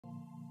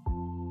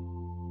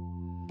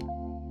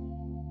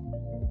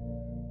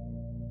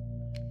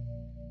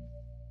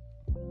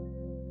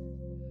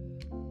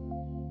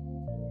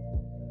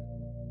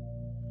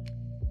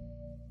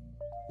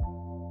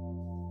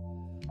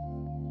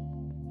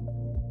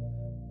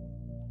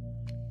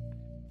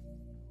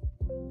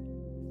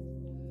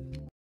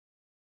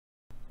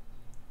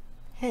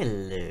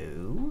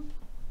Hello.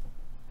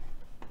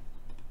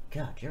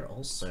 God, you're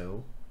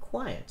also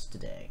quiet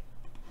today.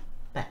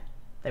 There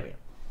we go.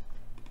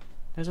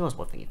 There's always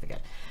one thing you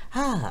forget.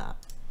 Ah.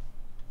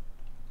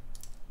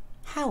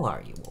 How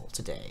are you all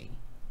today?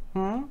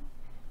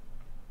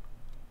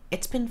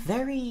 It's been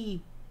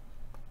very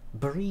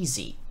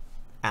breezy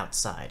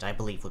outside, I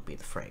believe would be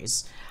the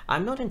phrase.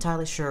 I'm not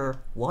entirely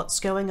sure what's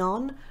going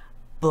on,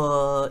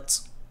 but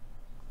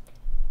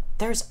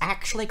there's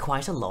actually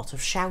quite a lot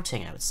of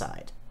shouting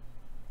outside.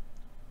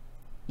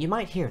 You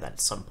might hear that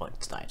at some point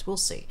tonight, we'll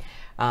see.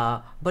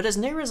 But as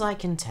near as I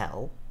can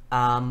tell,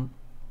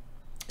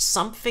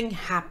 something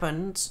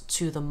happened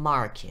to the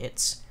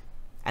market,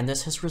 and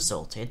this has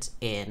resulted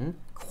in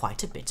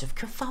quite a bit of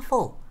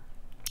kerfuffle.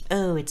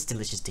 Oh, it's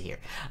delicious to hear.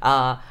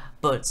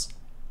 But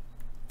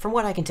from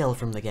what I can tell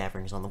from the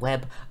gatherings on the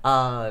web,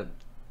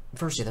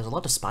 firstly, there's a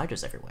lot of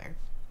spiders everywhere.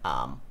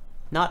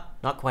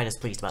 Not quite as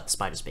pleased about the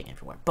spiders being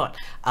everywhere, but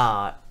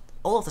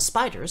all of the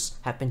spiders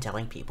have been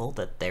telling people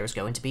that there's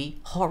going to be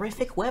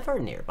horrific weather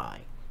nearby,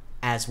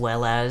 as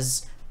well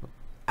as,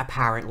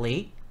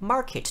 apparently,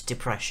 market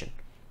depression.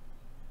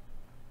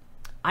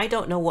 I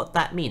don't know what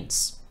that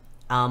means.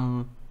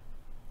 I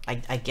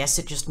guess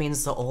it just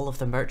means that all of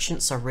the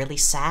merchants are really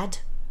sad?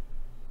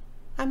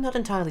 I'm not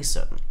entirely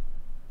certain.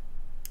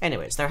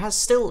 Anyways, there has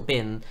still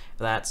been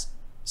that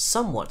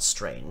somewhat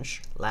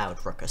strange,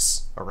 loud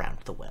ruckus around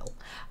the well.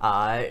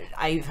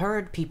 I've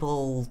heard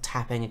people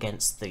tapping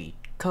against the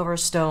cover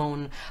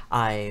stone.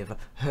 I've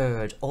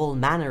heard all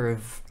manner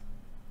of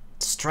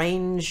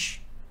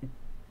strange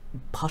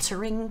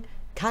puttering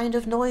kind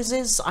of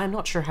noises. I'm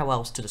not sure how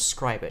else to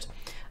describe it.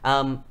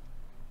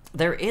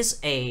 There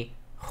is a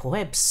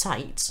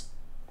website,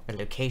 a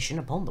location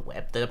upon the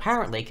web, that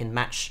apparently can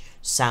match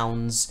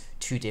sounds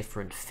to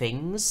different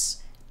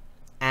things,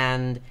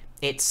 and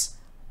it's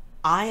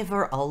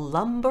either a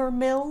lumber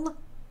mill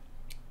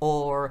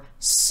or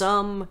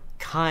some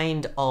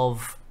kind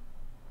of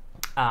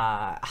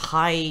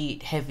high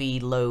heavy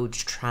load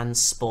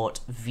transport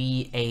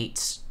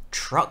V8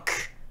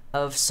 truck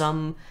of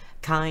some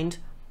kind,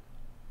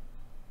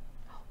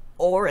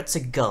 or it's a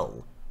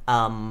gull.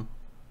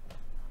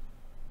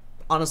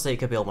 Honestly, it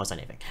could be almost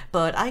anything.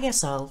 But I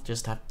guess I'll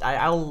just have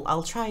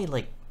I'll try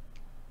like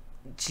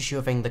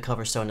shoving the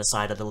cover stone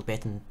aside a little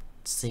bit and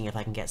seeing if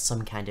I can get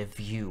some kind of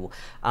view.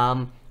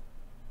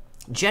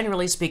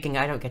 Generally speaking,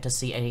 I don't get to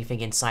see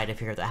anything inside of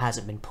here that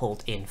hasn't been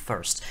pulled in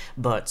first,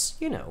 but,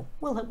 you know,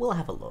 we'll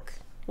have a look.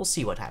 We'll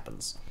see what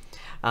happens.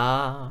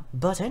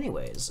 But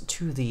anyways,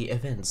 to the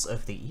events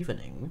of the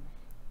evening,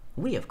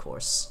 we, of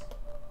course,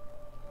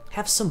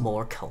 have some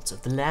more Cult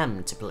of the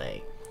Lamb to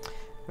play.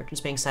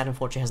 Merchants being sad,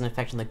 unfortunately, has an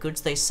effect on the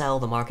goods they sell.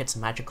 The market's a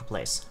magical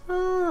place.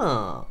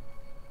 Oh.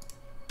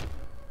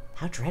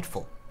 How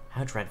dreadful.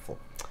 How dreadful.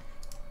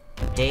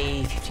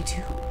 Day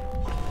 52.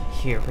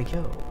 Here we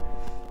go.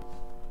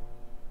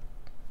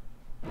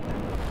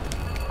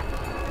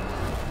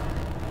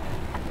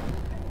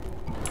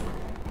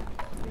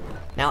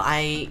 Now,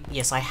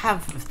 yes, I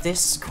have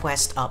this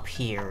quest up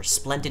here,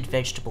 Splendid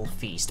Vegetable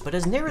Feast, but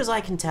as near as I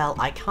can tell,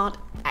 I can't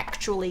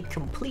actually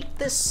complete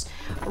this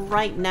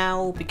right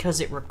now because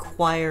it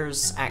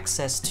requires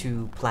access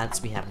to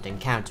plants we haven't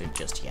encountered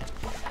just yet.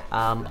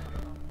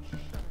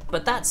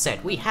 But that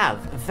said, we have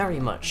very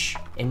much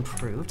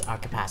improved our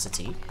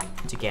capacity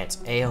to get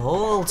a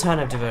whole ton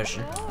of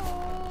diversion.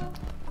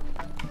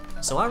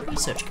 So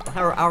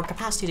our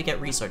capacity to get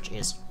research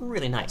is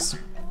really nice.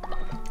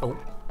 Oh.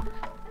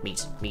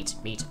 Meat.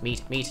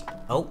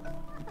 Oh.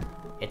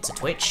 It's a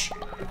twitch,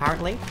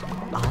 apparently.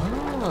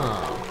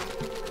 Ah.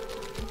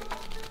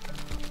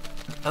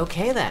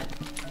 Okay then.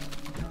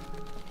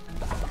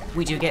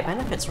 We do get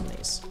benefits from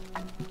these.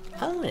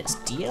 Oh, it's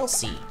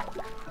DLC.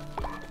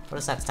 What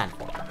does that stand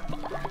for?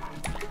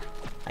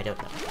 I don't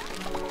know.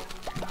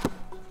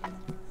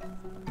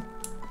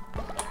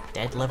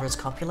 Dead lovers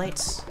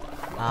copulates?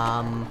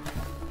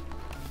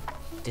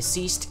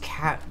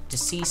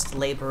 Deceased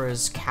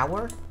laborers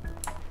cower?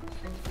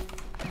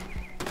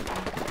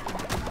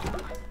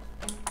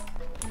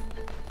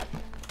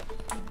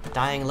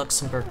 Dying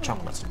Luxembourg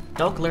chocolate.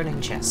 Dog learning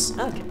chess.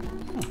 Okay.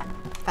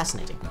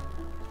 Fascinating.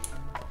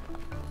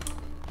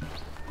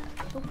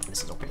 Oh,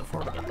 this is open before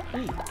we get.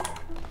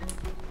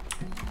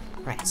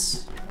 Right.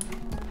 It's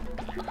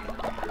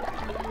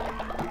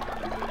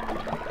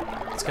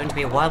going to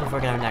be a while before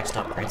we get our next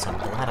upgrade, so I'm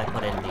glad I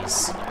put in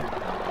these.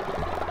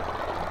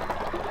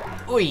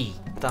 Oi!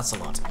 That's a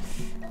lot.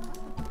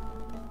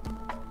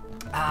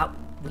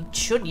 We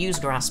should use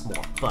grass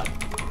more, but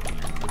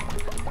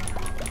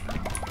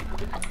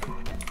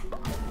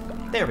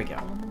there we go.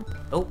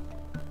 Oh.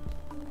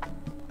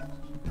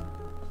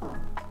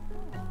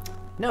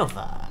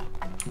 Nova.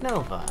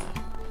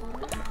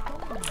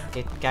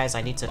 Okay, guys,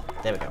 I need to...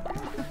 There we go.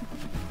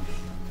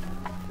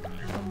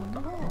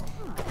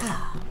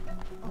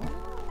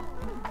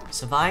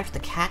 Survived the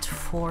Cat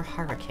 4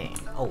 hurricane.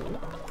 Oh.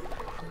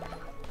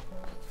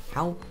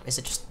 How... Is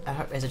it just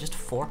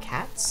 4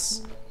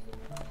 cats?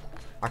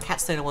 Are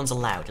cats the only ones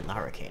allowed in the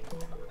hurricane?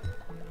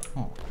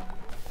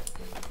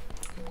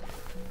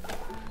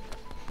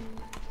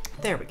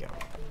 There we go.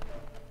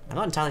 I'm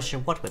not entirely sure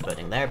what we're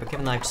burning there, but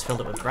given that I've just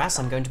filled it with grass,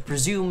 I'm going to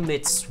presume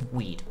it's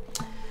weed.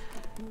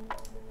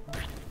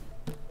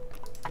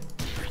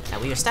 Now,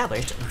 we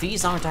established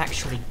these aren't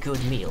actually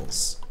good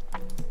meals,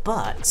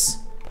 but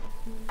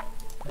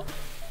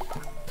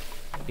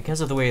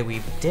because of the way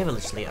we've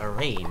devilishly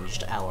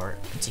arranged our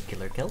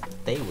particular guild,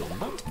 they will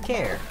not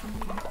care.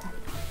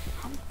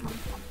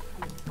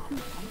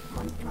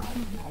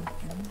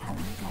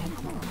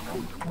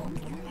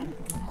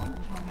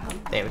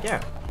 There we go.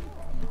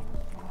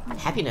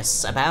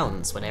 Happiness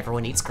abounds when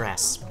everyone eats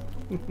grass.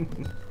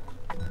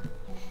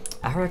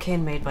 A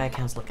hurricane made by a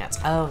council of cats.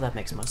 Oh, that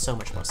makes so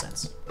much more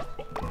sense.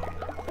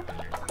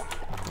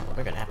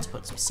 We're gonna have to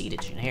put some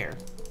seedage in here.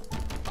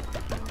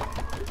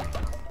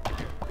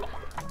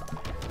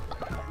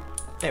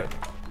 There we go.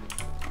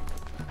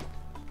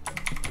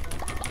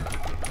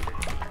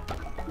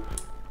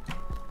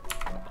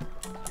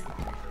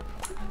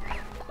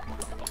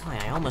 Oh,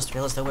 I almost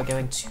feel as though we're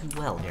going too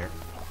well here.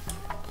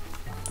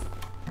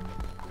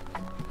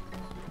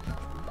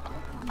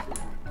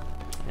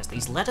 Yes,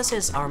 these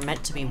lettuces are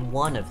meant to be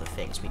one of the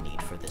things we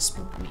need for this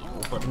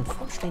meal, but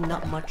unfortunately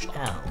not much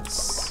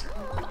else.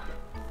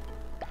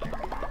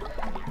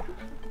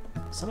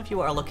 Some of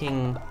you are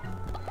looking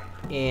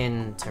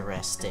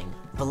interesting.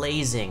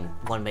 Blazing,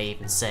 one may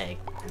even say.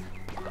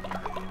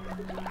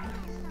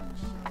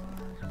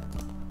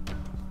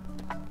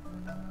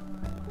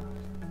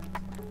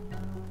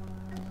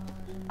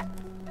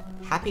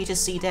 Happy to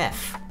see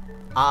death.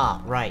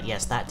 Ah, right,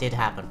 yes, that did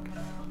happen.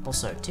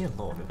 Also, dear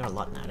lord, we've got a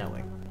lot now, don't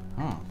we?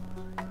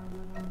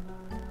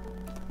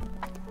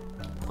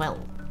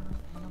 Well.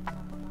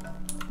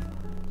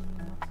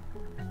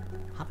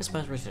 Happy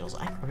Spurs Rituals.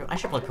 I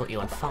should probably put you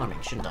on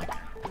farming, shouldn't I?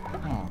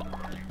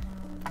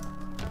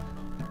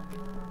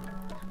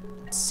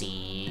 Let's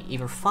see,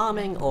 either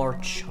farming or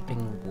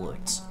chopping wood.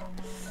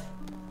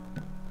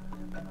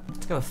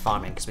 Let's go with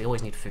farming, because we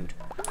always need food.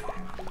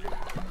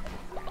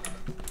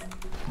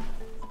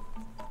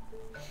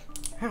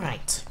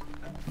 Alright.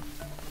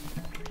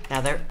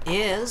 Now there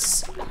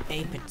is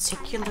a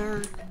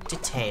particular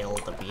detail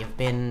that we have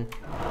been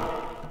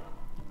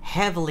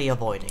heavily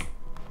avoiding,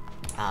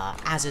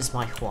 as is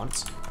my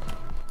want.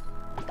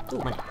 Ooh,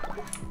 money.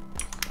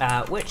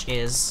 Which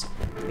is,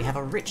 we have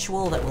a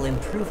ritual that will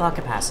improve our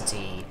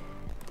capacity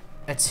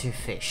to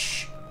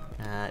fish.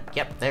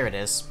 Yep, there it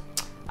is.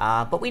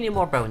 But we need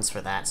more bones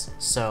for that,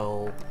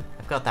 so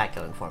I've got that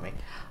going for me.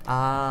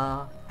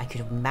 I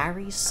could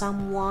marry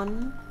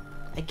someone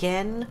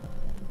again,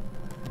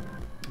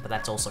 but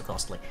that's also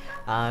costly.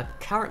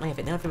 Currently, I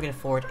think the only thing we can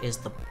afford is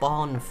the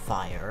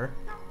bonfire,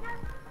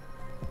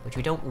 which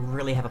we don't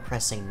really have a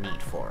pressing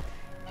need for.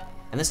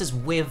 And this is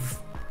with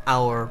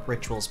our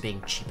rituals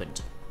being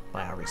cheapened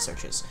by our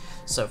researchers.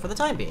 So for the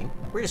time being,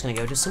 we're just gonna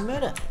go do some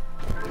murder.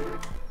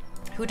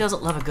 Who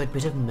doesn't love a good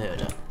bit of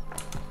murder?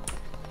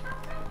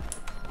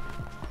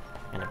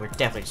 And we're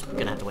definitely just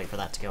gonna have to wait for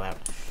that to go out.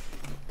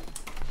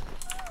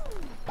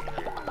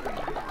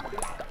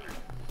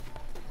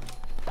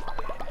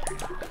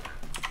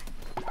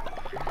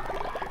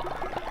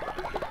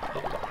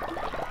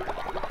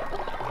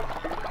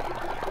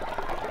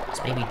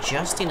 It's maybe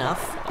just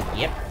enough.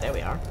 Yep, there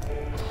we are.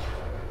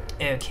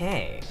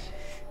 Okay.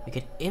 We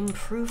could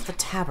improve the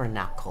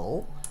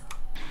tabernacle.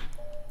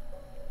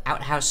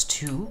 Outhouse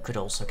 2 could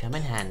also come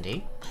in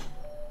handy.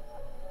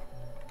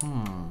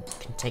 Can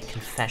take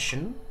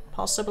confession,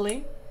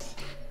 possibly.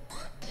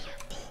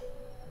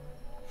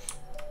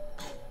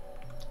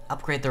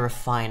 Upgrade the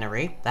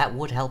refinery. That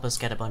would help us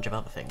get a bunch of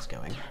other things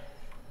going.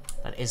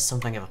 That is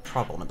something of a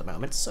problem at the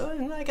moment,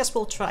 so I guess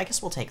we'll try. I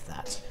guess we'll take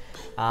that.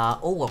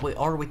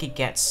 Or we could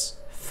get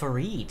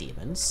 3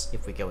 demons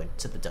if we go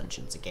into the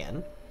dungeons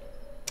again.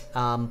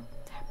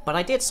 But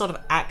I did sort of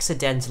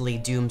accidentally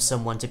doom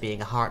someone to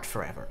being a heart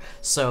forever,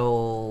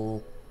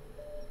 so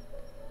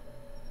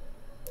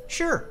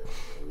sure.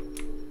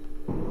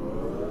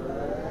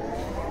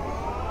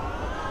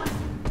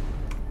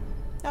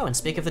 Oh, and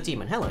speak of the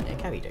demon, hello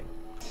Nick, how you doing?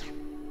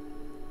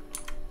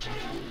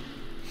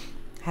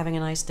 Having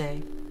a nice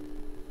day?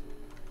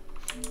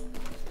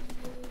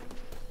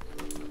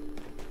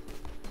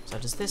 So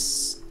does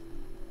this...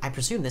 I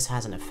presume this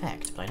has an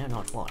effect, but I know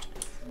not what.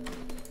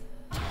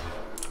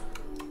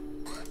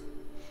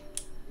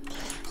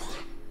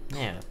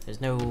 No, there's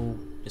no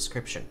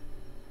description.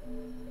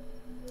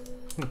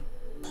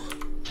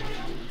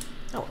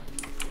 Oh.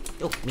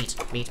 Oh, meat,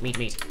 meat, meat,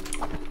 meat.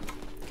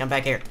 Come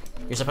back here.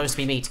 You're supposed to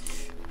be meat.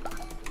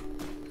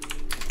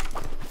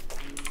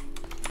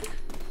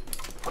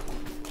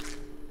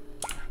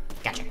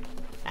 Gotcha.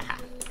 Aha.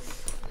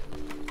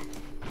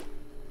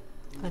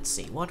 Let's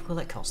see, what will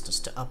it cost us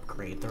to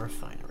upgrade the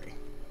refinery?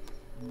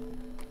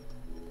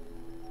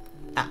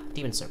 Ah,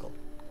 Demon Circle.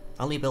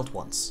 Only built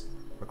once.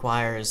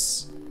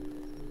 Requires...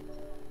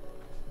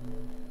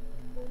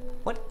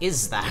 What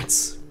is that?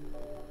 Is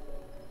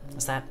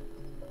that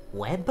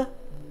web?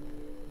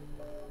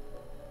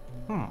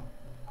 I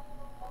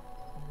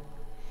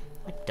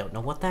don't know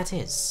what that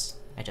is.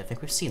 I don't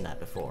think we've seen that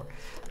before.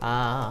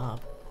 But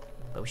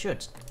we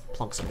should.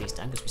 plonk some of these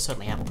down, because we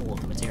certainly have all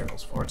of the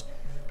materials for it.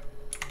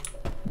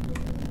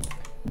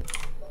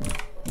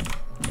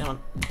 Come on,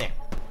 there.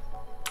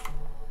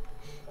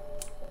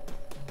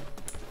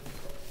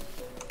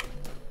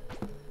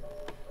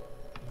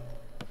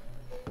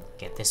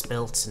 Get this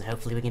built, and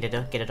hopefully we can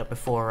get it up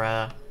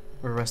before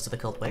the rest of the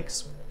cult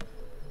wakes.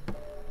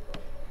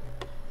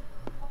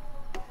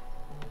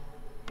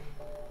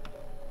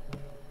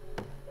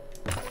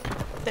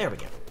 There we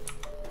go.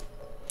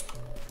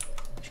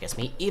 Which gets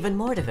me even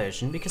more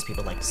diversion because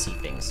people like to see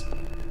things.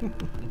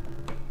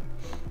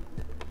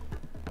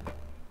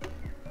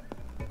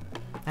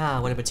 Ah,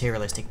 what a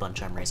materialistic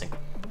bunch I'm raising.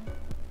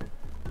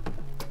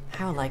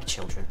 How like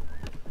children.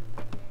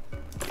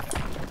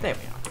 There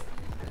we are.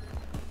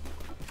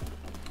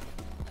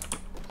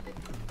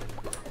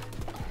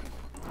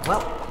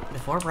 Well,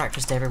 before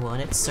breakfast everyone,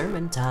 it's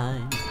sermon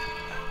time.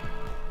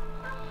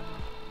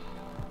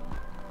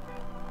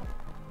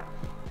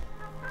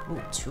 Ooh,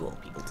 2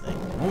 old people today.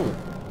 Ooh.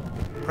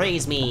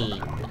 Praise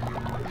me!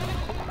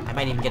 I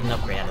might even get an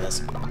upgrade out of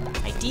this.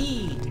 I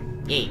did!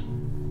 Yay.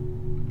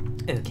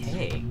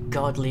 Okay,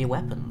 godly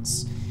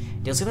weapons.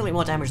 Deal significantly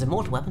more damage than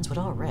mortal weapons, but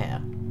are rare.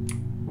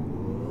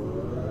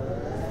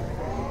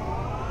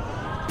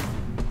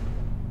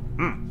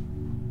 Hmm.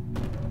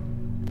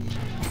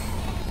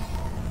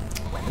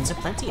 Weapons are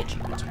plenty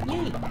achievement.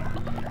 Yay!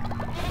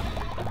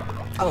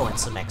 Oh, and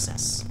some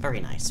excess. Very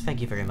nice.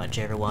 Thank you very much,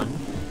 everyone,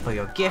 for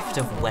your gift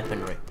of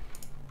weaponry.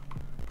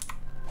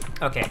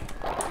 Okay.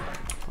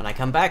 When I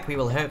come back, we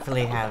will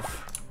hopefully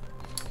have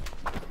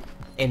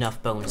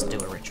enough bones to do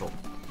a ritual.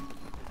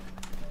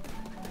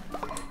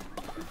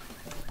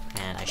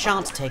 And I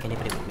shan't take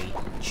anybody with me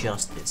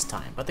just this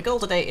time. But the goal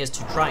today is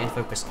to try and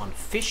focus on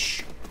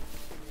fish.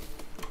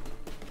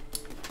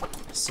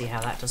 Let's see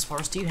how that does for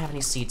us. Do you have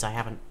any seeds I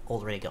haven't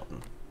already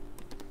gotten?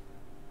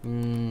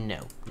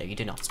 No. No, you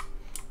do not.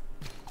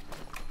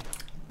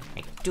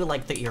 I do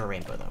like the ear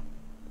rainbow, though.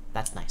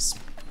 That's nice.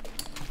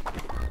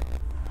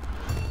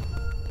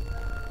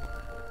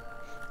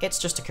 It's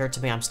just occurred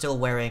to me I'm still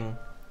wearing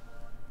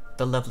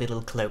the lovely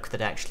little cloak that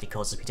actually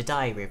causes me to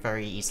die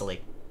very easily.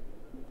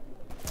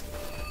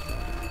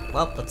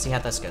 Well, let's see how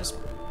this goes.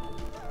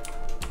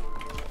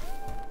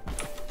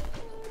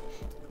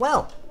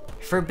 Well,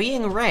 for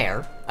being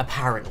rare,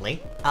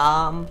 apparently,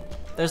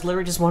 there's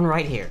literally just one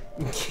right here.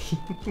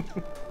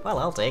 Well,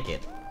 I'll take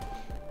it.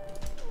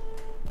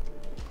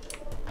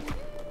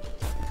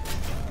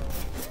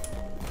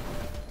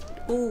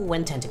 Ooh,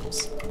 and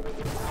tentacles.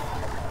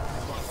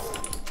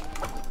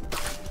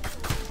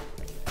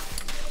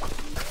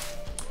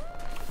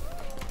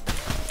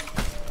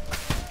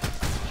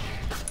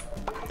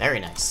 Very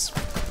nice.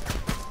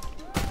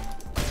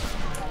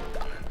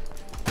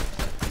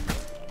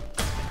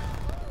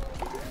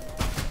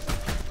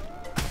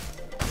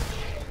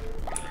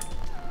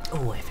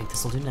 Oh, I think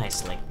this will do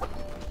nicely.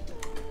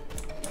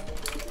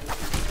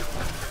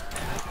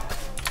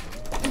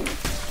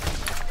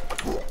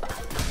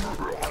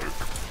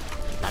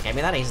 Not get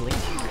me that easily.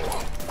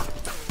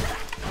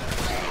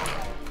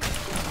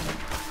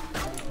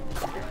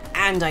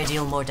 And I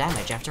deal more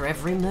damage after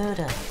every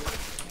murder.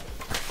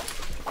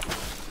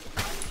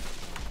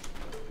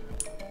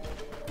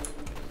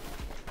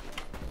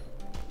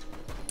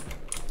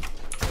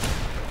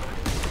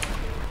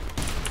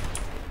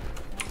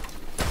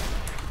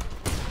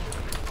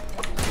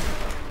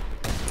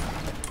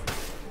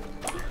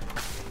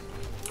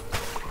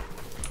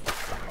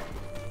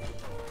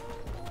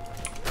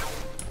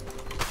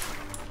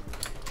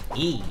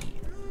 E.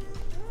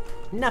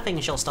 Nothing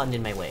shall stand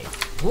in my way.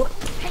 Whoop.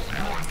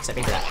 Except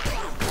maybe that.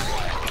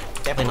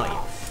 Definitely not you.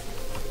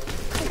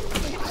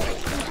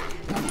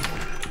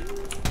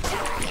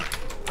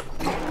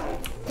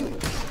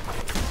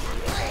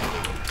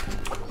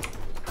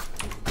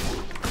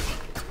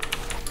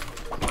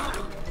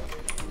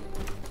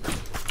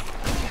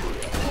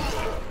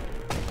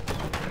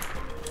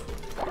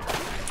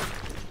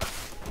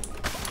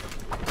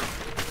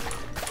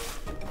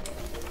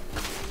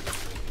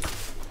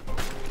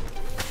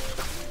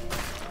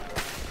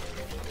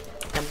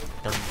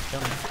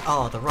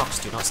 Oh, the rocks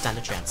do not stand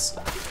a chance.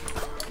 Oh,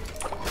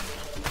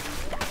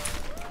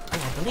 I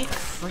believe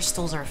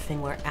crystals are a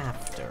thing we're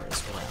after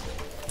as well.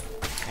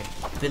 I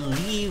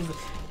believe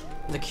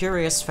the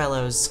curious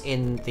fellows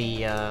in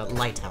the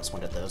lighthouse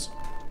wanted those.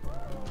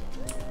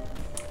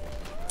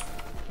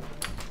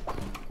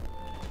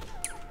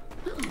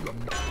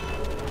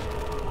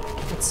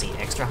 Let's see,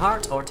 extra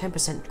heart or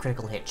 10%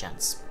 critical hit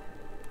chance.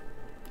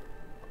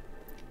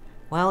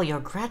 Well, you're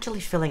gradually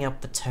filling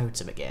up the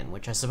totem again,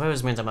 which I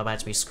suppose means I'm about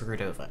to be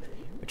screwed over,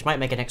 which might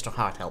make an extra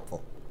heart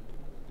helpful.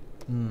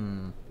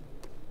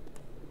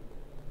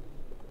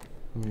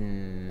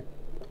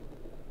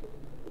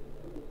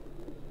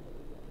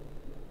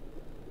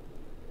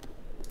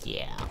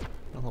 Yeah,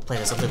 we'll play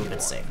this a little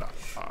bit safer.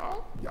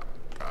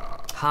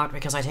 Heart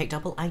because I take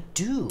double? I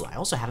do! I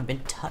also haven't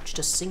been touched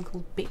a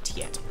single bit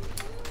yet.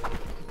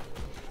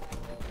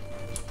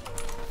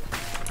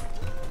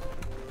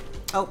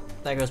 Oh,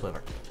 there goes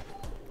Wilbur.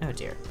 Oh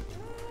dear.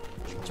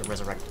 To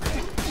resurrect.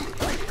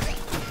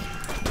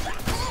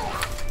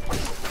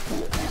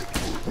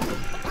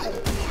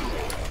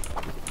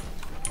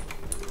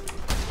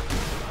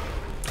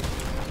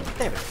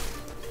 There we go.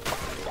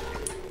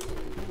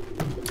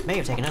 May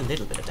have taken a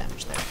little bit of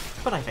damage there,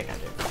 but I think I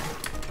did.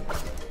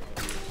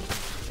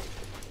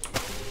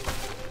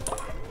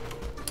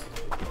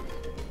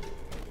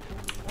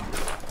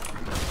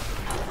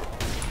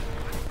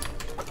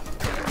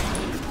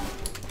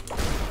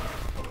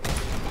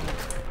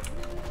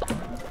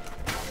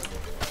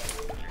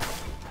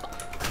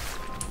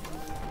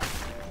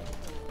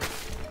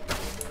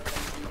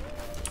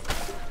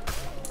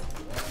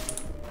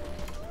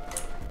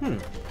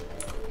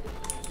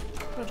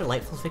 What a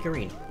delightful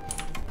figurine.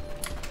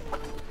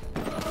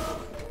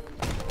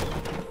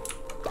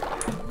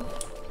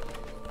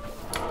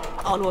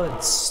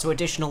 Onwards to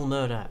additional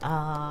murder.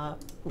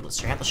 Let's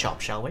check out the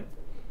shop, shall we?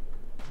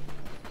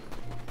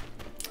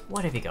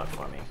 What have you got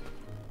for me?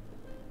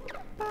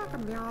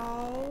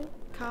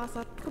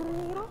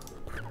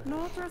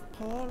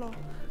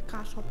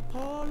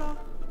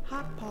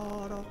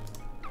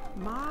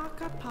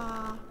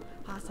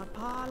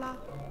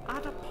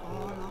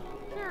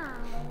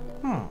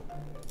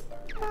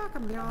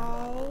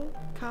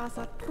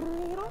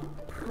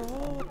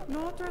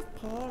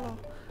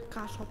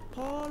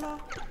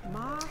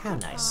 How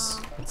nice.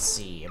 Let's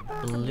see,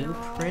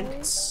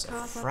 blueprints,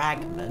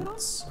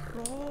 fragments,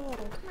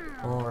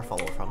 or a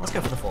follow from. Let's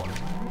go for the form.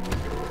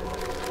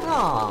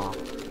 Ah,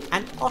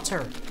 an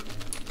otter.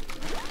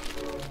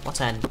 What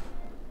an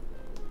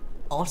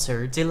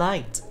otter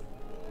delight.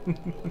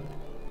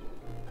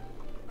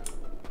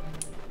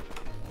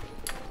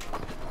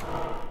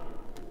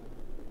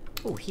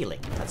 Oh, healing.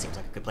 That seems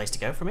like a good place to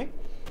go for me.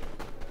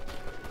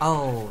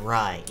 Oh,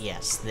 right.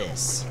 Yes,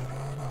 this.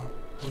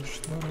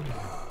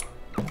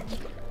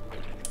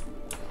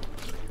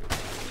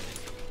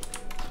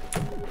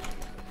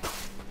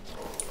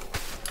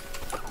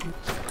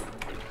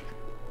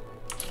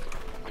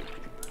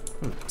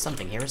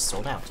 Something here is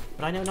sold out,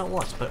 but I know not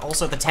what. But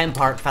also the 10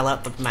 part fell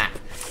out the map.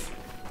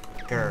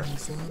 Grr.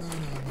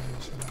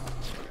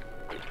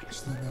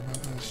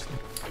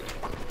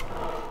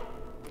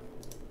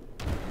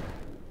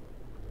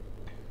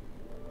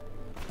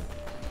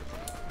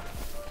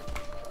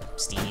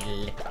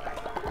 Steal.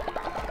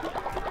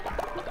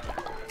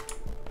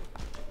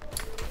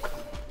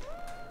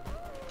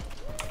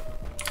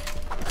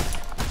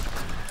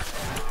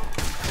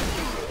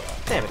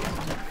 There we go.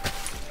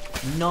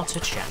 Not a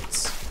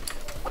chance.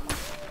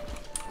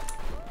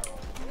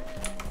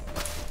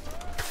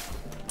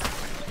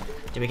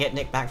 Do we get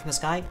Nick back from the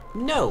sky?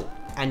 No!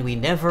 And we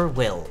never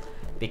will,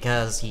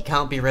 because he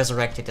can't be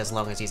resurrected as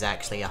long as he's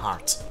actually a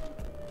heart.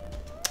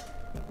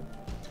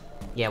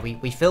 Yeah,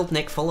 we filled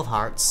Nick full of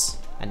hearts,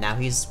 and now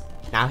he's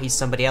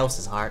somebody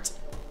else's heart,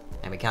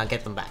 and we can't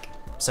get them back.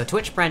 So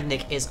Twitch brand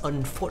Nick is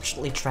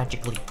unfortunately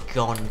tragically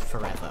gone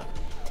forever.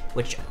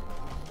 Which,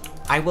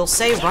 I will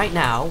say right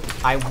now,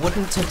 I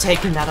wouldn't have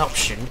taken that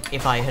option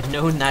if I had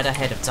known that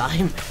ahead of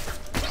time.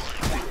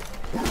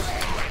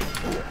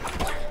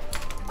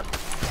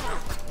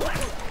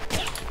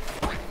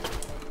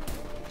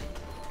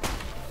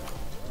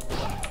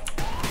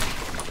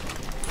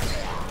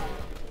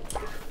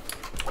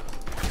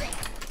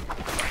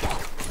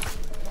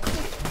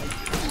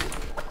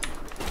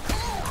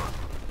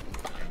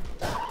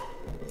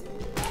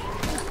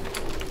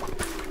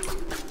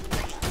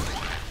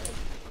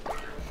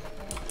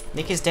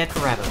 Nick is dead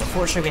forever, but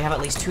fortunately we have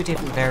at least 2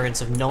 different variants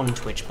of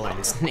non-Twitch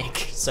blends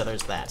Nick, so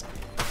there's that.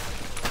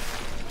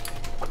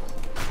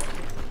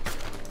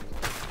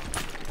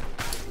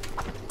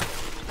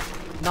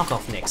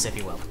 Knockoff Nicks, if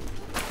you will.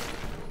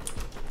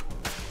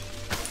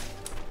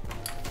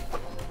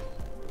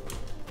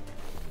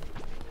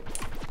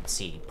 Let's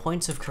see,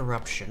 Points of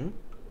Corruption,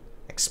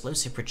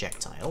 Explosive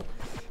Projectile,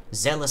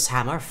 Zealous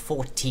Hammer,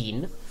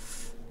 14,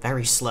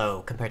 very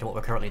slow compared to what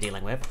we're currently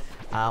dealing with.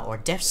 Or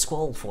Death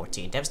Squall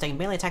 14. Devastating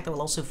melee attack that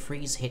will also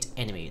freeze hit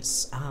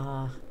enemies.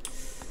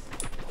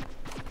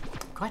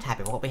 Quite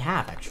happy with what we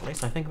have, actually,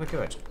 so I think we're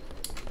good.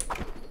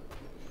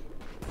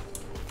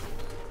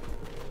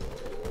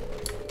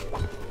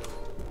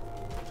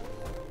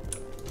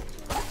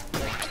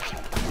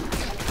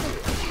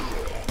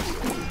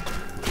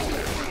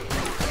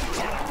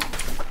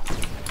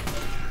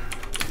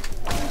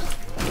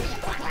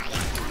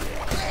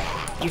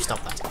 You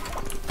stop that.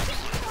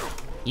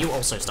 You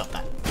also stop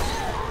that.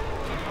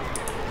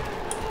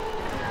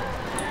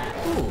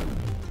 Ooh,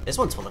 this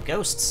one's full of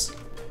ghosts.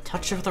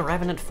 Touch of the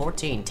Revenant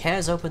 14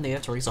 tears open the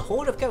earth to release a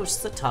horde of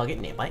ghosts that target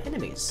nearby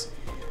enemies.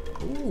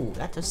 Ooh,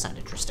 that does sound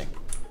interesting.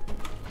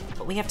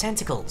 But we have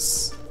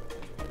tentacles.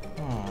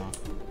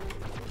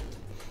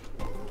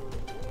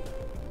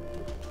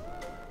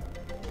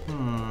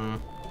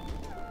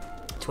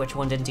 Twitch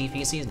one didn't eat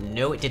feces?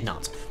 No, it did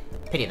not.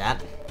 Pity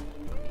that.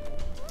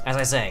 As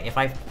I say,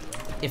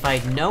 if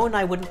I'd known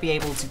I wouldn't be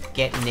able to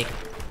get Nick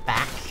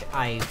back,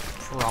 I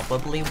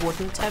probably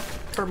wouldn't have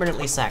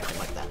permanently sacked him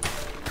like that.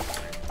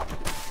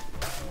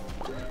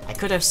 I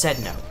could have said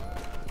no,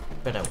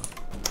 but oh.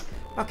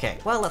 Okay,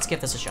 well, let's give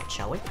this a shot,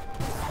 shall we?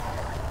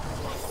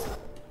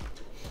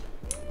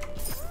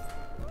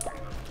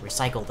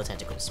 Recycle the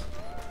tentacles.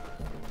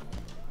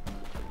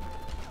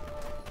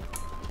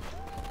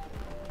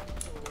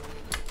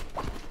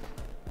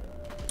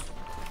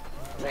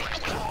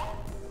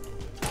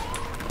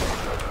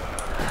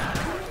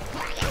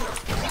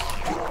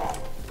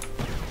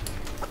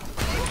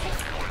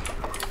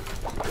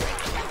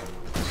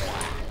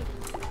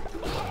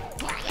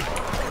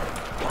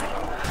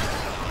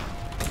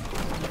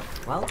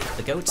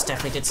 The goats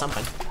definitely did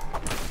something.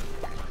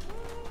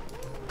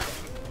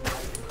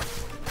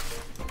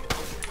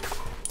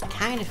 I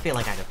kind of feel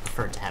like I'd have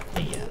preferred to have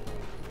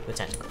the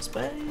tentacles,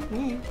 but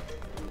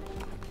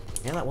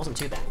yeah, that wasn't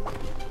too bad.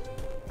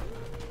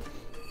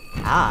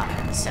 Ah,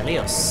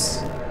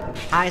 Celios.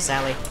 Hi,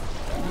 Sally.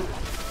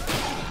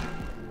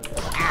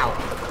 Ow.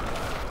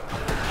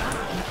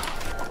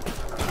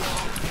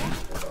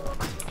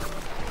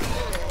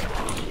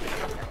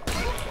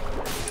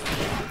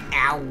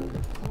 Ow.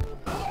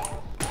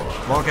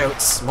 More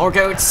goats. More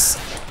goats.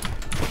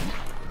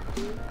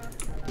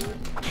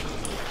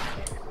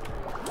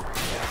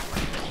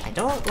 I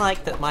don't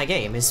like that my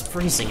game is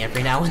freezing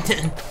every now and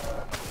then.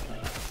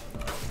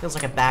 Feels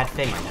like a bad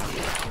thing right now.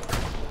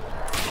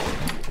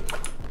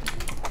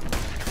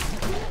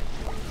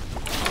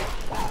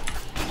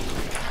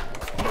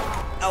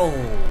 Oh.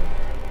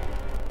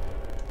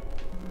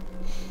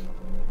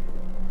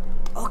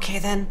 Okay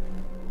then.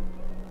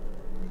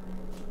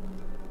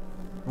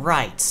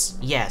 Right.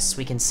 Yes,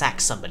 we can sack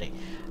somebody.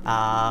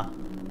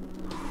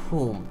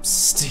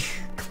 Whomst.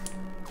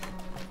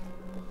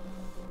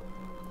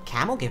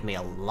 Cam will give me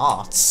a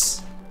lot.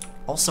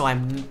 Also,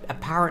 I'm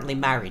apparently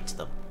married to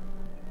them.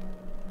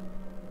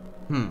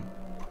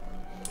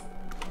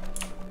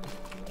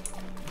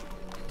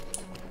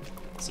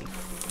 Let's see,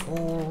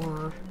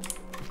 4...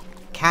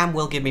 Cam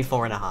will give me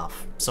 4.5,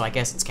 so I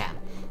guess it's Cam.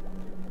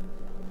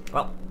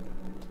 Well,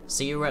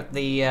 see you at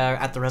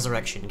the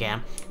resurrection,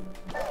 Cam.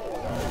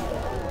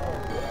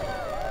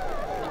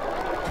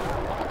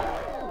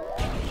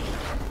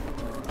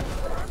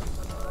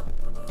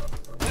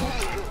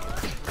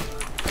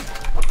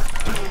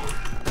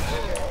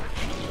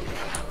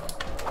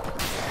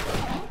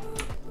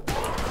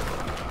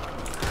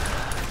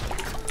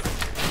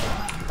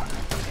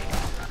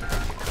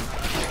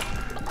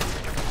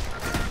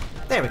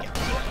 There we go.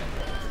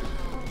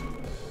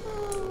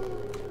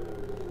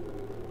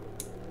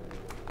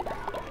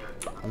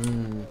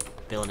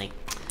 Villainy.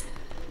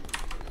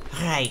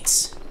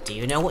 Right. Do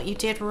you know what you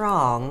did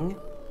wrong?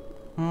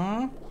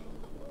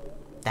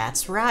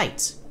 That's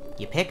right.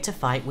 You picked a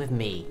fight with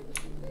me.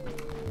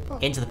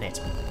 Into the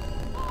pit.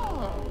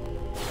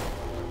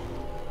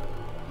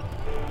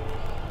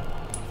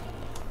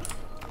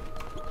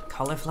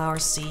 Cauliflower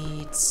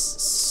seeds,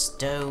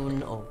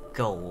 stone, or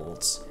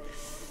gold.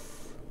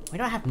 We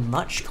don't have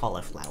much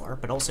cauliflower,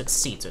 but also it's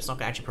seeds, so it's not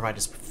going to actually provide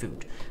us with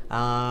food.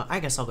 I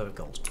guess I'll go with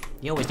gold.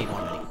 You always need more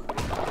money.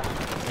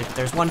 If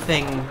there's one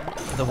thing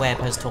the web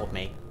has taught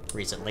me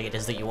recently, it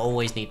is that you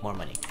always need more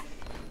money.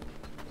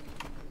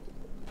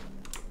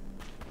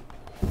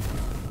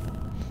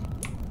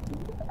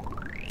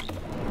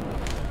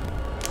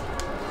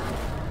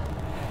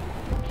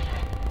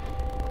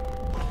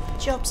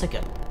 Jobs are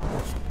good.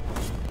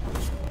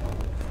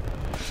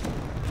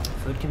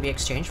 Food can be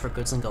exchanged for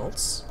goods and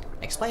golds.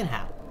 Explain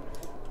how.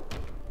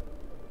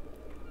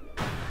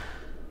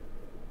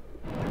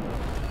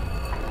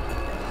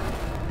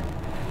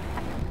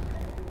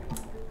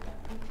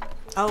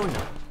 Oh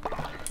no.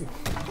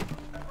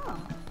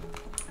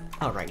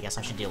 Alright, yes,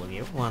 I should deal with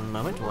you. One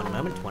moment.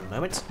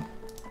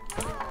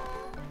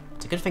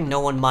 It's a good thing no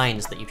one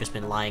minds that you've just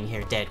been lying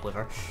here dead with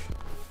her.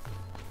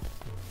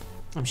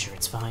 I'm sure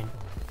it's fine.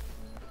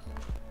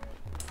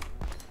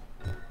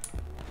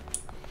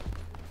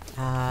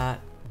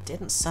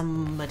 Didn't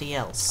somebody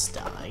else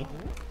die?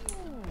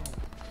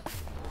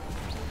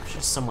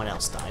 Just someone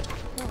else died.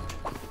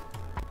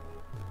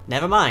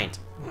 Never mind.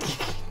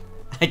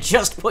 I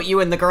just put you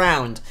in the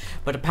ground,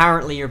 but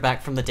apparently you're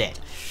back from the dead.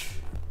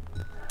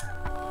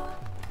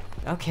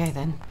 Okay,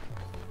 then.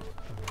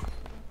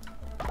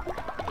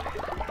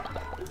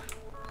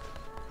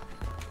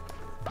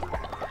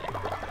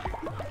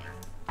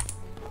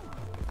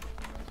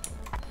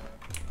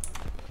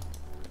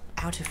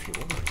 Out of fuel.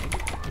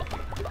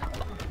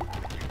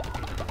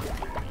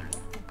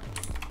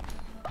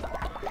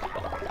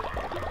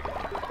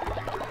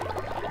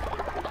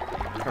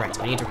 Alright,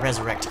 so we need to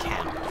resurrect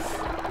Cam.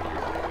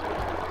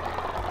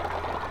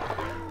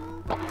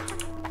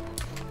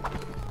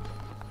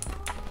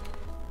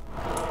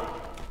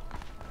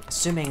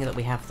 Assuming that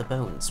we have the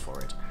bones for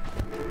it.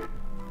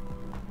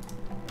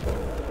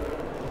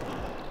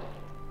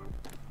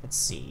 Let's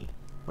see.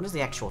 What is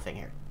the actual thing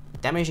here?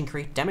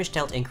 Damage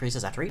dealt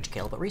increases after each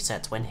kill, but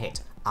resets when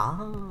hit.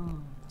 Ah,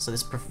 so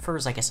this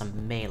prefers, I guess, a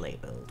melee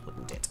build,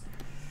 wouldn't it?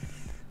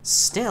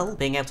 Still,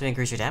 being able to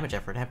increase your damage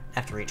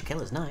after each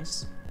kill is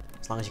nice.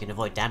 As long as you can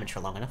avoid damage for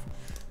long enough.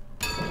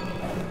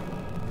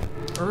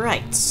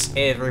 Right,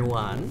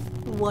 everyone.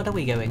 What are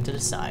we going to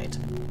decide?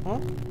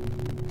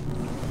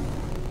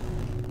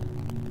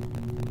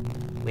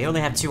 We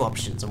only have 2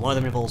 options, and one of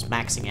them involves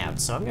maxing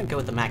out, so I'm going to go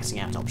with the maxing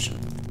out option.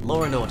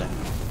 Law and Order.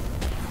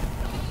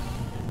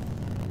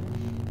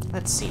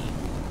 Let's see.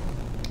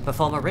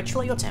 Perform a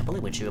ritual at your temple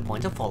in which you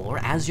appoint a follower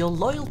as your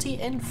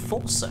loyalty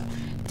enforcer.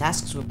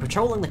 Tasks with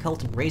patrolling the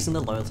cult and raising the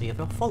loyalty of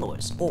your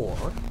followers. Or,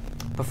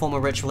 perform a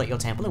ritual at your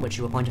temple in which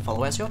you appoint a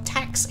follower as your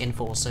tax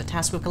enforcer.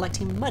 Tasked with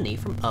collecting money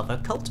from other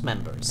cult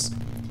members.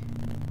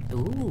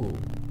 Ooh.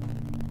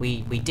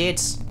 We did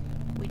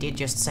We did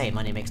just say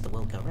money makes the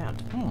world go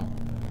round.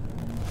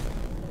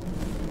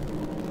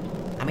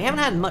 And we haven't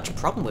had much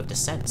problem with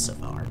dissent so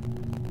far.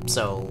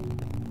 So,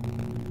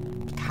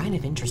 kind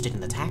of interested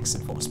in the tax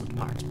enforcement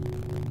part.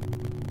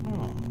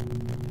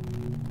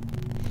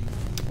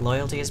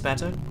 Loyalty is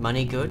better?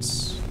 Money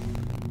goods?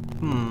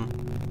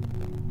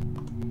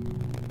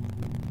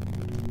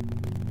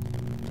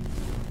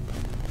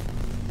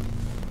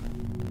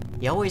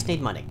 You always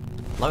need money.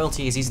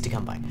 Loyalty is easy to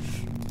come by.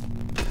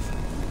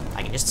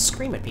 I can just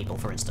scream at people,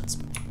 for instance.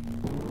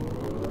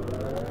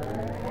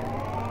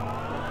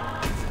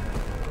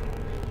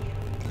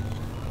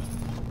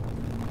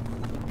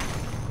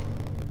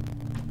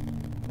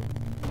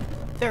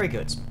 Very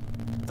good.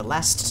 The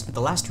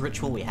last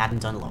ritual we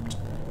hadn't unlocked.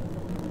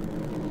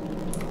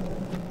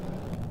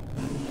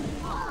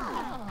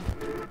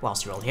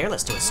 Whilst you're all here,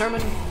 let's do a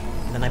sermon,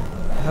 and then I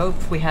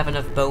hope we have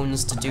enough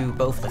bones to do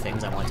both the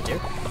things I want to do.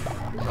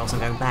 Or else I'm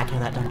going back into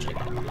that dungeon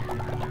again.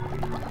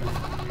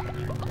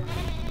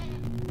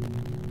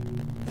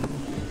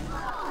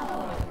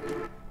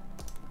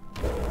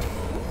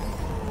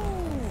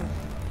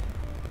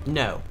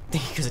 No,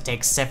 because it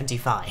takes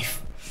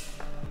 75.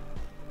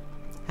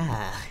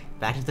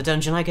 Back into the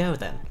dungeon I go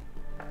then.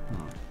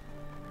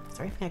 Is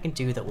there anything I can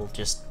do that will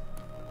just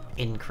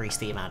increase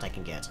the amount I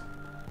can get?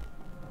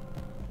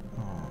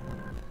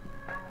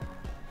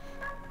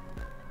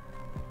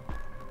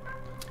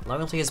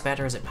 Loyalty is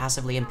better as it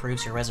passively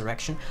improves your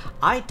resurrection.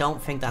 I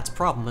don't think that's a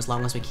problem as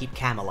long as we keep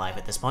Cam alive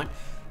at this point.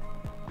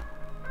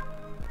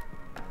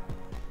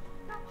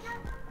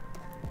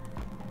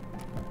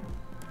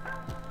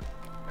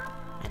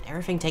 And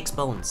everything takes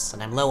bones,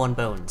 and I'm low on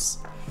bones.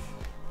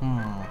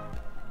 Yeah,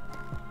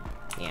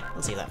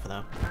 let's leave that for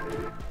now.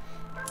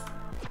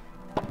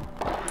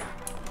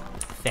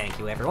 Thank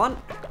you, everyone.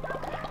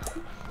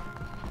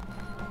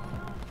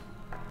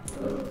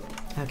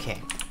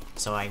 Okay,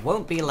 so I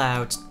won't be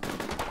allowed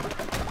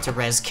to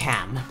res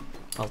Cam.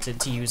 Well,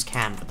 to use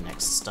Cam for the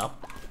next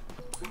stop.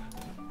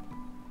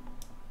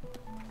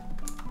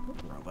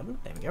 Wrong button,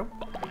 there we go.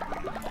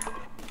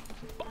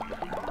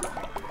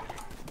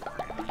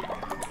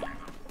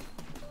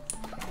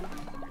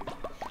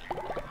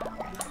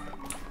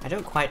 I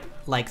don't quite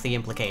like the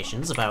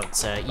implications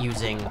about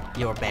using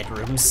your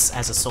bedrooms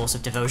as a source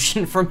of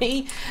devotion for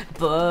me,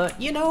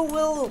 but you know,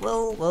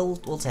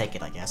 we'll take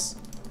it, I guess.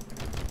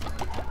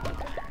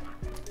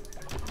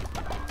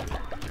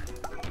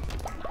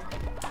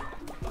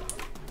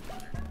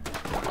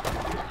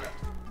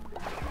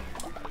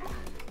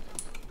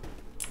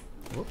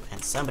 Oop,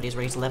 and somebody's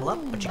ready to level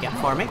up. What you got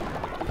for me?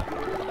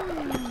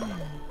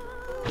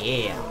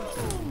 Yeah,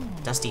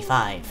 Dusty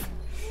 5.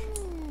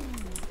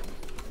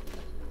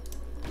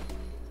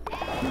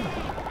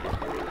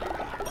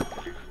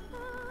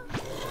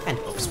 And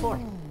books 4.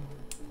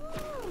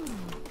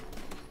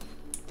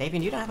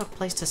 Davian, you don't have a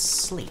place to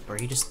sleep, or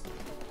are you just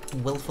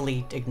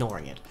willfully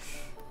ignoring it?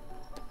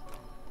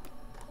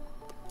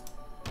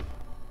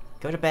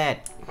 Go to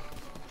bed.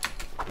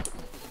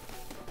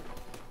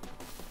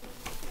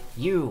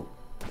 You!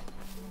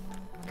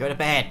 Go to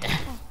bed.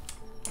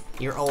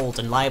 You're old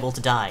and liable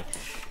to die.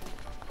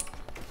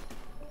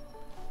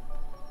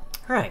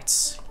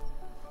 Right.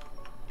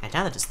 And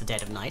now that it's the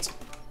dead of night,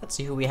 let's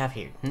see who we have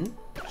here,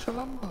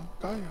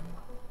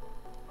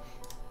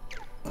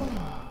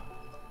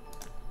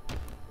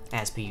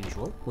 As per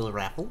usual, we'll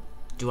raffle.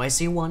 Do I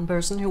see one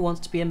person who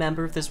wants to be a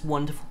member of this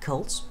wonderful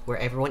cult, where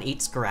everyone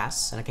eats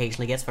grass and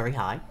occasionally gets very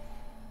high?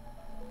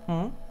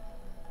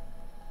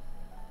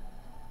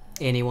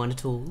 Anyone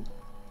at all?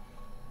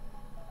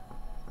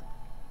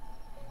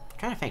 I'm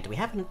trying to think,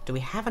 do we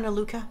have an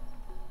Aluka?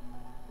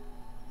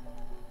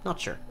 Not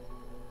sure.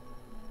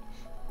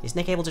 Is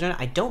Nick able to join it?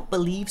 I don't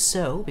believe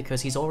so,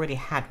 because he's already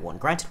had one.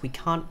 Granted, we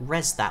can't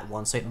res that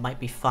one, so it might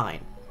be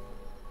fine.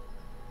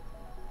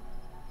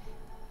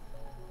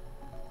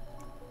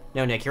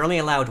 No, Nick, you're only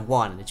allowed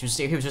one. It was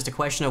just a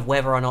question of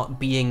whether or not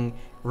being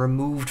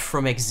removed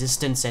from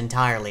existence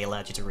entirely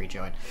allowed you to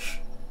rejoin.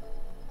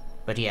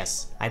 But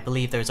yes, I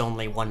believe there was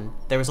only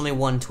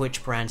one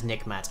Twitch brand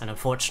Nickmat, and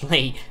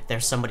unfortunately,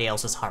 there's somebody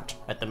else's heart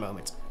at the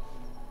moment.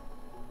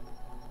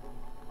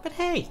 But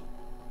hey,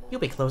 you'll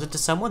be closer to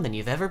someone than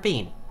you've ever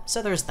been,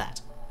 so there's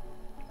that.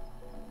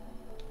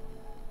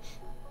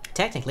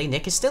 Technically,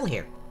 Nick is still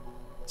here.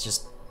 It's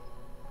just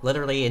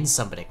literally in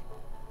somebody.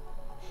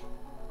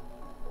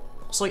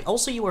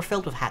 Also, you were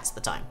filled with hats at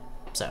the time,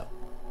 so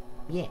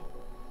yeah.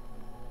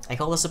 I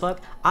call this a bug?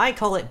 I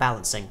call it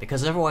balancing,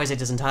 because otherwise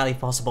it is entirely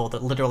possible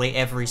that literally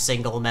every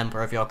single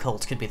member of your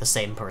cult could be the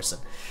same person.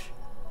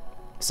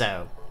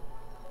 So,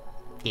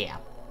 yeah.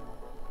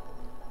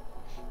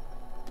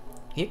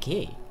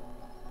 Okay.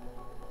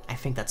 I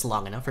think that's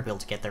long enough for Bill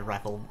to get their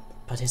raffle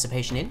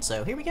participation in,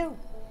 so here we go.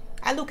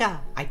 Aluka!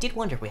 I did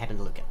wonder if we had an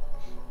Aluka.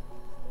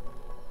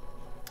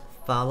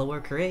 Follower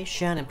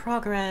creation in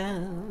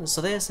progress.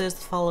 So this is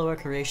the follower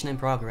creation in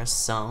progress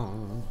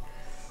song.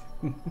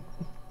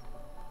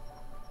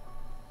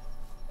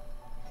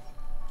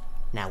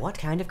 Now what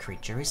kind of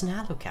creature is an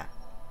Aluka?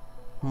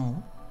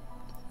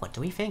 What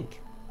do we think?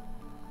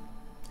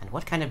 And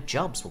what kind of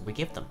jobs will we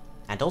give them?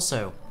 And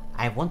also,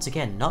 I have once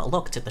again not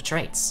looked at the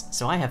traits,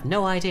 so I have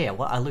no idea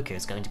what Aluka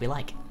is going to be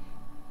like.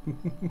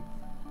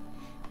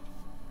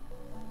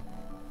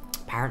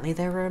 Apparently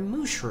they're a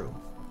mushroom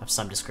of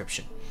some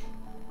description.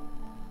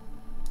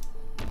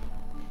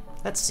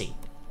 Let's see.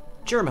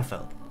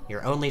 Germaphobe,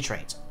 your only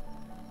trait.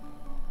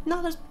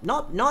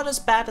 Not as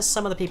bad as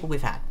some of the people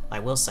we've had, I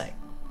will say.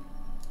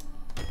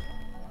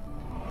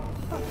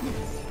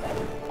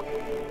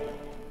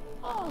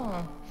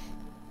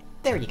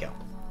 There you go.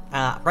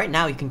 Right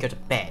now you can go to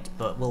bed,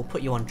 but we'll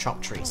put you on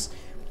chop trees.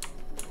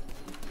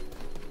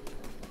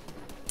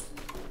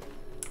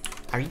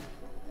 Are you...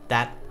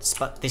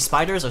 the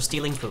spiders are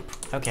stealing poop.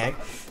 Okay.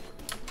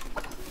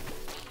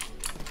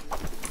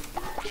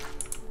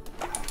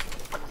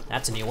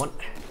 That's a new one.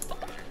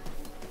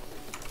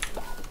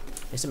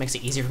 At least it makes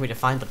it easier for me to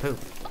find the poop.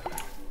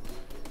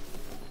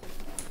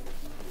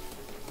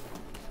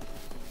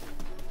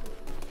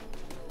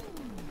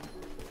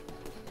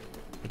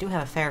 We do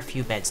have a fair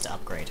few beds to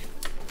upgrade,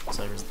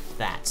 so there's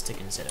that to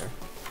consider.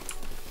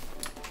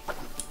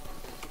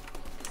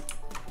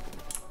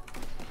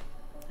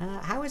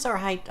 How is our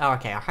height? Oh,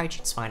 okay, our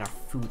hygiene's fine, our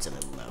food's a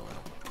little lower.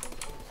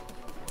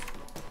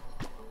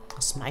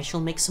 I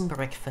shall make some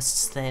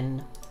breakfasts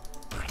then.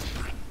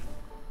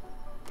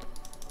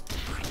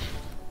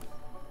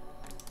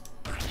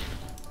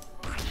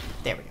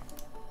 There we go.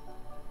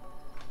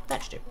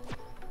 That should do.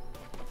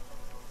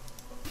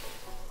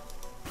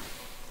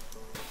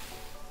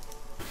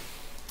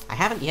 I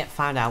haven't yet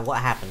found out what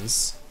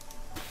happens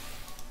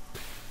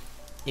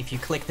if you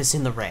click this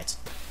in the red.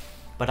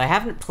 But I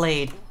haven't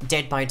played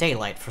Dead by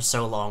Daylight for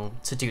so long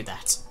to do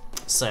that.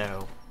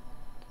 So,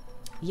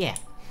 yeah.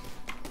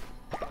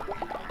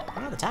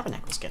 Oh, the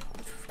tabernacle's getting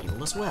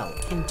fuel as well.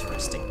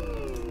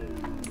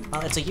 Interesting.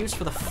 Well, it's a use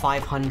for the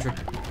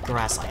 500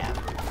 grass I have.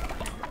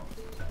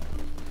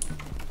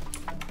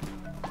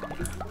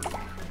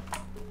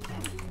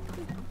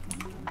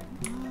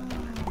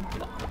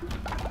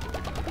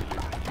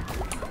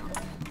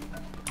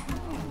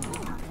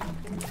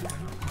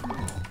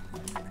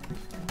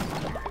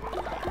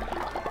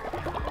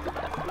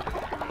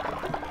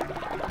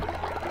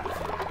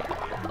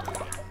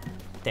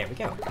 There we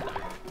go.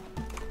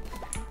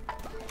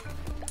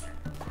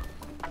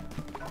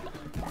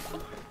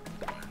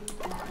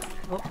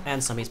 Oh,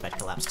 and somebody's bed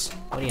collapsed.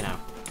 What do you know?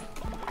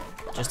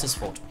 Just his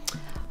fault.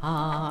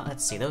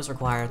 Let's see, those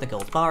require the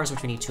gold bars,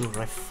 which we need to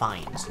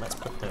refine. So let's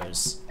put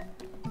those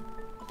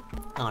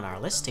on our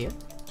list here.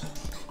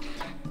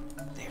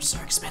 They're so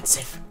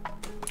expensive.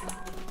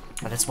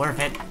 But it's worth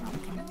it.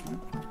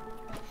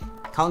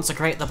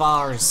 Consecrate the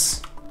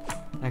bars.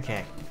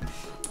 Okay.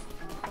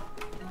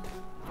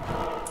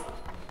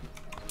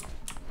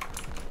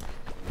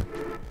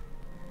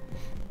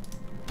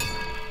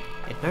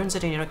 Burns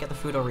it and you don't get the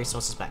food or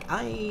resources back.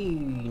 I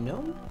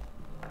know?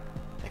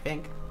 I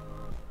think.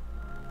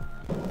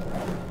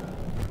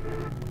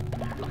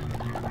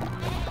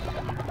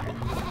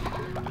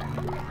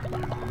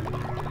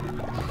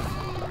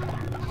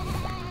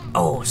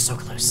 Oh, so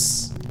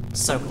close.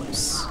 So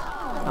close.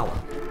 Oh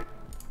well.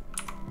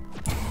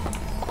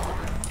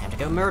 Time to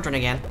go murdering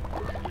again.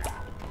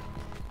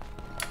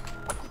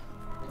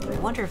 I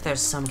wonder if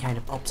there's some kind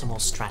of optimal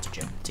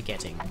stratagem to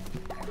getting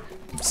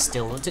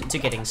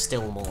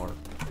still more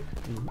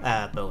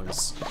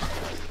bones.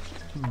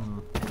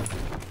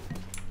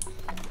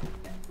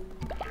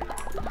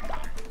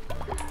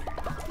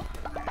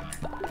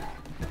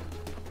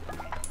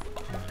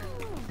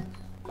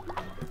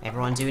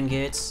 Everyone doing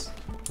good?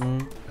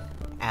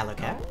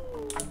 Aluka?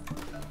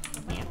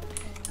 Yeah.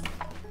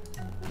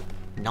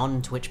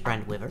 Non-Twitch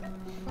brand Wiver.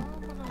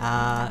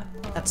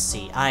 Let's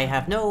see. I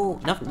have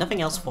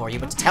nothing else for you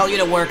but to tell you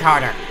to work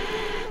harder.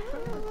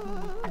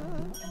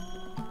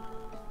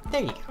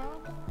 There you go.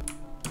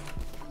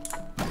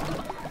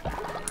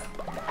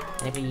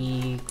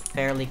 Maybe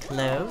fairly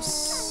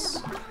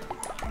close.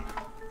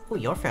 Oh,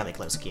 you're fairly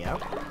close, Kyo.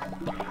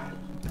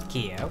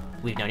 Kyo,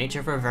 we've known each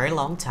other for a very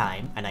long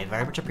time, and I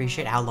very much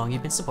appreciate how long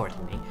you've been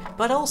supporting me.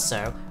 But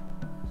also,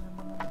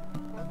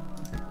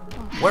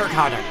 work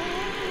harder.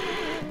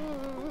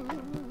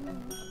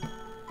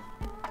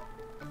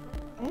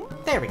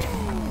 There we go.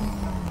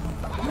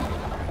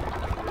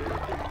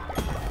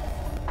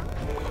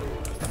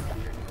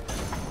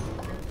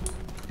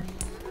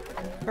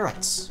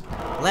 Alright,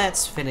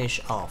 let's finish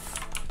off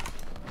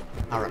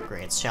our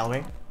upgrades, shall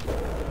we?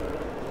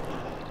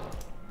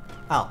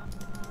 Oh,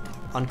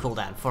 on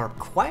cooldown for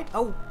quite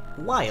a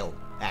while,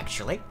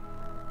 actually.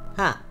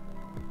 Huh.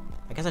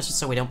 I guess that's just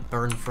so we don't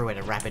burn through at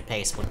a rapid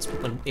pace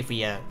if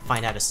we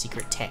find out a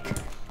secret tech.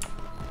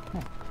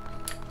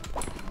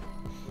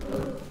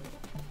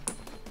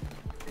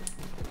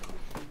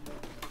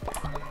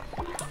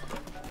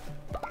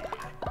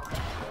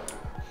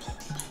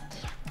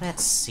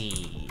 Let's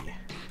see.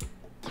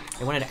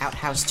 They wanted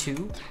Outhouse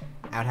 2?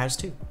 Outhouse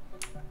 2.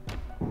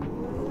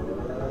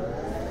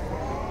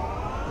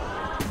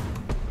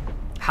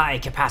 High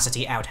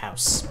capacity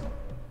outhouse.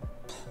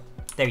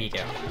 There you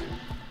go.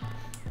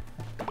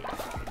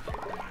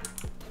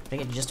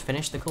 think it just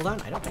finished the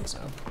cooldown? I don't think so,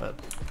 but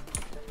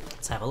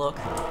let's have a look.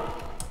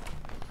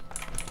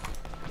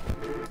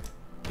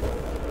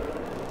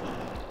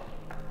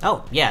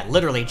 Oh, yeah,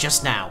 literally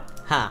just now.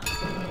 Huh.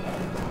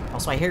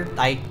 Also,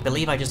 I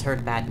believe I just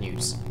heard bad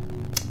news.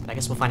 But I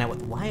guess we'll find out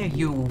what. Why are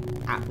you?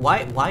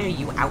 Why are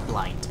you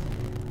outlined?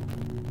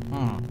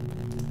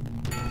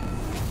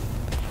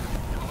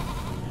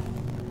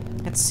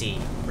 Let's see.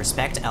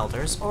 Respect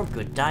elders or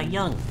good die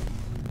young.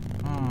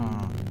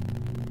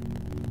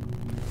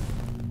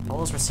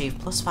 Followers receive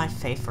 +5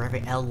 faith for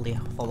every elderly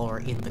follower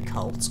in the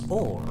cult,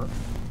 or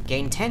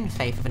gain 10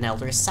 faith if an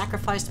elder is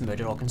sacrificed,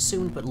 murdered, or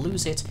consumed, but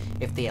lose it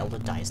if the elder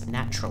dies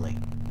naturally.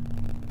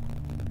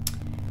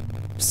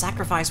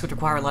 Sacrifice would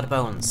require a lot of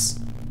bones,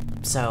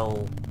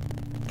 so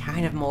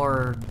kind of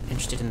more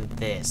interested in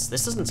this.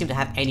 This doesn't seem to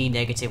have any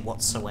negative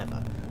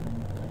whatsoever.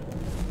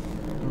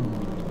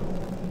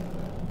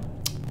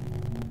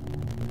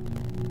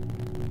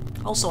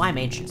 Also, I'm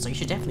ancient, so you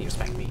should definitely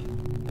respect me.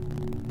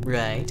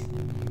 Right.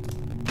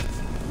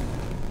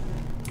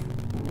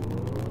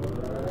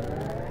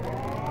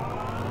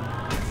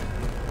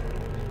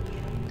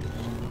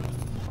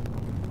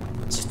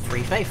 It's just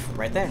 3 faith,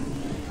 right there.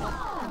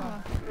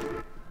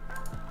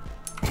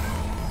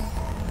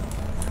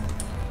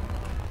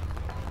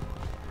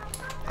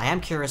 I am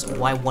curious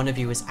why one of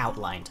you is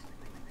outlined.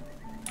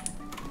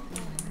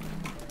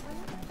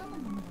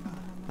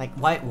 Like,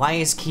 why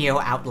is Kyo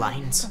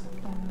outlined?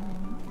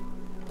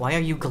 Why are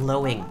you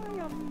glowing?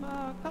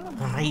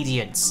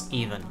 Radiance,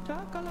 even.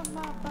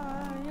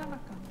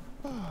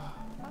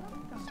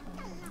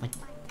 Like,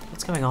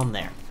 what's going on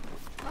there?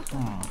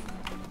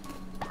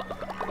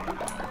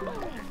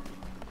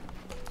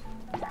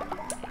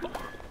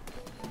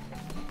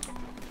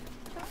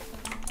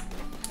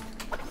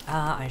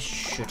 I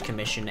should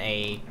commission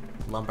a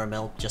lumber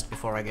mill just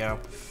before I go.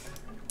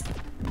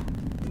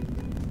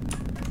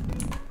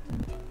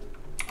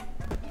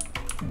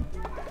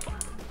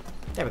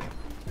 There we go.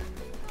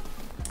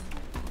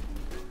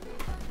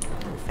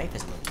 Oh, faith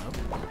is a little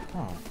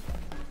low.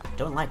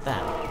 Don't like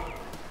that.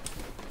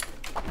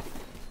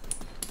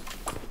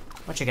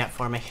 What you got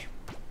for me?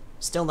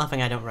 Still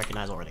nothing I don't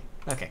recognize already.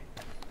 Okay.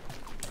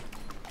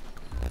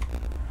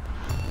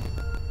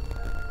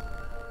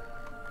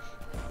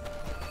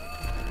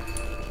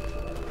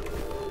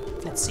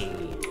 Let's see.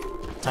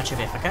 Touch of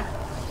Ithaca.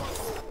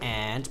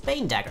 And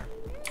Bane Dagger.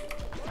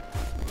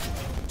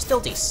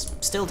 Still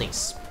decent. Still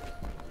decent.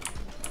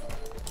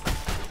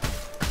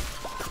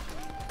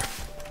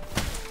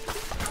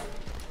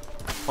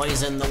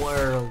 Poison the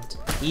world.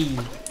 Eee.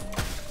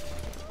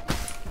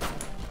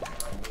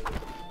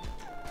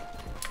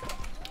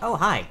 Oh,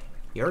 hi.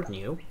 You're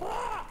new.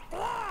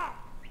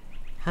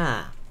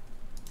 Huh.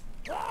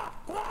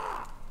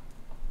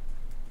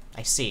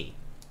 I see.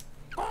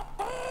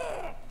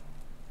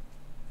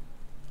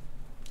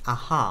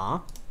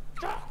 Aha.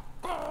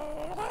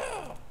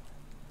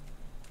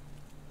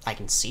 I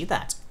can see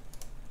that.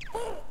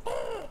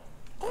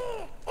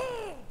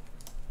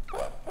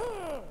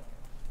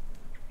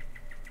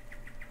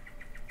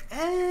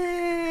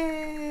 And...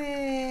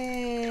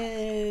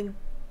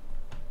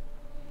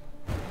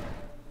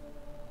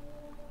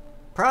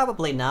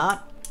 probably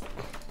not.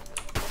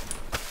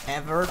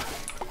 Ever.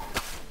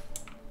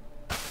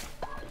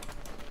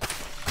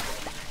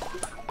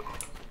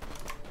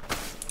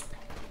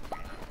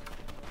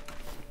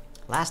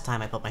 Last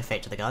time I put my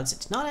fate to the gods, it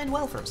did not end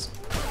well for us.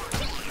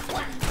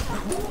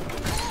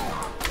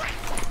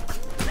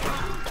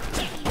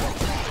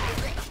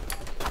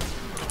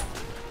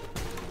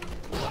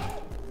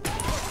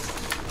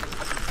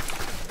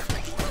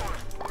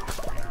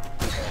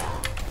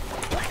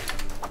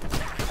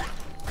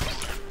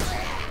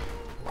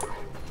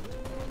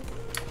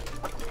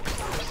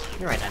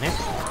 You're right down here.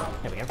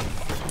 There we go.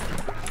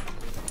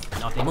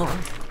 Not anymore.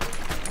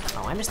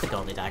 Oh, I missed the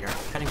Goldie Dagger.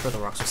 Cutting through the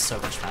rocks was so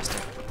much faster.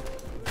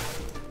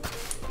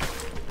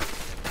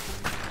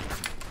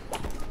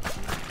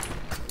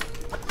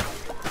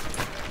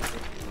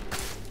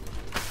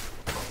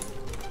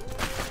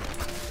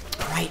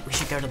 Right, we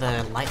should go to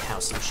the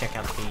lighthouse and check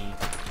out the...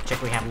 check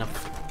if we have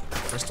enough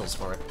crystals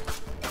for it.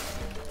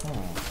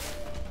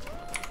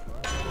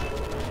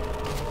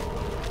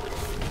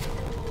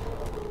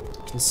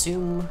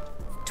 Consume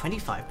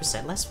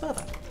 25% less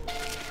further.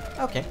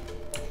 Okay.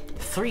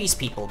 Freeze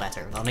people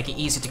better. That'll make it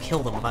easier to kill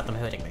them without them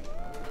hurting me.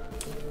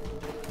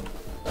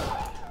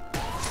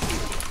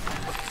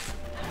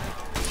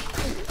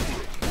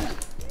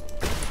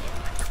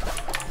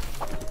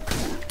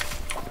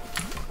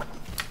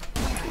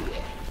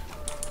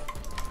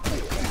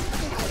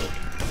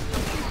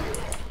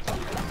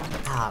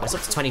 Ah, I was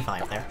up to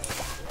 25 there.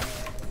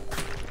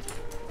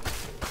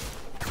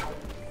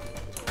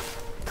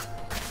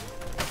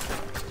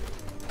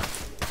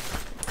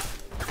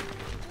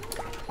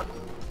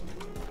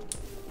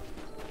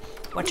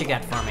 What you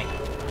got for me?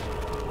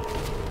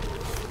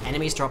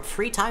 Enemies drop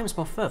 3 times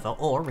more fervor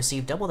or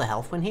receive double the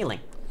health when healing.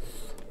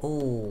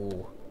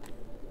 Ooh.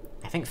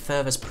 I think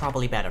fervor's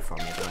probably better for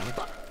me at the moment.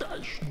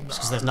 Just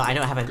because there's not I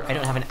don't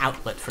have an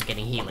outlet for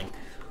getting healing.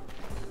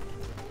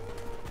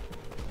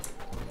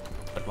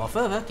 But more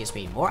fervor gives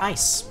me more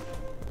ice.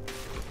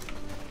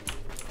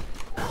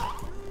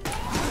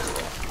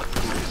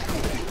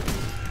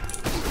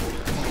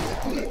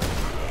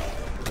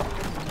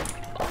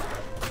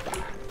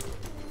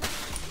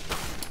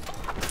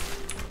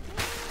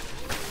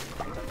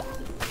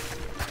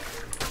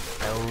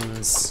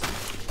 Bones.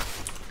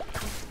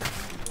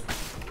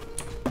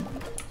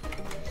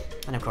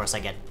 And of course I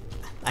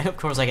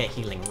get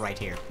healing right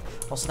here.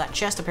 Also, that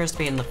chest appears to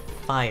be in the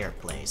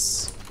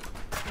fireplace.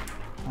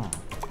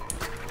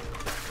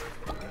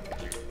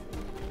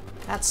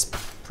 That's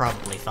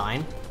probably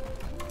fine.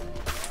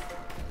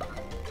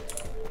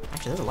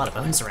 Actually, there's a lot of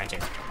bones around here.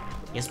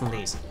 Get some of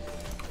these.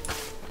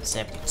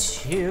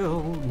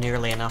 72,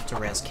 nearly enough to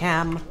res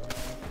Cam.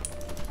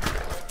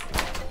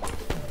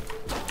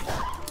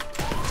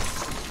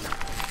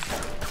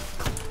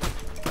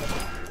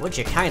 Would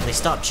you kindly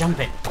stop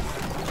jumping?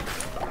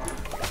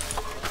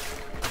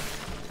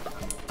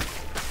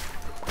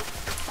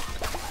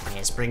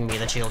 Yes, bring me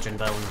the children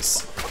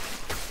bones.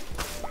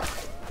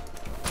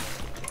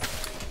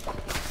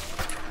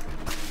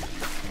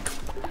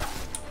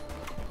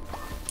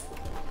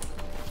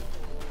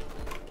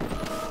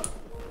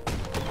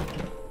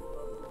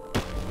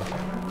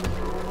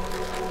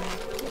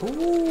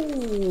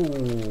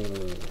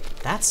 Ooh,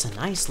 that's a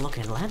nice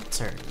looking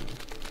lantern.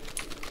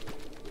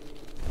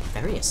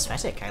 Very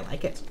aesthetic, I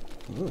like it.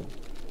 Ooh.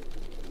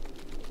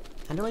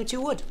 And only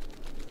 2 wood.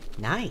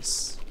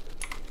 Nice.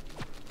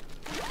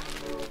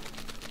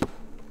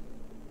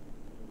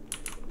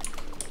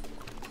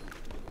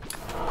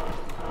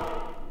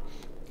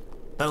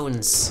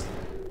 Bones.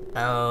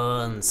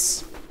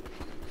 Bones.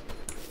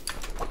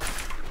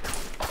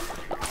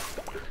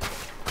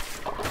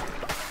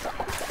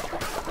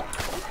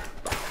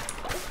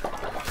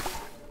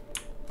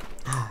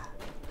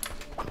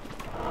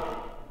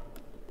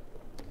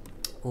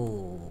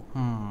 Ooh,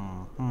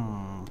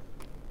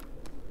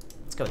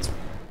 Let's go this way.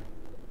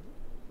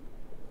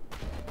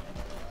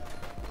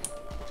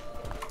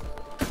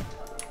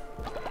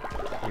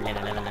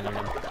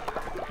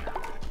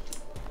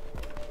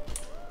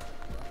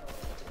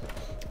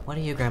 What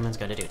are you gremlins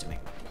gonna do to me?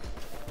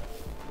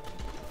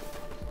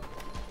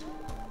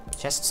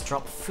 Chests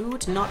drop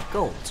food, not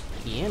gold.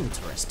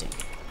 Interesting.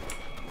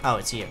 Oh,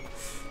 it's you.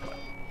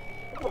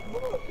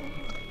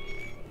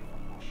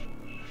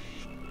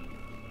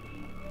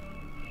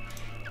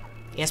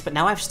 Yes, but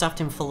now I've stuffed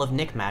him full of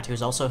Nickmat,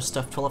 who's also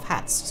stuffed full of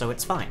hats, so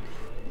it's fine.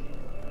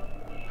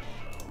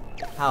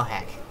 Oh,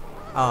 heck.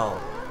 Oh.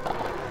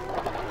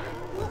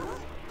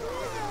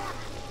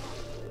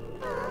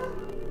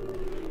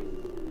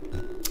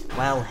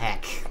 Well,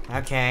 heck.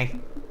 Okay.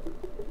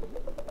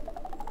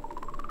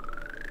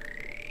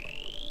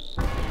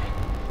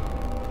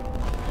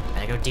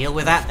 Better go deal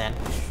with that, then.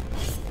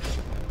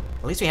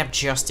 At least we have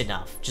just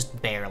enough.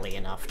 Just barely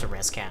enough to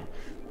res Cam.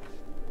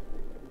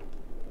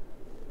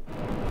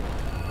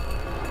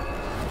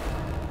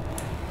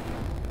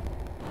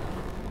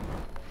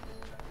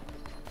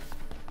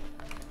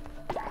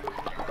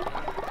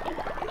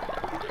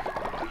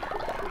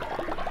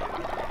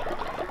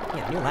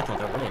 Yeah, new lateral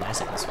go really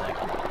nice at this way.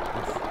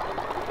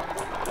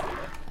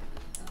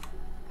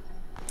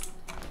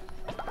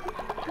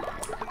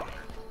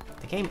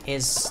 The game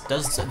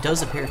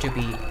does appear to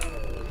be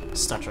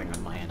stuttering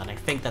on my end, and I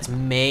think that's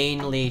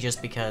mainly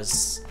just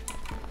because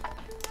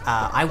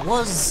I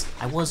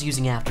was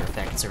using After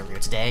Effects earlier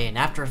today, and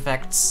After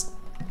Effects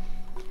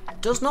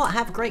does not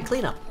have great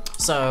cleanup.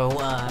 So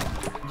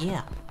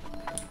yeah.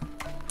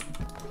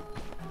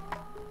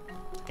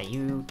 Okay,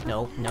 you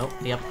no,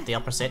 the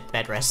opposite,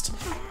 bed rest.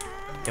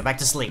 Go back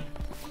to sleep.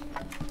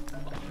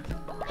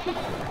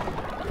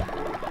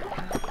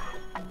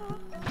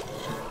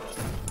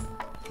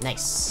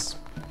 Nice.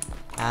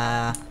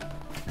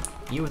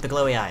 You with the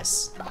glowy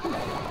eyes.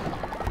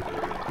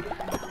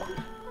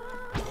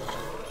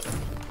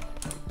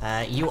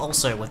 You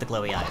also with the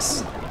glowy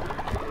eyes.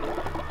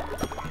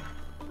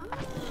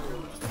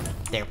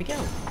 There we go.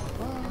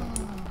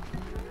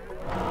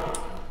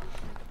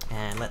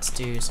 And let's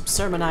do some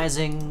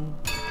sermonizing.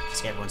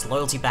 Let's get everyone's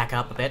loyalty back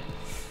up a bit.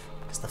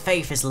 Because the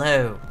faith is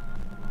low.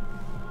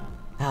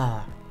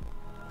 Ah.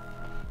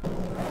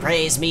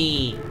 Praise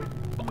me!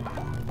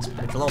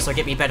 Which will also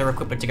get me better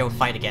equipment to go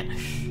fight again.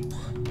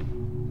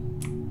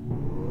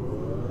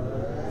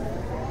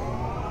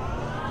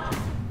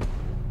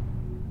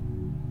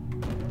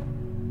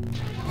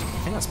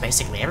 I think that's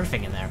basically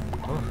everything in there.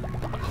 Ooh.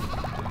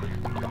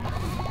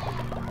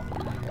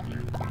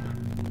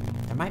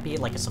 There might be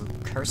like some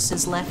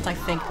curses left, I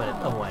think, but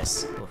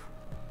otherwise. Oof.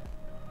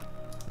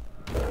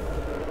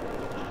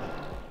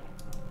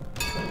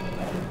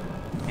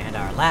 And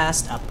our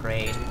last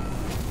upgrade.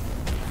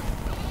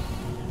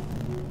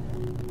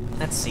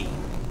 Let's see.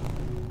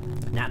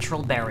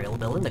 Natural burial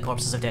building. The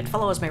corpses of dead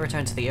followers may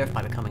return to the earth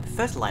by becoming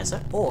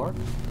fertilizer, or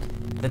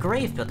the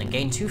grave building.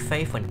 Gain 2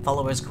 faith when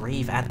followers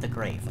grieve at the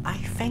grave. I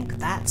think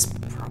that's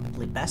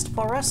probably best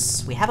for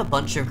us. We have a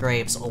bunch of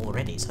graves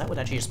already, so that would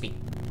actually just be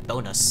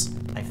bonus,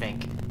 I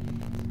think.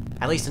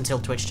 At least until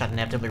Twitch chat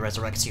inevitably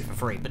resurrects you for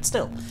free, but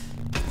still.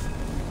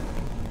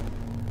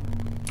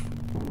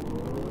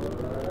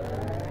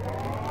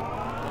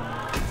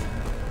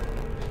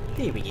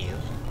 There we go.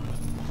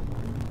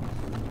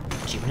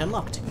 Achievement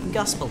unlocked.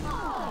 Gospel.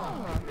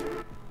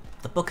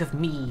 The Book of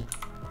Me.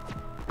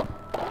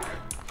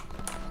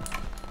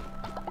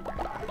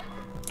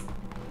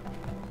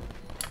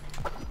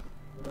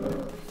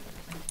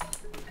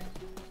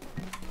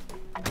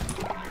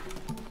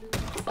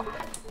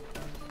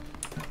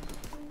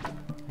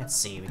 Let's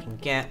see, we can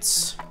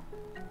get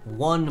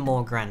one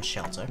more grand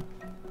shelter.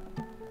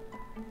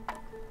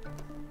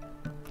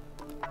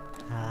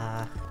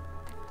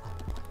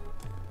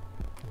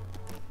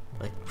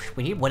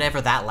 We need whatever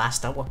that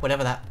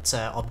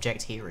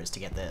object here is to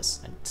get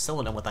this. I still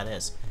don't know what that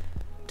is.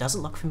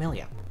 Doesn't look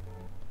familiar.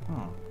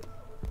 And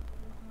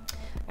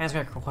it's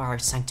going to require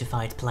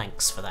sanctified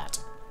planks for that.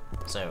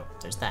 So,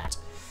 there's that.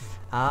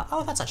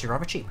 Oh, that's actually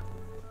rather cheap.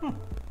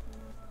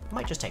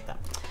 Might just take that.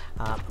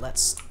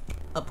 Let's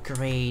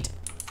upgrade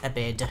a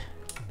bed.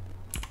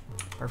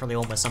 Preferably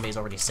one where somebody's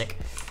already sick.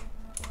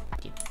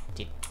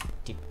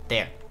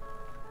 There.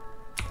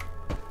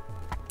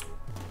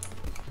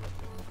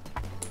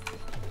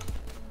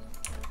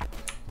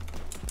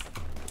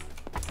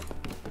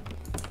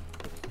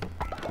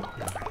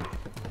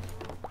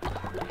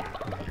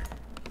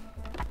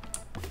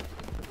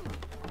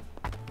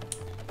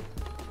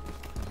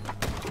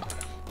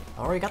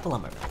 Already got the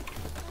lumber mill.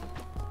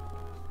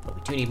 But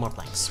we do need more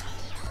planks.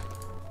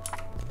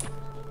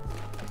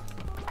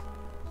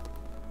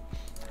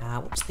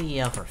 What's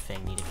the other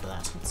thing needed for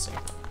that? Let's see.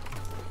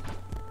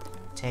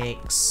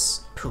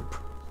 Takes poop.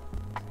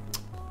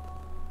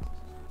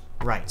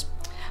 Right.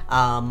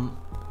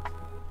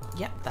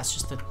 Yeah,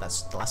 that's the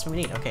last thing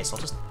we need. Okay, so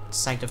I'll just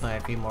sanctify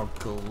a few more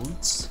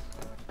golds.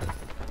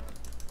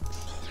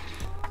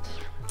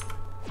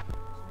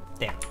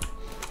 There.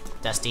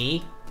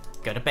 Dusty,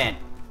 go to bed.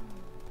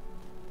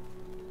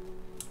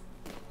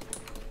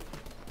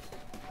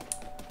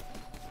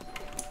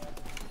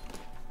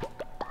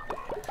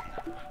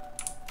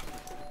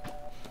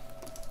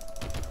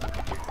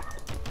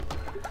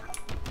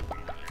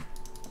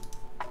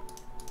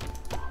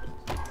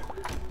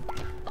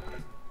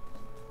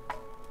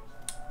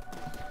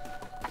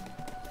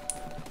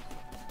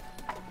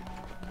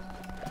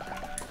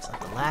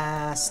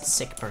 Last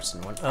sick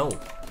person one. Oh.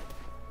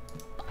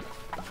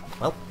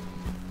 Well.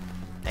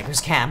 There goes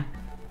Cam.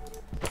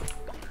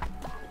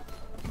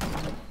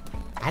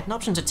 I had an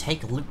option to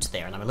take loot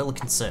there, and I'm a little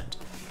concerned.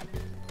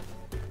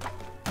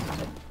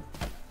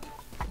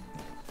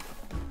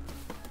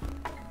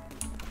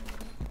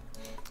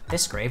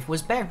 This grave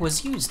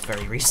was used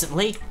very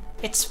recently.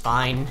 It's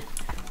fine.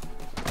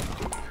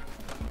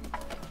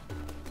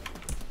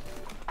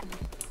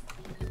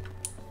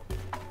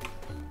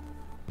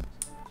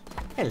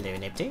 Hello,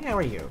 Nipty. How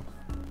are you?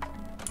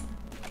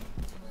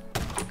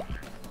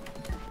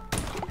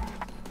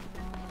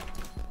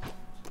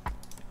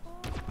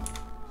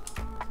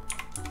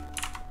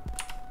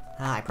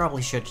 I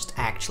probably should just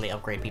actually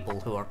upgrade people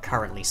who are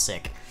currently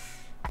sick.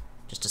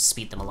 Just to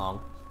speed them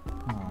along.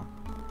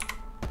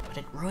 But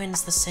it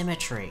ruins the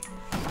symmetry.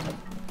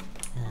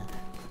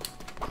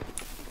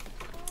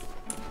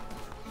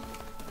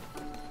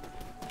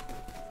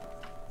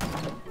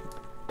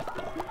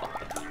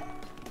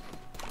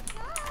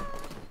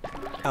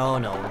 Oh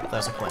no,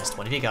 there's a quest.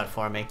 What have you got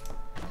for me?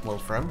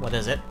 Wolfram, what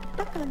is it?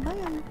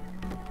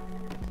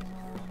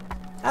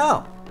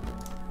 Oh!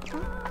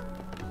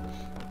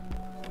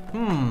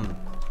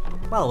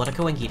 Well, what a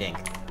coinky dink.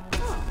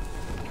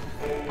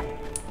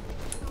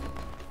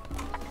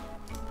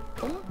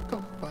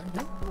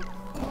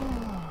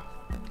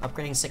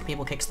 Upgrading sick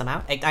people kicks them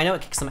out? I know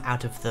it kicks them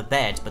out of the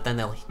bed, but then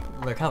they'll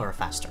recover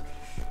faster.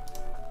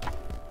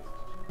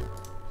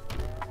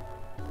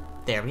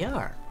 There we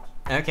are.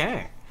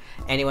 Okay.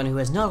 Anyone who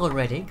has not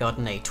already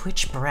gotten a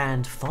Twitch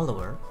brand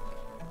follower,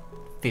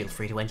 feel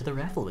free to enter the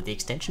raffle with the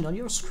extension on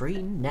your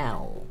screen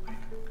now.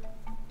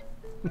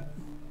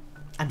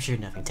 I'm sure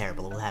nothing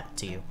terrible will happen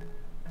to you.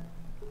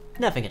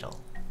 Nothing at all.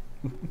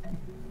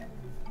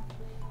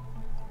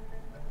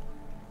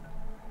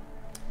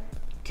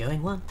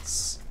 Going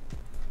once.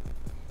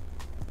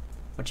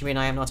 What do you mean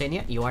I am not in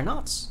yet? You are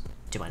not.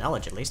 To my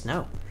knowledge, at least,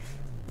 no.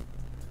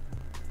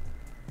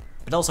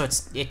 But also,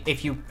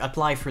 if you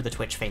apply through the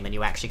Twitch thing, then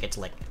you actually get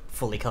to, like,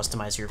 fully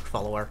customize your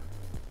follower.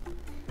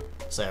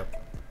 So,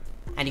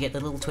 and you get the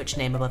little Twitch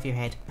name above your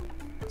head.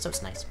 So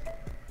it's nice.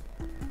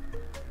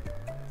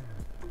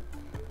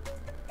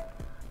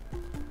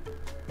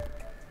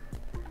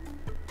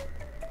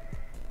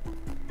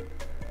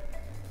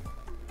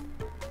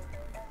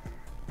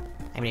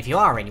 I mean, if you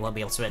are in, you won't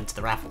be able to enter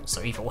the raffle,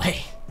 so either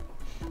way.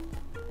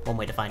 One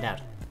way to find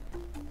out.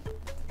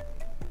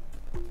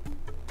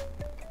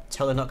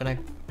 Totally not gonna...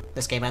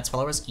 This game adds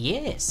followers?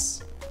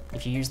 Yes!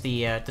 If you use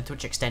the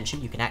Twitch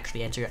extension, you can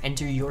actually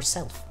enter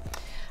yourself.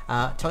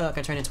 Totally not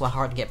gonna turn into a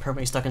heart and get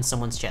permanently stuck in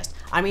someone's chest.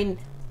 I mean,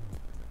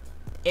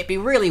 it'd be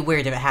really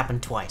weird if it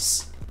happened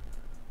twice.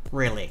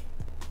 Really.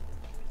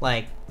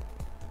 Like...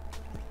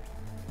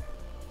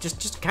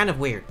 Just kind of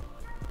weird.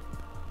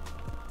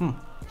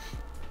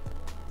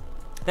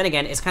 Then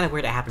again, it's kind of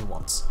weird it happened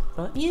once.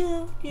 But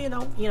yeah, you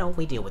know,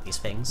 we deal with these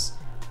things.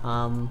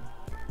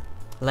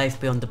 life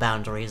beyond the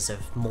boundaries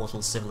of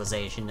mortal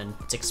civilization and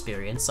its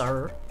experience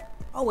are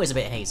always a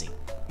bit hazy.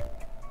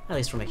 At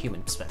least from a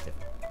human perspective.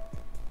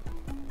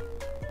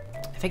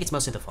 I think it's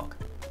mostly the fog.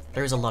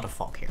 There is a lot of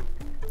fog here.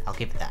 I'll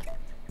give it that.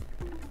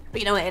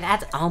 But you know, it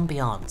adds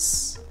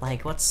ambiance.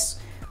 Like, what's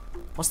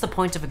the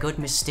point of a good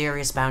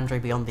mysterious boundary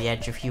beyond the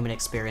edge of human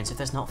experience if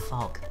there's not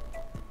fog?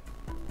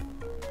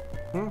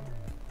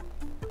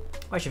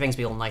 Why should things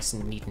be all nice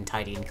and neat and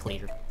tidy and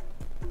clear?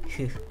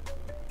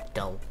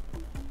 Dull.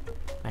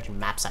 Imagine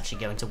maps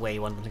actually going to where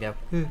you want them to go.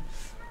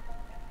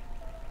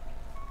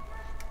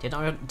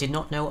 Did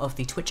not know of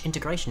the Twitch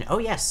integration. Oh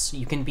yes,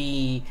 you can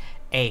be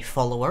a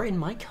follower in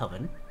my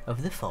coven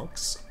of the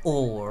Fox,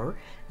 or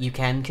you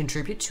can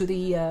contribute to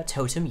the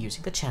totem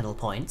using the channel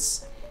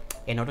points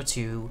in order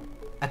to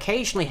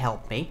occasionally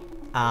help me,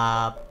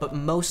 but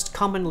most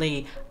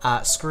commonly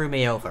screw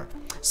me over.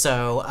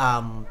 So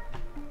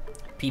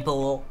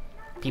people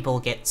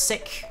get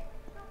sick,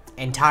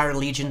 entire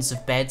legions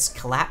of beds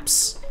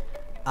collapse.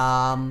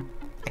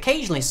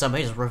 Occasionally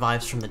somebody just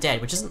revives from the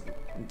dead, which isn't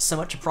so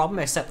much a problem,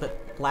 except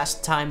that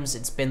last times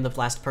it's been the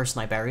last person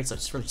I buried, so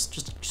it's really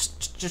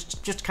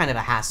just kind of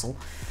a hassle.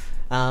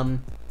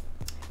 And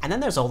then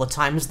there's all the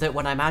times that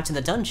when I'm out in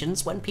the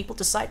dungeons, when people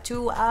decide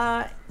to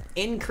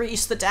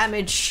increase the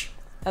damage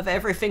of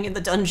everything in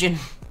the dungeon.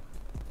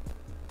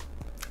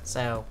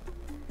 So,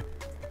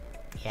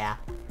 yeah,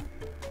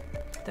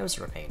 those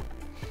are a pain.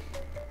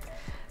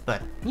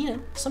 But you know,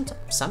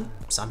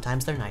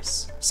 sometimes they're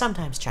nice.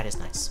 Sometimes chat is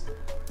nice.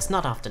 It's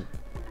not often,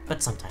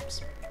 but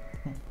sometimes.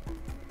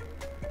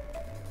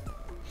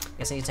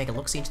 Guess I need to take a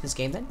look-see into this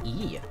game then?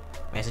 Yeah.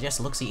 May I suggest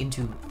a look-see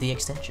into the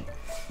extension?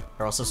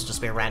 Or else this will just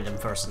be a random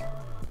person.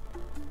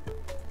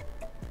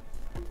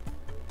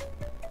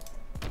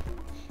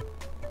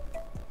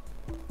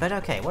 But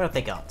okay, what have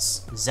they got?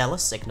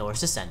 Zealous ignores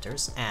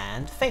dissenters,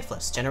 and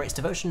Faithless generates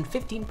devotion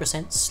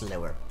 15%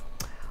 slower.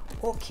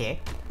 Okay.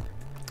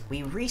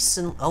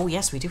 Oh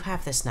yes, we do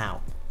have this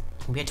now.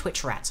 You can be a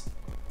Twitch rat.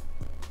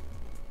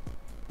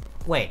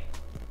 Wait.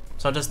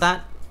 So does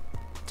that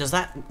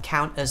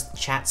count as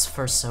chat's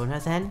persona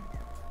then?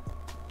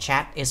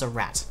 Chat is a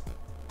rat.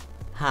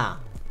 Huh.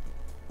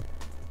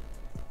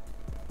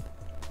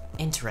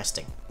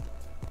 Interesting.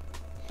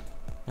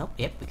 Nope,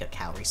 yep, we got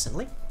Cal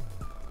recently.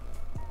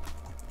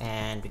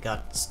 And we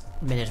got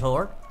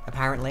Minotaur,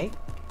 apparently.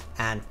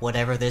 And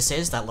whatever this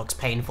is, that looks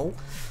painful.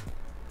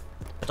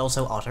 But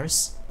also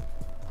otters.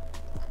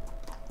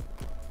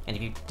 And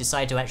if you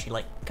decide to actually,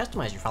 like,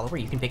 customize your follower,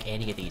 you can pick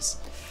any of these.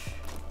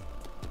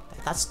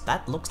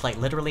 That looks like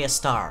literally a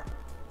star.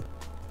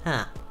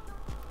 Huh.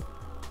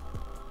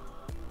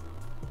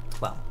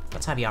 Well,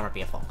 let's have Yarmer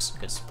be a fox,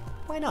 because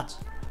why not?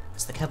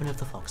 It's the Coven of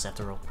the Fox,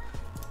 after all.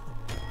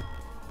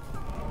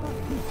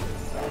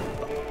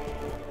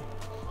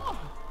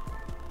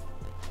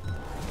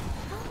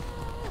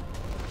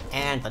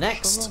 And the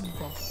next...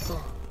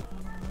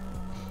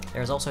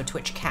 There's also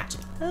Twitch Cat.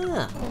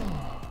 Ah.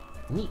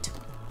 Neat.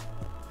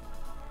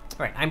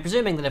 Alright, I'm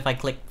presuming that if I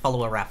click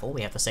follow a raffle,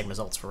 we have the same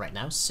results for right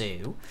now,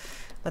 so...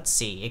 Let's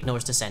see,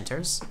 ignores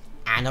dissenters,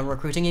 and on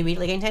recruiting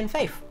immediately gain 10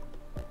 faith.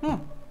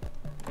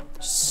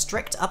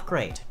 Strict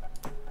upgrade.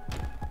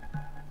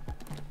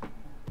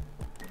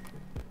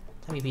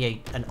 Let me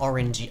be an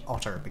orange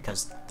otter,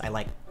 because I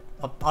like...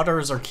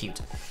 Otters are cute.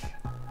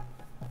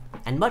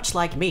 And much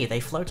like me, they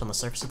float on the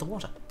surface of the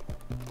water.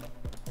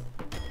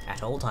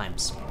 At all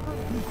times.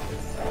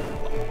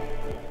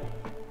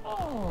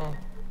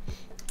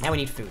 Now we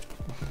need food.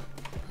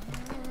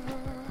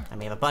 And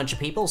we have a bunch of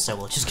people, so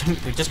we're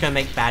just gonna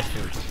make bad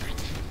food.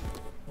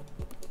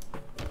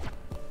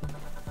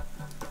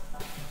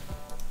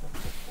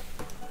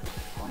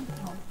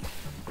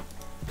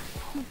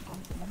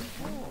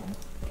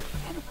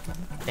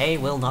 They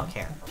will not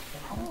care.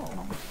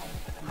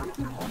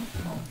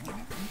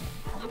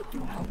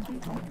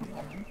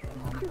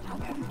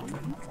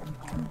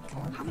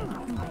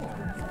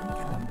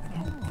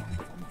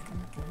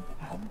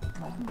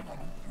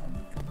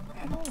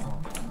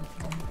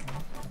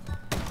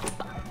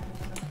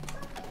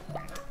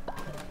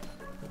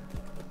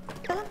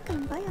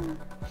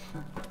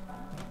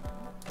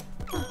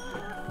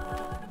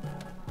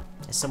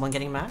 Is someone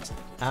getting mad?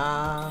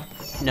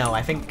 No,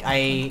 I think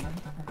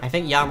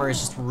Yammer is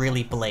just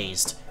really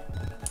blazed.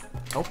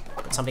 Oh,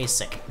 but somebody's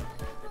sick.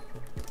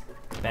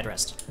 Bed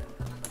rest.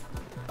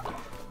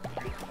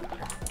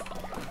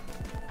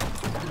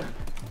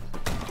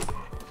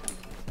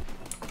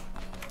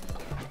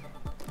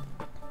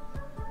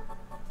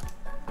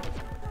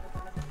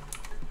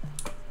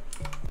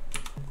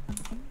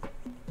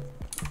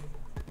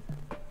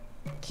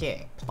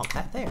 Okay, plonk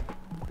that there.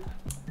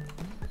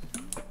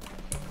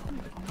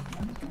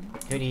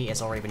 Hoodie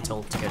has already been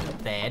told to go to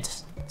bed,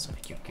 so I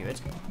think you're good.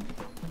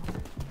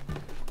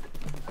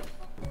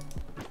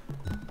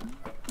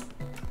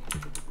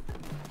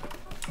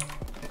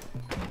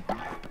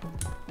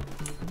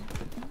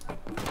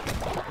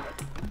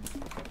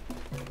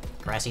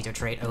 Grass Eater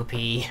trait OP.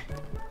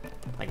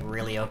 Like,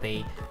 really OP.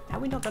 How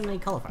have we not gotten any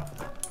cauliflower for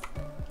that?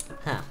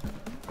 Huh.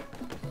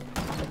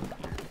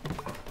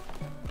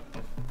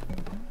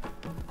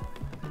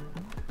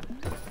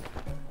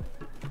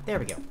 There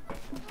we go.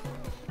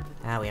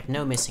 We have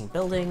no missing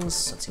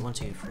buildings. Let's see, 1,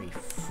 2, 3,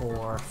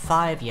 4,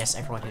 5. Yes,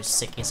 everyone who's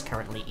sick is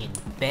currently in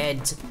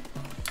bed.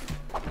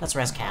 Let's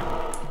res Cam.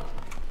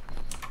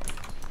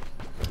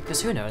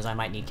 Because who knows, I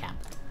might need Cam.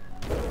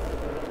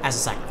 As a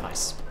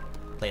sacrifice.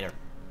 Later.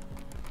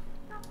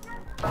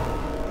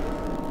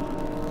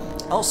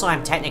 Also,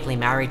 I'm technically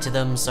married to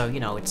them, so, you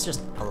know, it's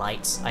just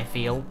polite, I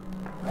feel.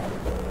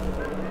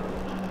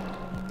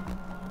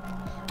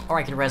 Or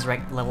I could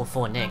resurrect level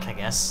 4 Nick, I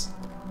guess.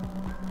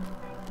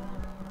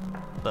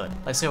 But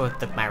let's go with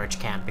the marriage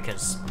Cam,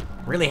 because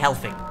really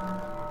healthy.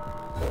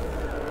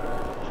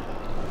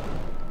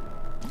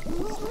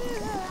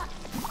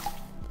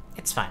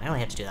 It's fine, I only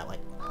had to do that, like,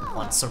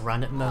 once a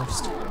run at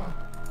most.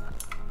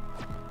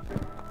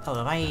 Oh,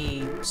 have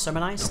I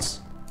sermonized?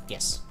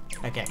 Yes.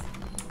 Okay.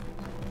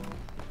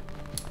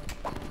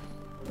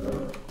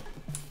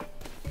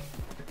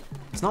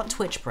 It's not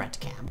Twitch Brett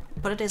Cam,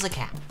 but it is a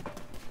Cam.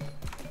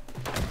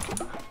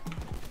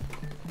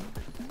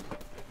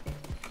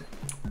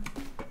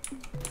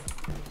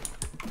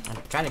 I'm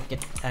trying to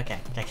get... Okay,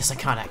 I guess I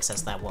can't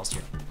access that whilst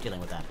you're dealing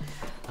with that.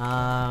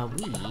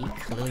 We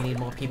clearly need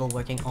more people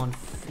working on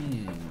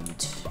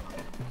food.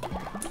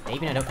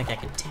 Even I don't think I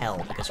can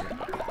tell because you're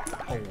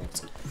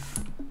old.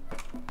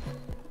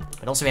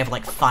 But also we have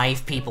like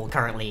 5 people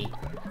currently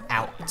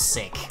out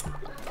sick.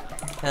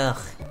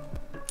 Ugh.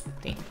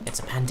 It's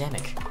a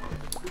pandemic.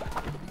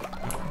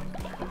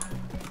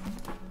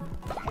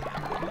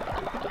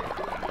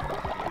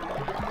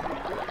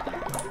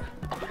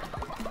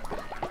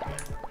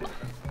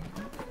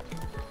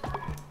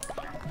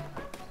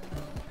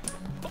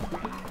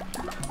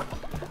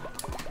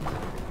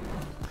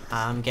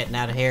 I'm getting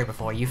out of here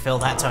before you fill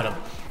that totem.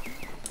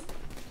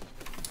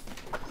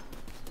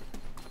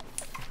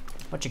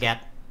 What you got?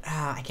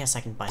 I guess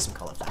I can buy some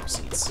cauliflower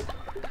seeds.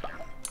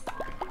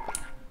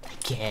 I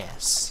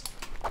guess.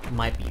 It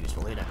might be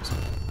useful, who knows?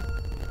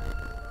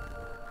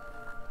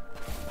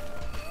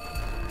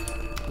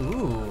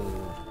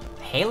 Ooh.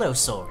 Halo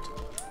sword.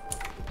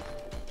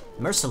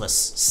 Merciless,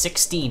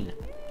 16.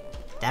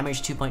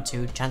 Damage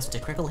 2.2, chance to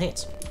critical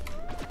hit.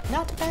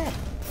 Not bad.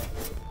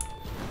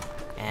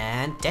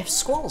 And Death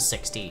Squall,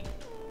 16.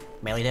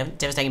 Melee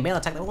devastating melee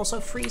attack that will also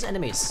freeze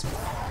enemies.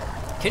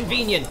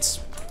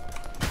 Convenient.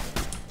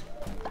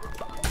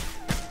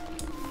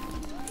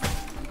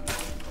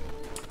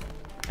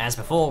 As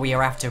before, we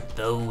are after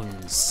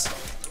bones.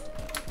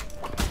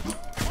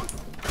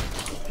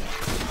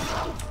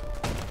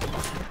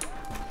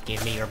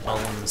 Give me your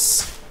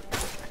bones.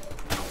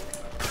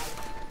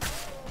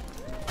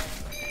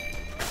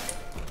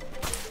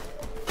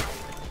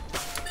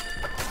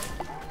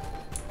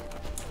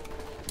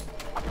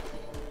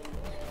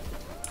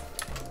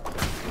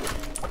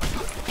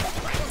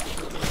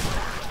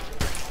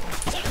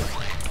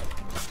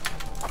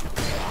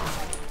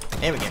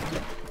 There we go.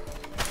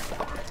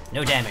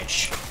 No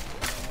damage.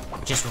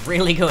 Just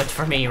really good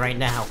for me right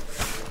now.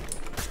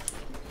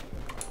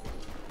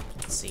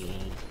 Let's see.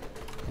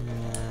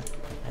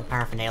 No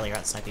paraphernalia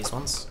outside these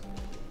ones.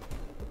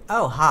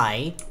 Oh,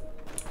 hi.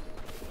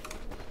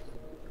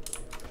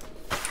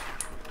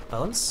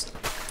 Bones?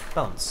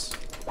 Bones.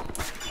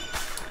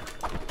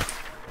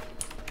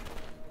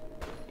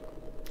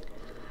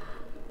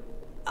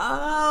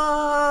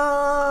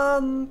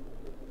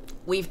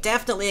 We've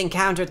definitely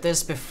encountered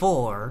this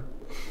before.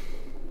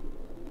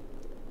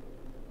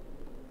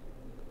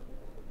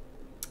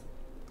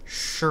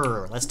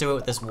 Sure, let's do it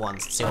with this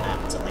once, see what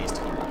happens at least.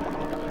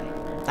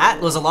 That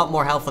was a lot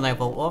more health than I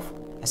thought of.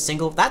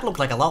 That looked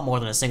like a lot more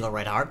than a single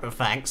red heart, but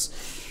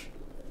thanks.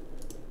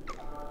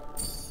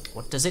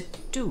 What does it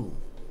do?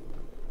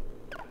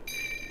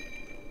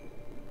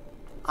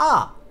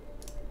 Ah!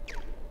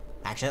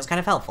 Actually, that's kind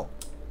of helpful.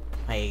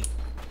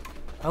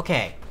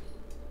 Okay.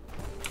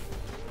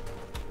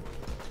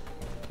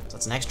 So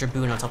it's an extra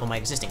boon on top of my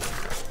existing one.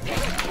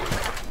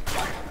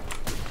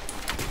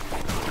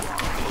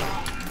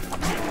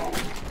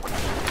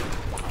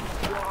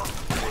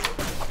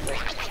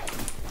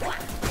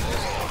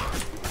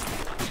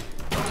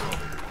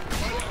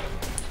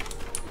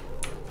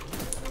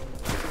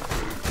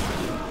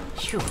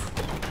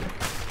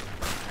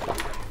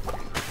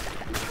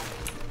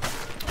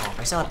 Oh,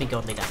 I still have big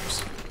godly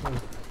daggers.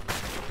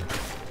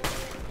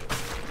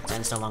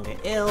 Zen's no longer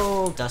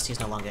ill, Dusty's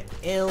no longer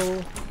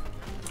ill.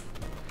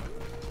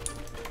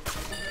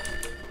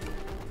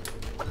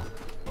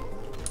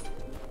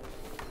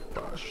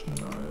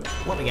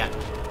 What we got?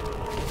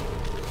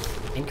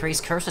 Increase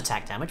curse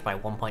attack damage by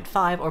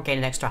 1.5 or gain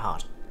an extra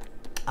heart.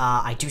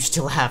 I do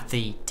still have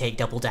the take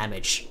double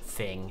damage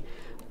thing,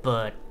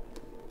 but...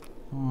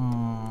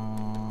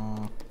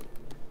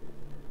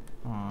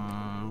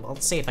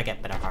 let's see if I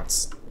get better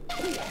hearts.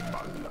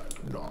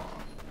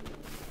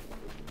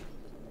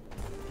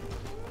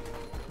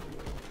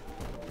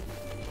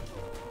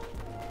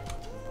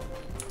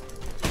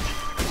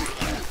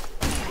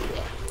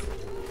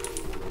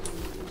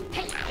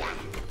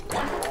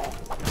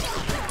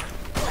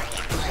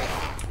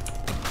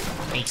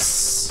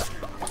 Ace.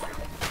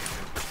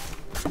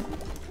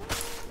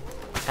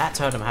 That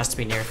totem has to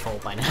be near full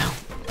by now.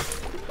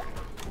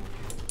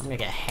 I'm gonna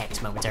get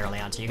hecked momentarily,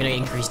 aren't you? You're gonna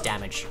increase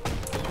damage.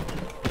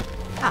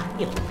 Ah,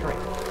 healing, great.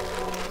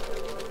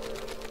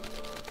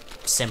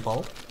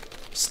 Simple.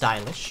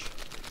 Stylish.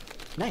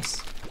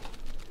 Nice.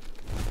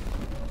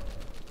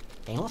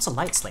 Getting lots of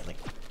lights lately.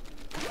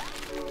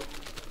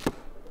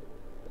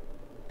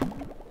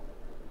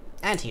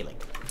 And healing.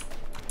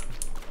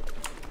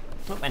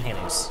 Oh, and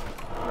Helios.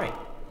 Great.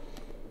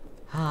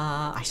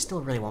 I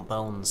still really want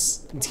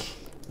bones.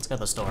 Let's go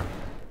to the store.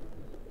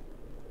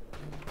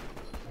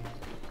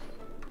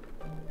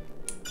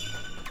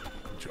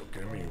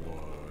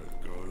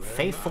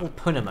 Faithful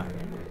Punima.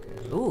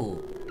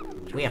 Ooh.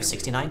 We have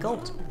 69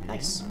 gold.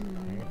 Nice.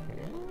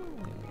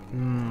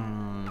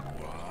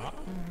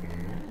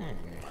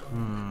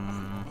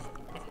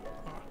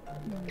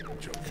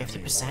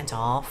 50%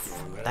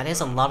 off. That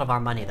is a lot of our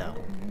money, though.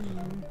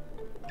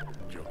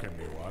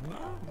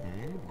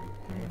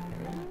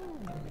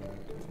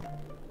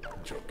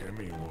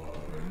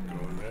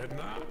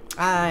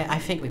 I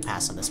think we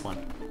pass on this one.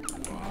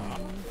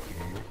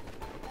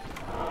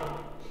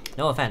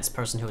 No offense,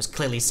 person who is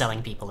clearly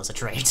selling people as a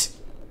trade.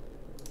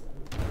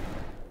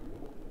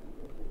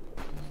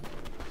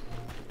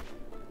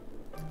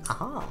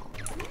 Aha.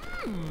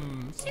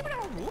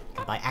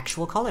 Can buy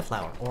actual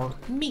cauliflower or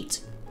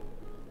meat.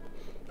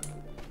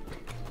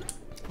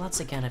 What's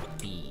it gonna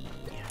be?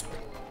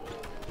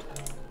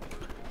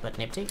 But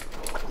nifty?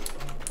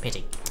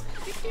 Pity.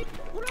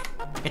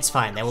 It's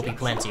fine, there will be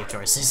plenty of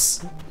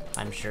choices.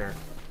 I'm sure.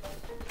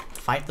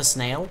 Fight the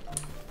snail?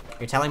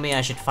 You're telling me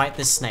I should fight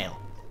this snail?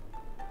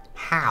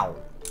 How?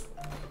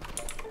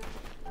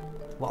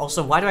 Well,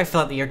 also, why do I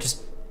feel like that you're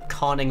just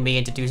conning me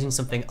into doing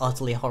something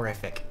utterly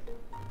horrific?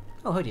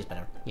 Oh, hoodie's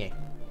better. Yay.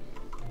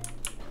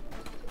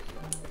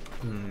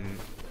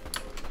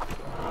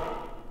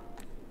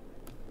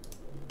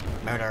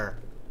 Murder.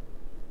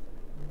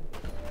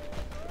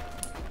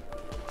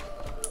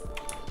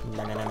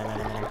 No, no, no, no, no,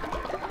 no, no.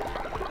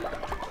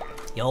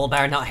 Y'all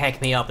better not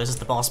heck me up, this is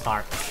the boss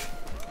part.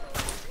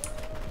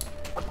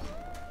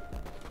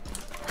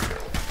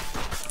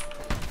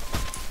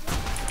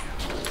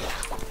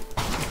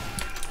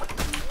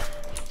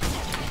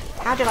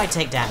 How did I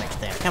take damage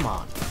there? Come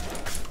on.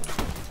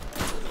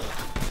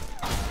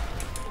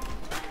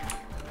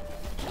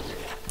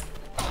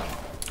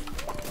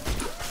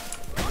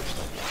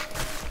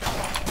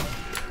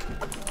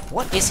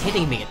 What is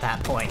hitting me at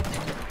that point?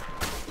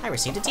 I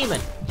received a demon.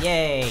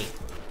 Yay.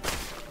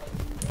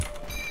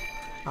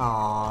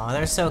 Aw,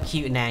 they're so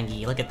cute and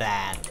Angie. Look at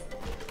that.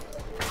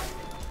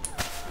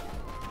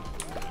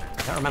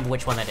 I don't remember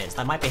which one that is.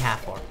 That might be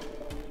half orc.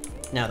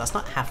 No, that's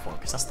not half orc,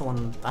 because that's the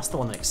one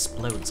that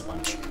explodes a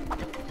bunch.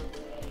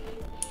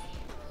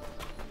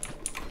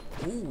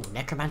 Ooh,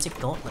 necromantic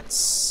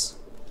gauntlets.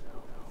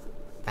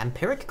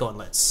 Vampiric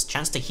gauntlets.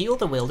 Chance to heal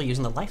the wielder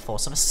using the life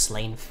force of a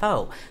slain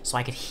foe. So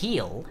I could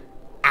heal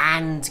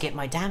and get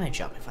my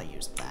damage up if I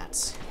used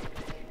that.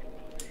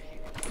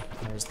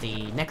 There's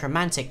the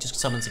necromantic, just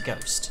summons a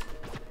ghost.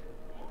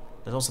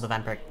 There's also the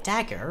vampiric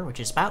dagger, which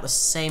is about the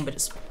same, but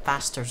it's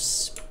faster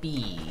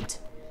speed.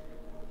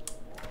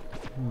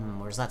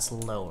 Whereas that's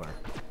lower.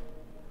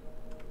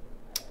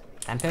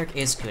 Vampiric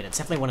is good. It's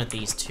definitely one of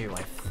these two,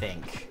 I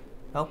think.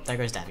 Oh, there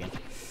goes Davian.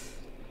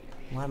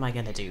 What am I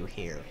gonna do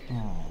here?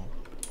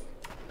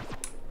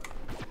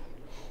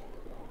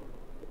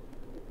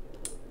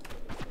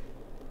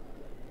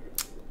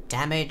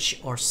 Damage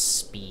or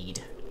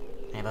speed?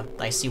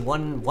 I see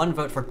one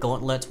vote for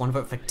gauntlet, one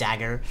vote for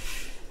dagger.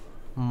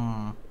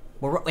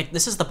 Wait,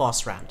 this is the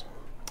boss round,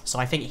 so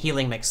I think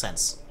healing makes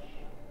sense.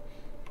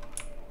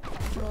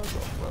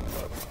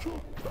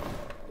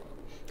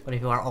 What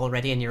if you are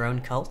already in your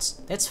own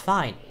cult? It's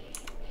fine.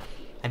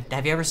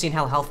 Have you ever seen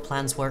how health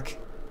plans work?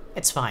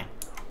 It's fine.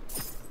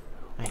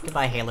 Alright,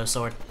 goodbye, Halo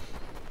Sword.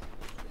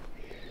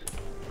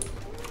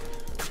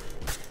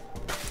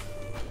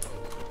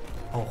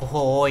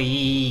 Oh,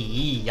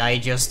 I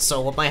just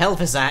saw what my health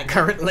is at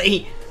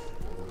currently.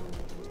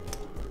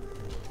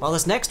 Well,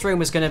 this next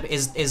room is gonna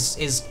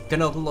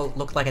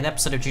look like an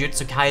episode of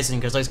Jujutsu Kaisen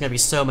because there's gonna be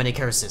so many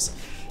curses.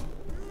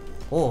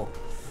 Oh.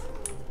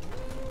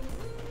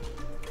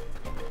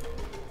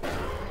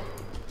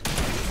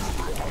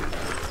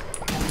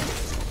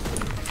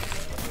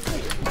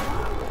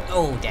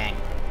 Oh, dang.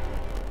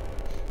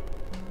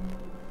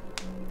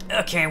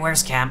 Okay,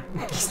 where's Cam?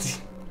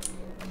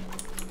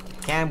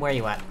 Cam, where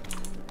you at?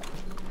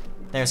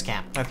 There's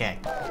Cam. Okay.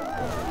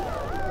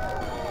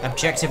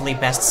 Objectively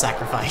best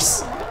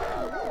sacrifice.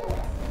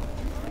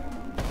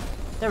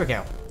 There we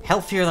go.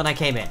 Healthier than I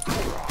came in.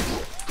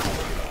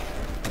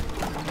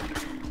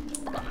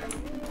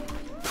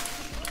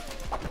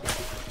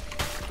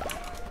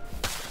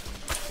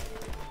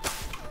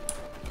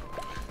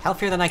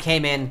 Healthier than I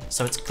came in,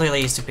 so it's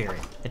clearly superior.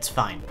 It's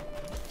fine.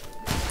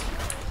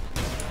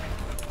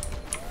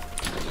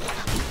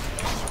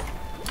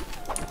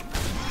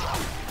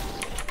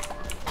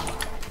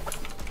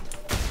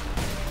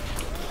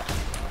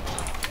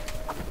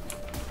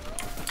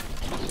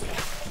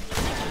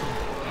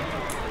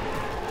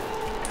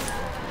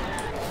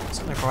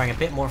 requiring a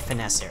bit more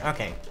finesse here.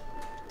 Okay.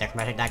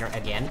 Necromantic Dagger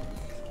again.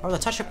 Or the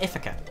Touch of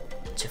Ithaca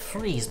to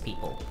freeze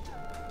people.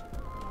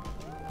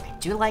 I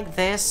do like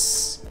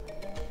this,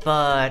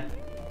 but...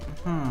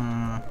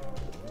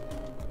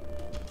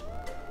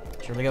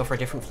 Should we go for a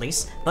different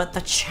fleece? But the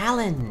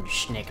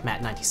challenge, Nick,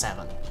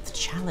 Matt97. The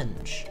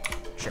challenge.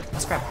 Sure,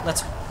 let's grab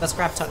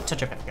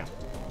Touch of Ithaca.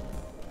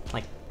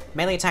 Like,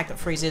 melee attack that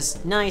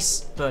freezes,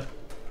 nice, but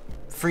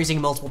freezing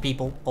multiple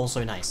people,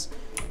 also nice.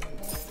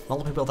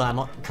 Multiple people that I'm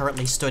not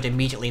currently stood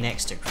immediately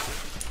next to.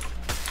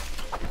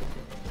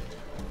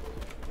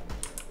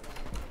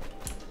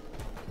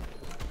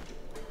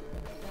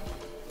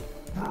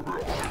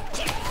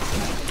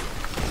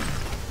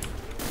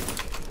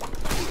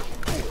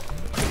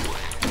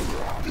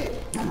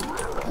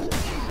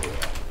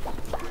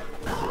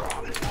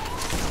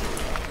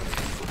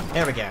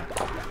 There we go.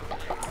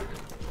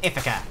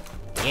 Ithaca.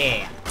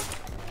 Yeah.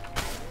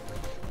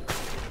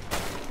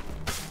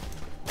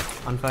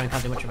 On phone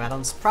can't do much of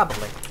add-ons?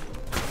 Probably.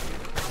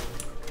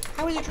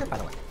 How was your trip, by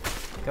the way?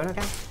 Going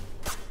okay?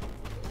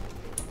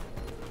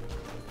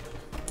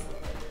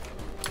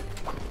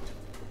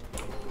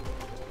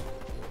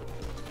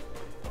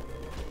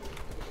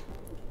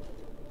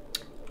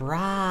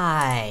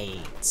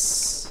 Right.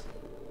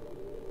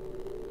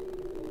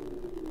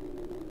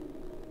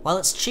 Well,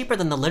 it's cheaper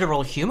than the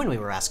literal human we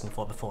were asking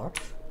for before.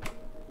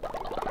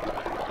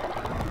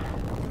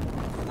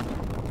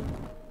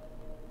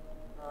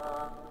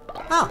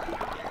 Oh.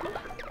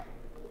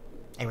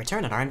 A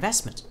return on our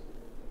investment.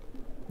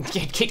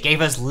 It gave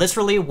us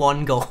literally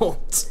 1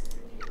 gold.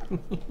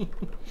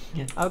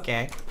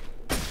 Okay.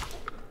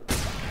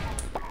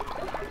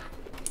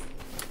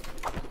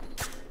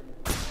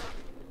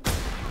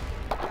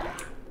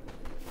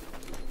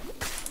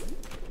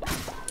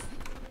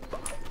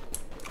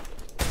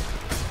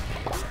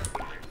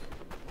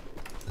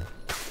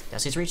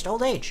 Guess he's reached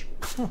old age.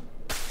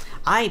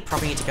 I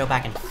probably need to go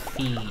back and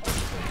feed people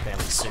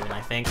fairly soon,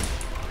 I think.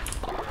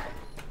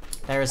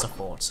 There is a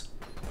fort.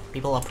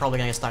 People are probably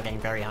going to start getting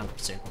very hungry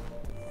soon.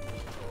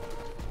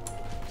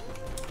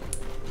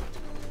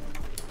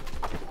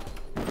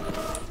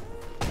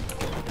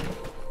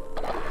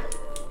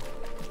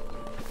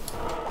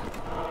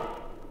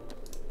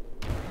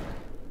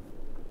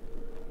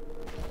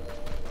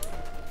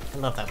 I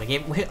love that.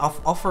 We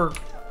offer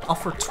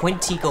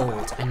 20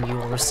 gold and you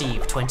will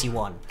receive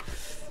 21.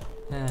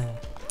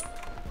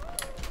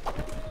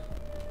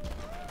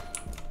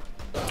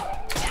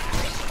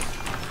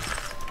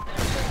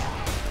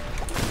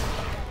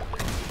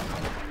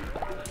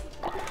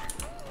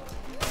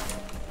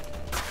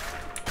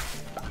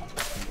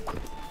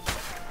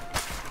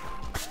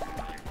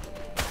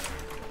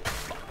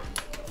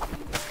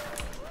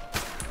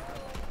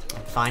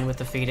 Fine with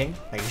the feeding?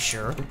 Are you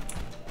sure?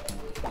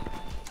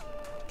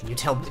 Can you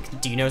tell?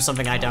 Do you know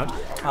something I don't?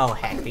 Oh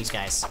heck, these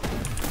guys.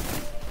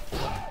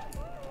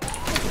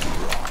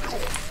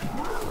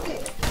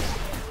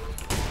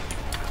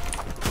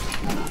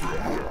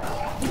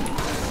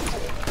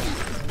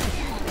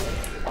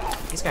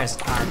 These guys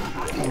are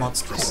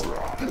monsters.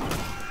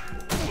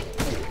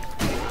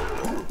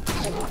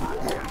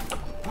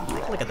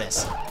 Look at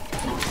this.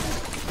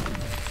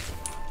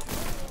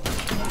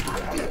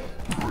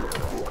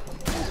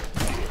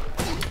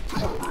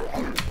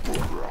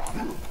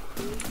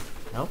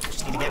 Nope,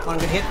 just need to get one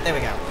good hit. There we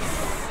go.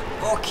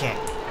 Okay.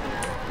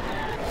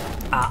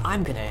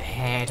 I'm gonna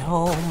head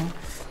home.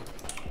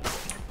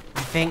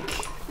 I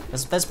think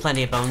there's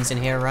plenty of bones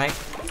in here, right?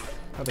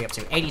 What are we up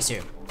to?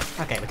 82.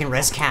 Okay, we can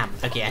res camp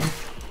again.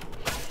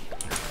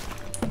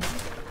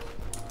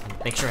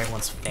 And make sure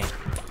everyone's fed.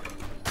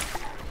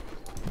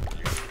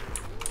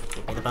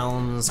 Give me the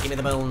bones. Give me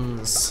the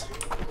bones.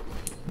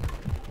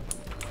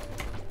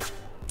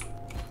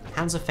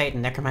 Hands of Fate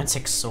and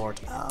Necromantic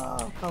Sword.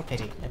 Oh,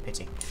 pity, a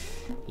pity.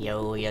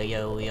 Yo, yo,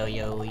 yo, yo,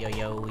 yo, yo,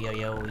 yo, yo,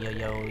 yo, yo,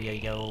 yo, yo,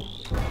 yo.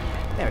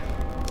 There we go.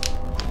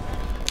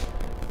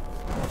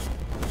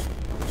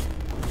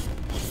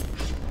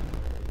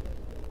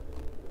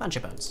 Bunch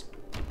of bones.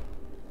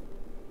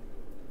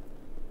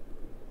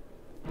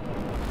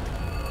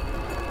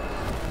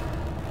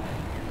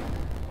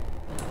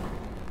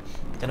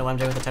 Don't know what I'm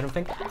doing with the totem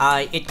thing.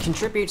 It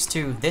contributes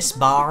to this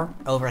bar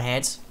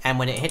overhead, and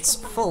when it hits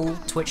full,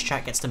 Twitch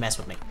chat gets to mess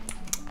with me.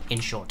 In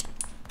short.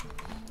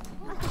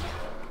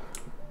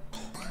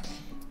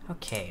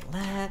 Okay,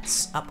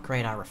 let's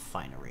upgrade our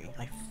refinery,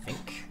 I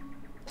think.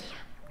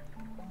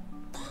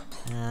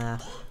 Yeah.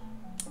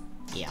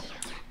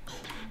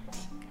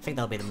 I think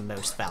that'll be the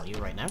most value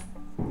right now.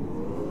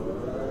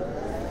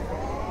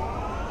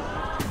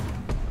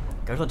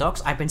 Go to the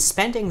docks. I've been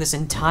spending this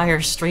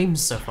entire stream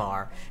so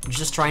far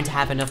just trying to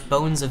have enough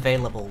bones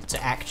available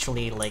to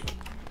actually, like,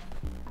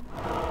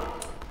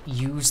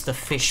 use the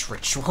fish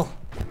ritual.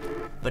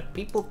 But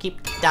people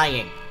keep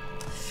dying.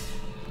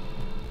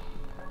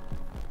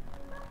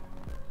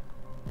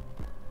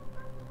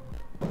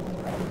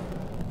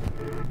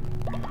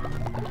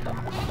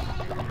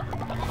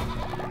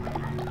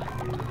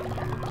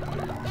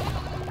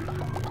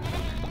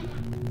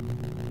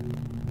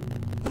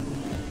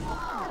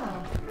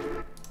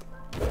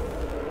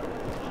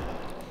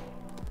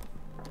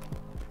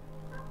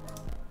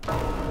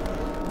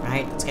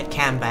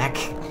 cam back.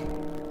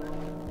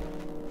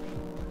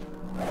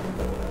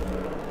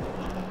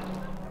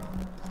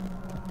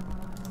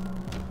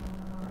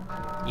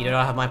 You do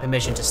not have my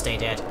permission to stay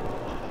dead.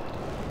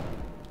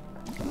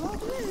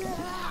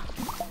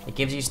 It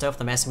gives you stuff,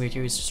 the messing with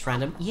you is just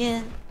random.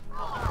 Yeah.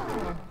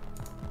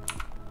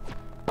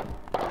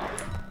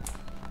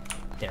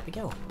 There we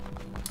go.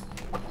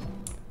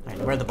 Alright,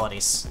 where are the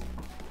bodies?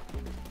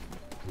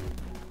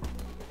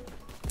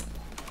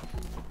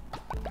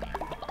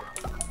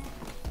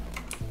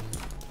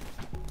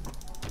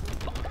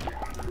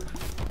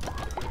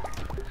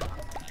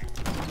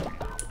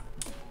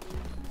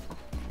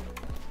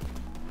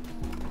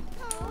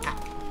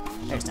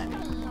 There's that.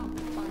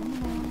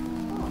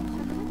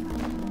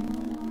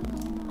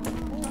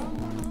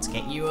 Let's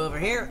get you over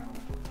here.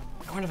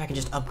 I wonder if I can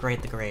just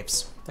upgrade the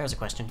graves. There's a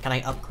question. Can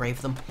I upgrade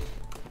them?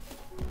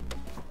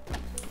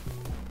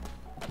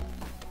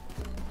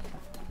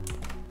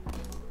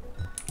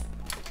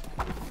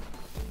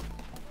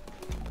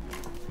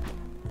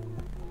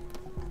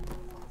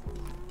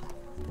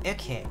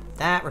 Okay,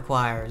 that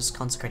requires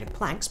consecrated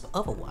planks, but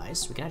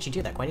otherwise we can actually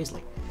do that quite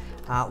easily.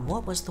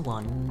 What was the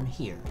one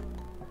here?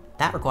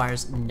 That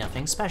requires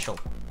nothing special.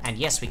 And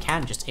yes, we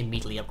can just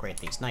immediately upgrade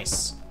these.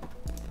 Nice.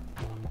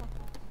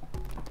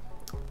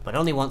 But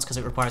only once, because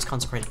it requires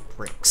consecrated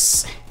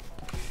bricks.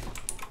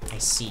 I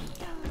see.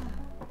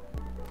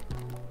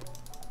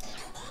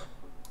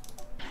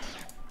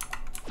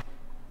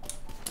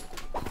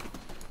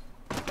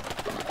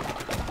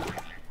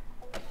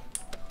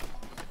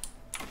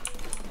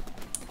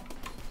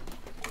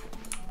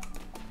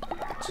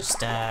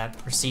 Just,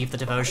 receive the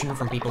devotion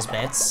from people's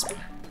beds.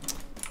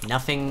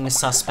 Nothing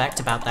suspect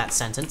about that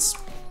sentence.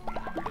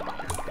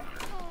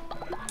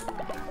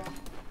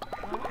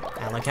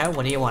 Alaka,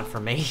 what do you want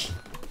from me?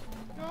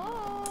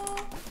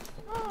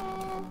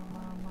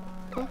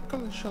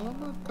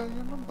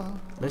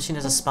 Lucian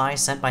is a spy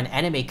sent by an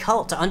enemy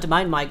cult to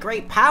undermine my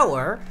great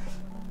power?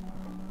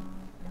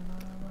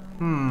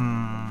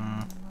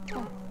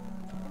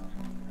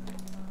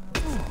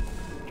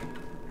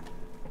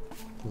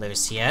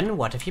 Lucian,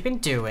 what have you been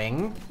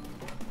doing?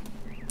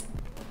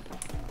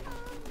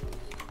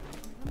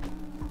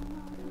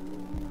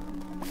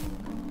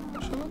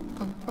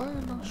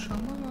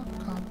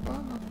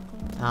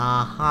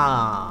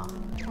 Aha.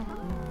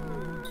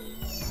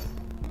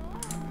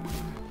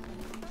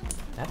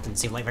 That didn't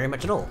seem like very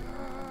much at all.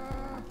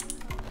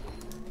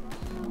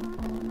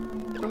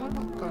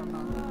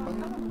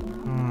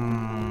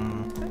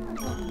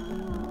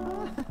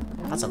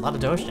 That's a lot of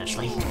devotion,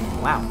 actually.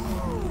 Wow.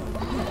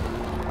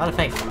 A lot of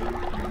faith.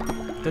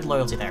 Good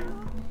loyalty there.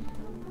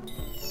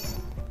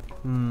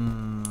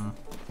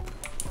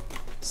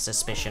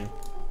 Suspicion.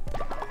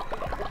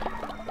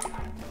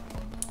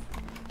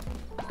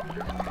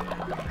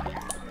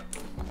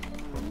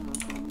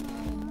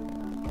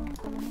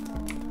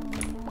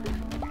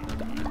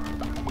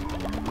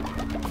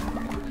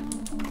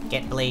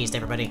 Get blazed,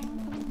 everybody.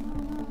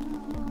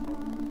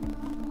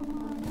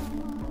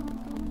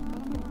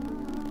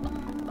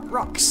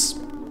 Rocks!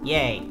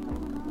 Yay.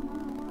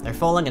 They're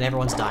falling and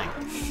everyone's dying.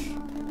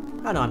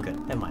 Oh no, I'm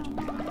good. Never mind.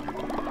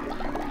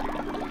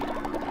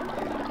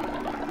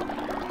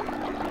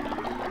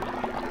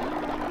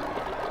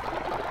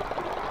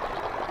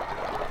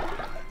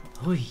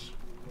 Oy.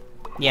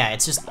 Yeah,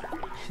 it's just...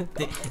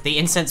 the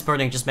incense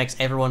burning just makes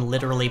everyone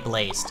literally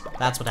blazed.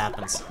 That's what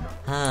happens.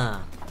 Huh.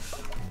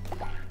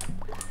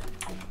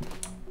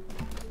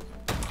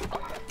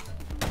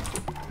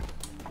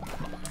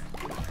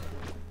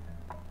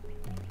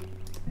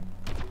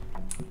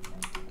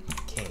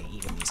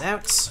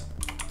 Out.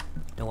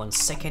 No one's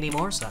sick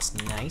anymore, so that's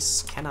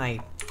nice. Can I...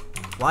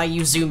 Why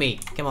you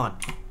zoomy? Come on.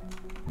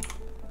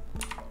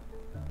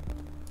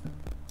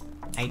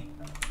 Can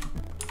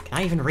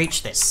I even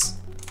reach this?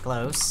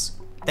 Close.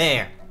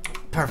 There.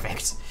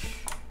 Perfect.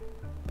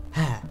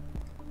 Oh,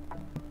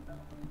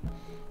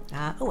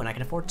 and I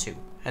can afford 2.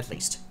 At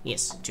least.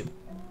 Yes, 2.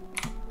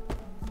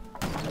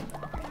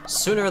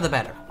 Sooner the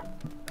better.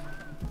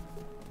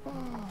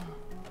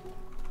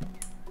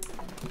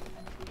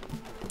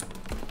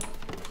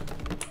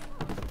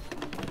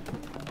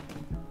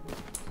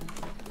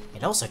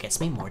 It also gets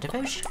me more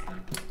devotion.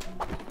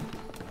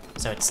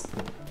 So it's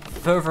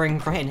further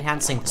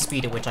enhancing the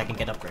speed at which I can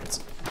get upgrades.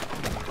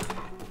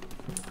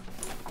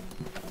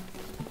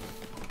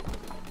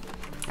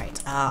 Right,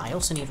 I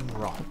also need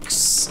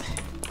rocks.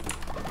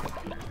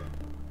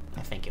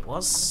 I think it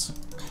was.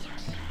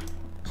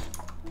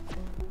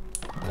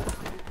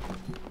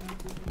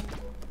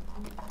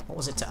 What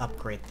was it to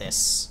upgrade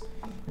this?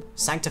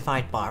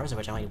 Sanctified bars, of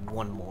which I need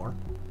 1 more.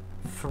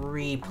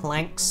 3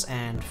 planks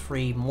and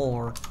 3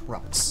 more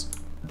rocks.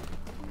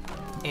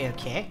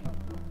 Okay.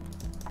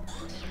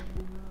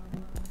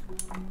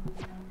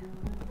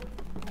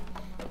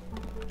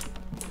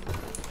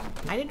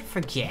 I didn't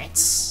forget.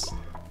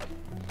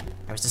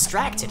 I was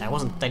distracted. I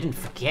didn't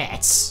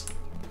forget.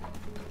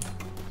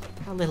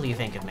 How little you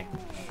think of me.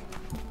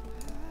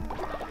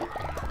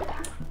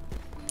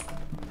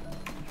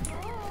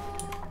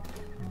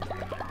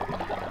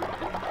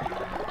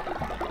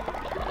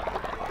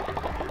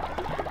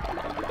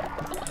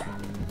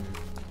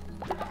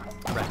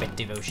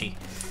 devotion.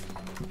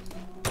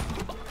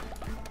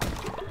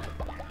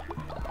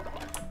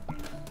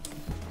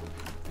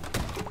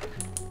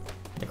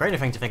 The greater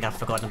thing to think I've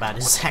forgotten about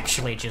is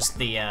actually just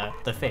the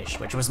fish,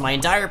 which was my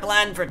entire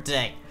plan for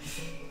today.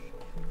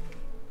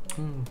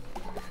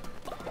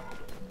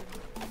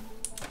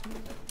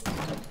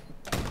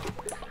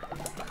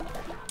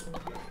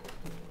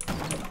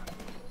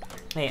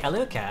 Hey,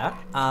 Aluka,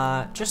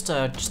 just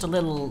a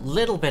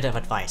little bit of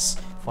advice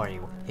for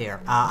you here.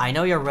 I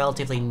know you're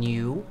relatively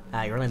new,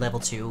 you're only level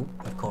 2,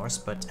 of course,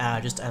 but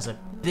just as a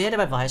bit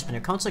of advice when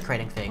you're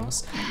consecrating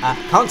things,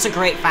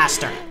 consecrate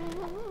faster!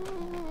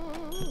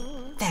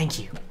 Thank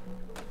you.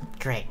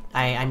 Great.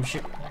 I'm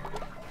sure...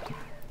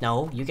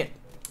 No, you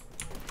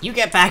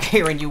get back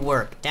here and you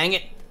work, dang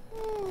it!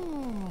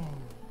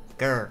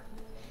 Grr.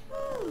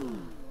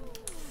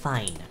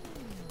 Fine.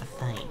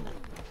 Fine.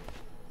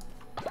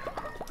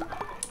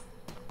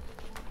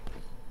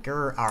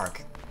 Grr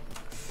arg.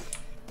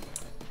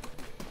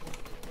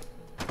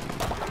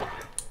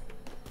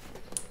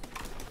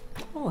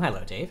 Oh,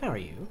 hello, Dave. How are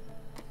you?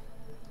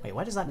 Wait,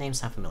 why does that name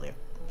sound familiar?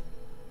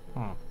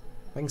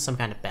 Ring some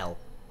kind of bell.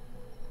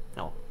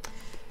 Oh.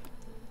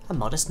 A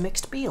modest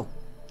mixed meal.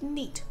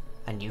 Neat.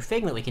 A new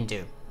thing that we can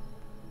do.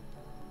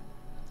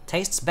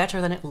 Tastes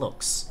better than it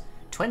looks.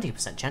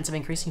 20% chance of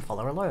increasing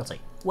follower loyalty.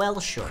 Well,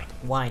 sure.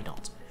 Why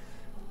not?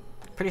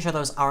 Pretty sure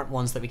those aren't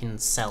ones that we can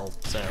sell,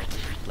 so...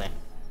 bleh.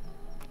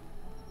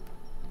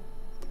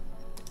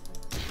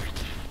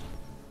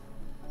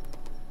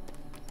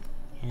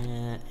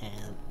 And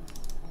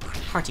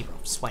party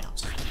ropes, why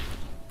not?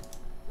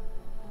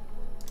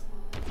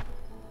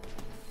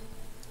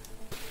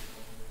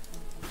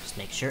 Just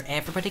make sure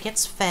everybody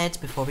gets fed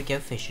before we go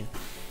fishing.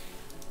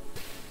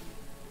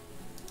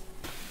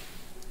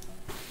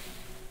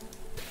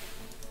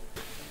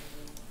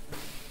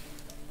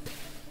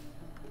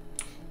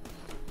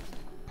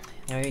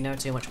 Oh, you know,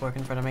 too much work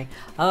in front of me.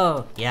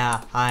 Oh,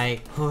 yeah,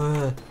 I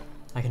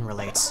can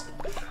relate.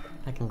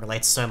 I can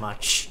relate so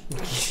much.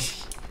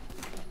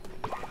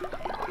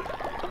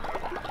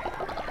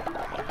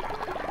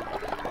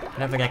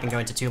 I don't think I can go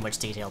into too much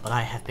detail, but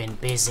I have been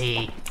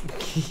busy.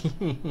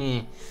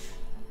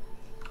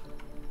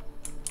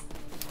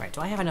 Right,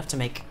 do I have enough to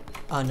make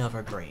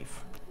another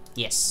grave?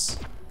 Yes.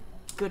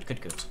 Good,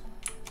 good, good.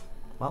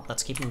 Well,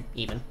 let's keep them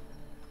even.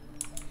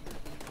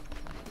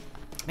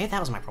 Maybe that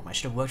was my problem. I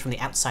should have worked from the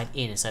outside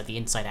in instead of the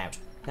inside out.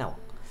 No.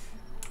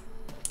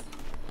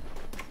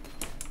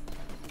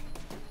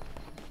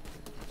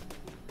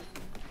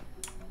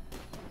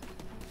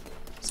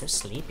 So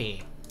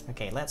sleepy.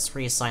 Okay, let's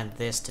reassign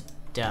this to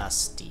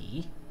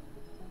Dusty.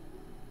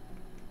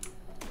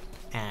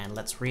 And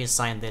let's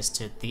reassign this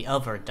to the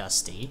other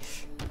Dusty.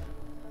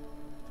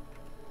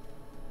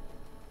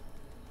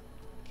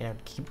 Okay,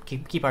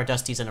 keep our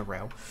Dusties in a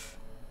row.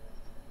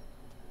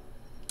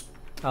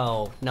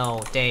 Oh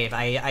no, Dave!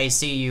 I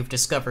see you've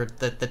discovered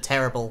the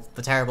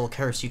terrible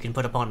curse you can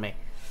put upon me.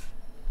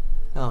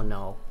 Oh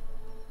no.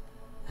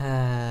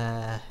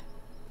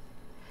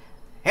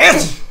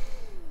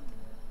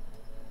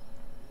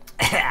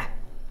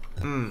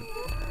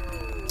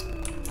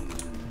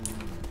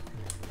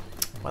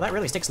 Well, that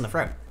really sticks in the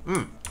throat.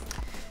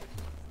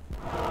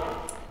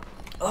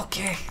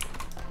 Okay.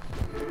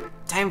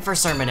 Time for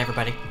sermon,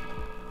 everybody.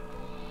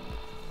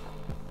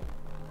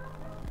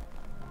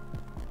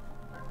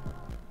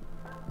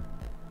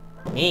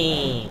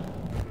 Me.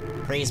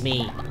 Praise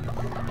me.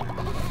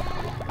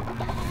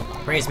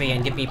 Praise me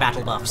and give me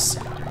battle buffs.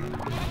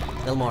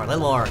 Little more,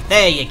 little more.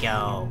 There you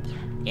go.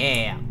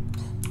 Yeah.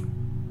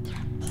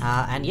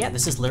 And yeah,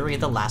 this is literally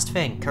the last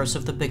thing. Curse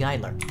of the Big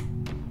Idler.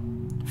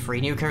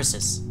 3 new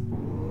curses.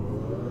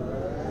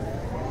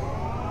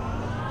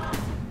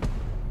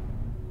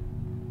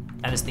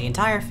 That is the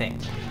entire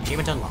thing.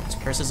 Achievement unlocked.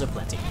 Curses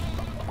aplenty.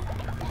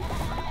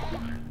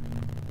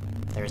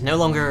 There is no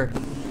longer...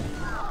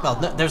 Well,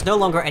 no, there's no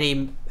longer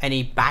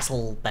any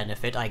battle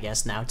benefit, I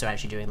guess, now, to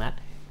actually doing that.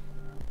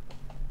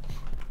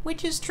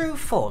 Which is true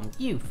form.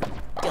 You...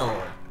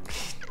 Oh.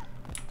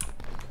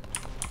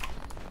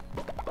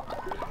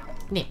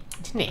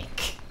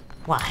 Nick.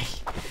 Why?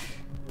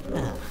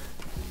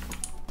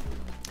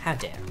 How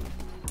dare.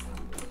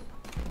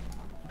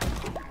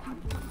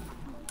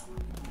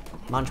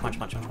 Munch, munch,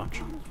 munch, munch,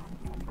 munch.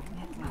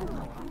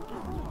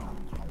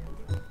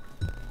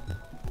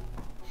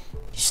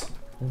 Just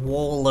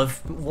wall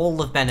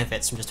of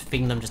benefits from just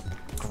feeding them just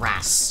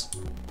grass.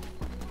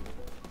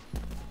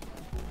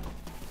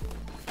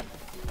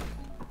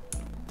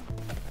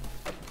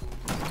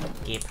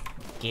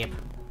 Gib.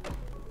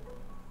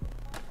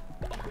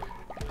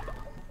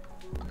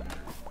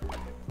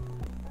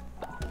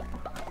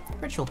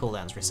 Ritual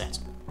cooldowns reset.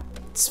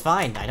 It's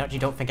fine. You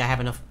don't think I have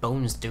enough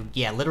bones to...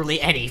 Yeah, literally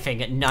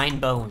anything at 9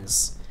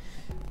 bones.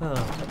 Oh.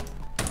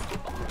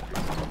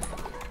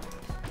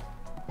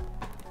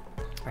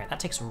 Right,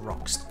 that takes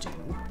rocks to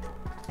do.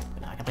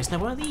 But now I can place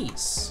another one of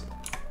these.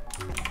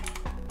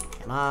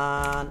 Come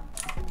on.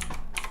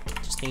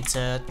 Just need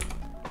to...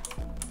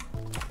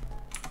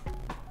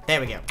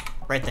 There we go.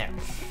 Right there.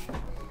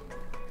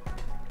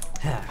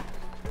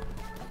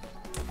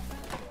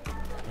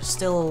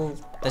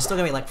 There's still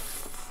gonna be like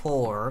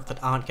 4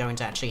 that aren't going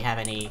to actually have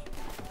any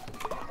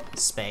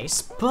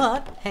space,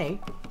 but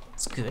hey,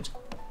 it's good.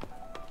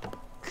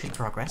 Good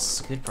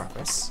progress, good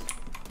progress.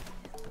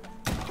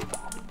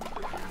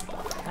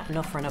 Not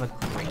enough for another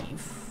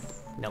grave.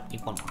 Nope,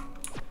 need one more.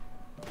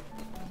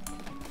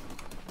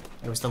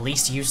 It was the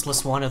least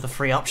useless one of the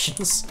 3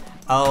 options.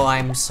 Oh,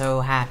 I'm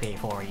so happy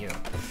for you.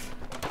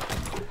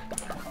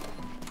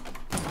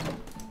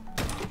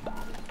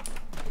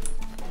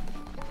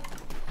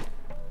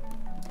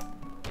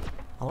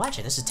 Oh,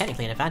 actually, this is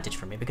technically an advantage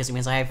for me because it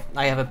means I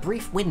have a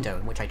brief window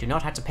in which I do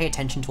not have to pay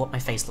attention to what my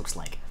face looks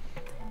like.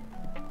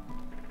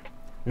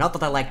 Not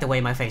that I like the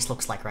way my face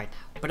looks like right now,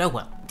 but oh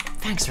well.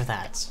 Thanks for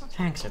that.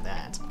 Thanks for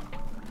that.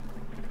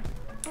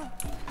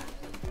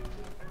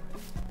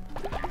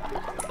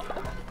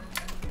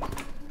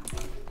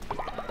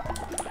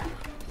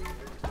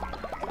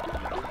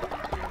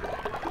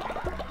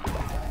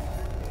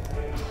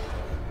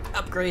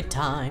 Upgrade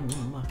time.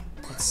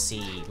 Let's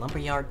see.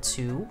 Lumberyard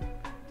 2.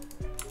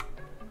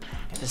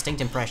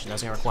 Distinct impression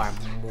doesn't require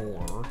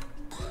more.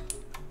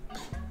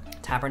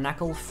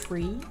 Tabernacle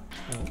 3.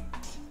 Oh.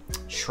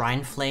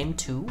 Shrine Flame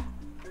 2.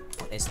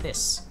 What is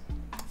this?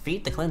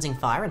 Feed the cleansing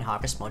fire and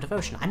harvest more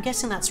devotion. I'm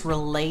guessing that's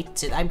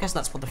related. I'm guessing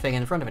that's what the thing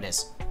in front of it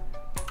is.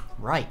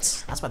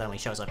 Right. That's why that only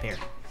shows up here.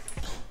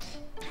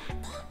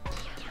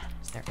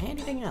 Is there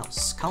anything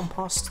else?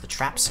 Compost, the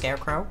trap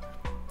scarecrow.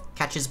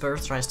 Catches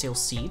birds, tries to steal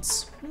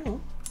seeds.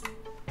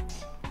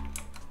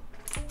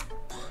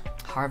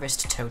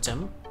 Harvest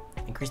totem.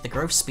 Increase the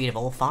growth speed of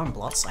all farm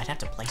plots. I'd have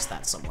to place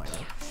that somewhere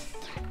though.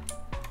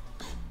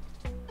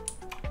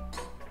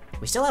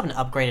 We still haven't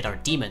upgraded our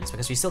demons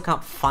because we still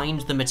can't find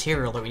the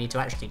material that we need to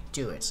actually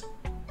do it.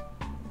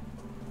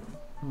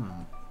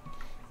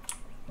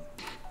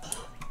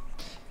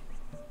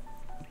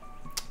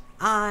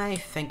 I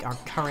think our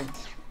current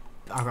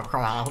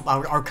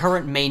our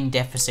current main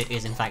deficit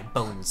is in fact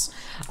bones.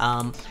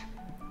 The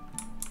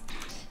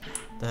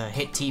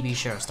hit TV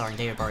show starring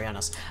David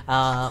Boreanaz.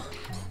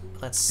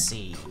 Let's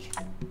see.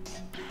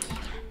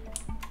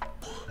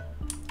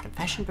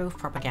 Confession booth,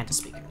 propaganda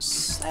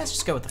speakers. Let's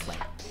just go with the flame,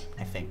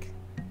 I think.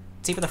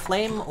 It's either the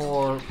flame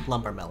or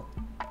lumber mill.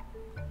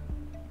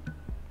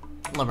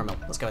 Lumber mill,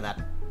 let's go with that.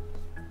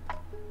 I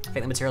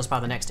think the material's part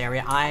of the next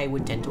area. I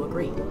would tend to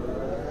agree.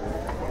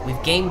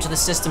 We've gamed the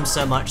system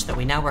so much that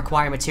we now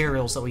require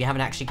materials that we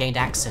haven't actually gained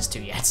access to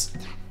yet.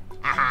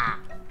 Aha!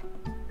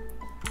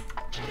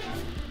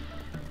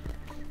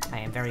 I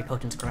am very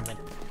potent gremlin.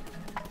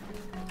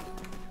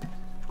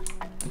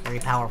 Very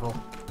powerful.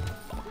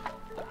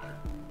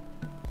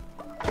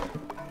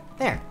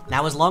 There.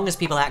 Now as long as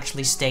people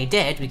actually stay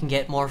dead, we can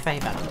get more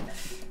faith out of them.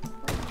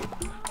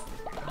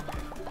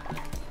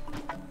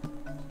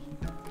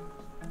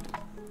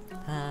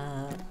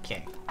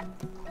 Okay.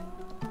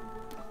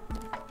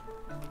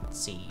 Let's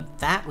see.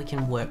 That we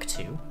can work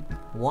to.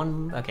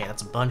 Okay,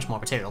 that's a bunch more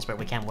materials, but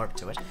we can work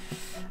to it.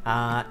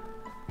 That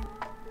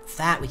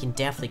we can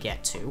definitely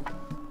get to.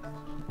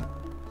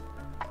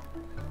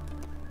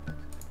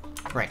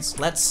 Right,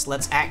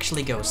 let's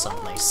actually go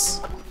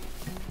someplace.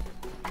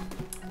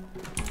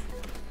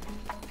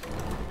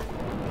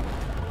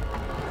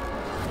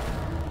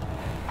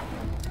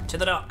 To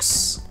the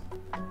docks.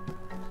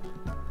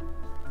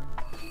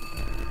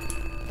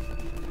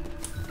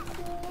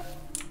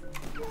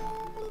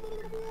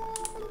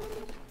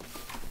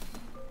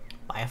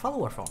 Buy a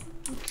follower form.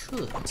 We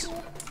could.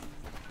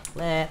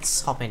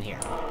 Let's hop in here.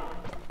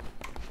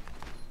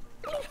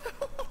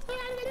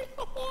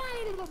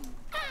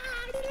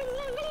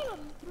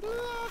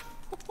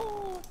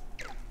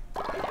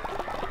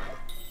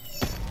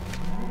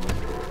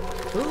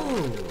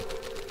 Ooh,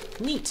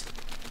 neat.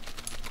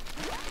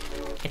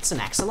 It's an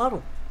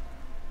axolotl.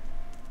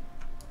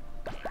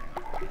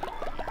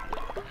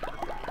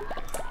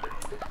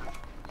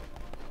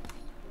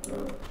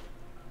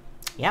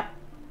 Yep.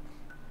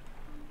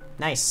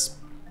 Nice.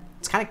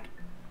 It's kind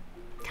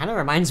of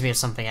reminds me of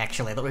something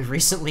actually that we've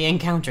recently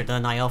encountered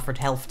and I offered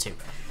health to.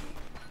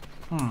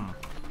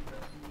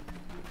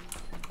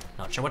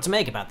 Not sure what to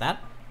make about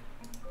that.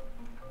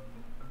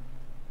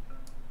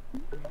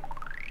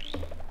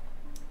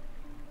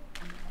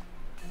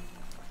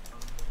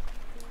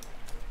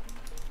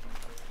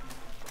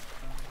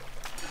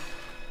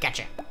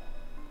 Gotcha.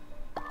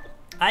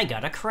 I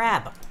got a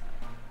crab.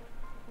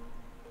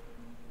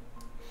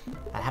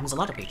 That happens a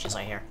lot of beaches,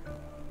 I hear.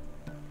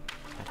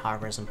 At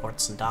harbors and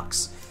ports and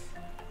docks.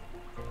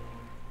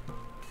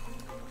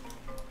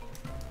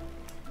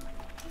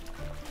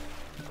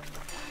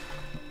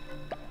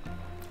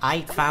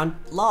 I found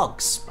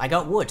logs. I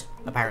got wood,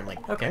 apparently.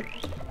 Okay.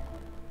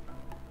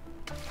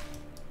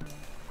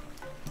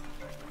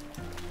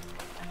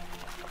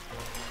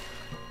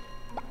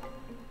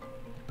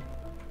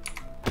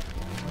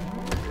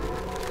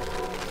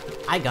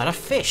 I got a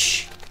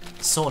fish.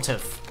 Sort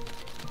of.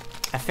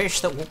 A fish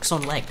that walks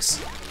on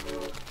legs.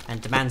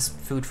 And demands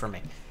food from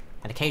me.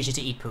 And occasionally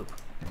to eat poop.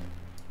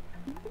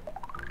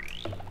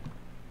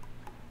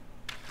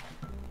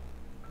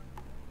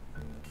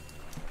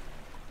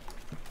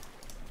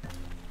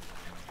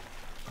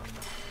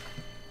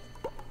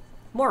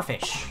 More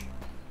fish.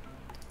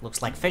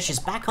 Looks like fish is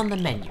back on the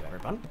menu,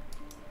 everyone.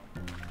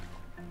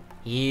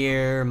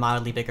 Here,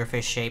 mildly bigger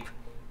fish shape.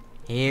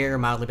 Here,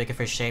 mildly bigger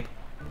fish shape.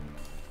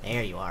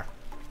 There you are.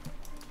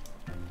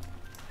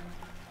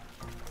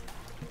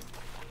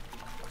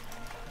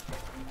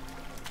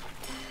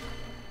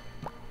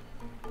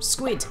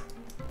 Squid.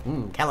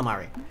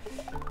 Calamari.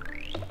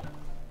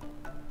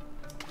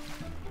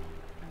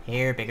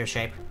 Here, bigger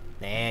shape.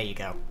 There you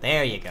go.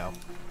 There you go.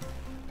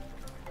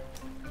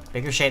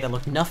 Bigger shape that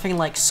looked nothing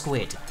like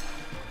squid.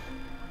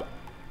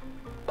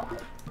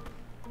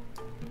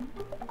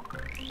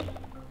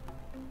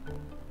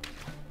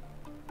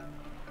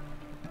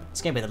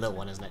 It's gonna be the little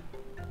one, isn't it?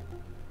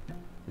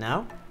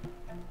 No?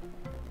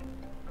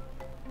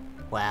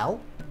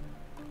 Well,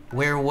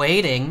 we're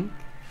waiting.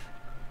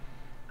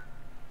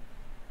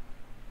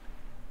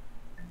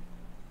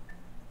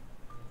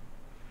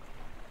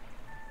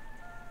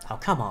 Oh,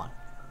 come on.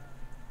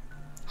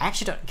 I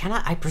actually don't... Can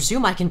I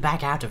presume I can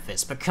back out of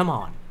this, but come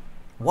on.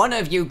 One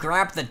of you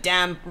grab the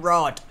damn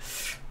rod.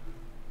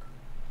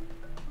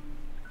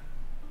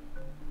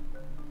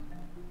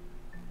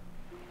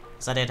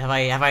 Is that it?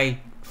 Have I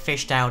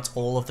fished out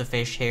all of the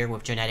fish here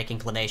with genetic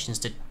inclinations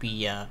to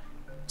be,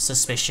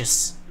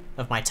 suspicious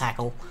of my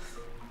tackle?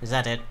 Is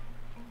that it?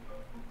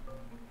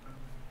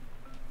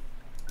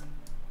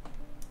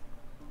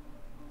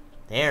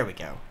 There we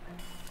go.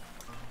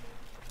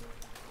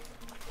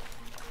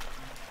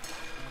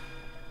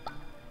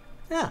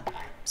 Ah,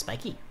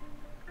 spiky.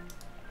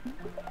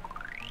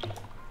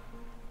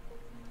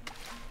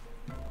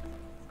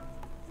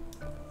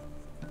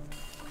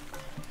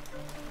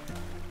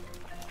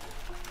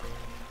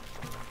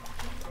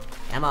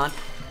 Come on.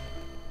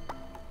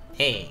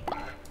 Hey,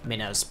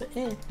 minnows, but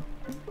eh.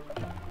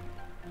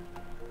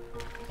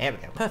 There we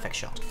go, perfect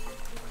shot.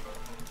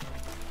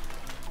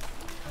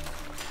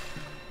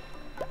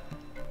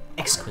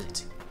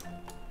 Exquisite.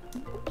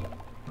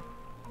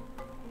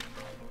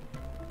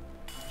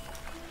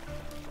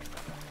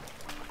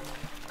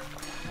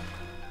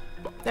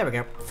 There we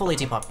go, fully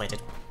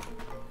depopulated.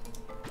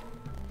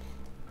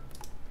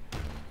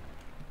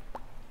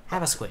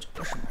 Have a squid.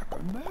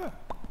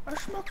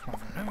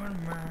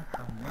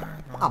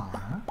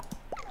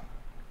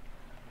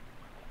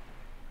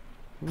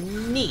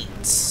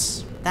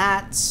 Neat.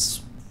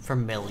 That's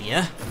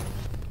familiar.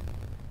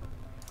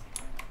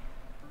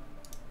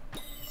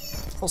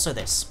 Also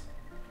this.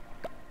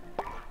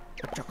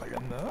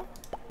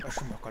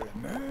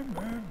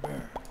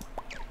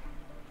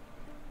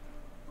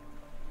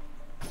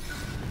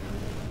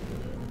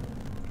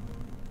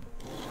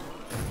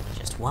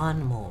 Just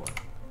one more.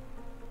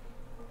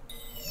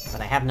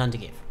 But I have none to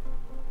give.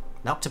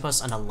 An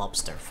octopus and a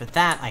lobster. For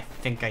that, I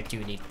think I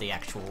do need the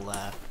actual,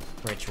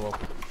 ritual.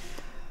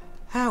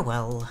 Ah,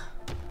 well.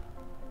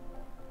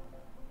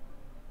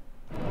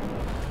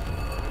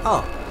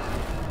 Oh.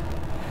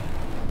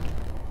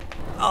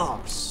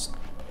 Oh,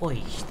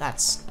 oi,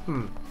 that's,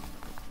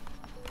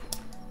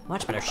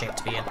 much better shape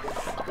to be in.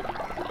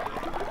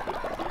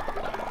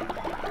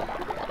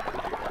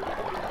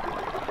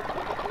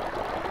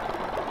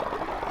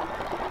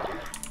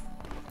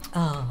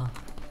 Oh.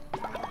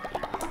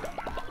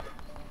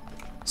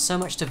 So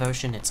much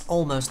devotion, it's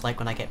almost like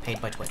when I get paid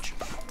by Twitch.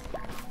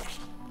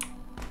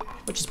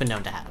 Which has been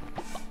known to happen.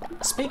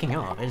 Speaking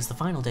of, it is the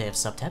final day of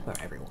September,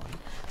 everyone.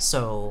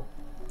 So,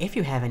 if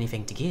you have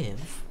anything to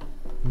give,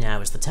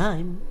 now is the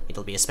time.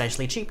 It'll be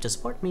especially cheap to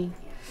support me.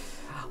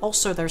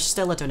 Also, there's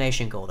still a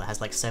donation goal that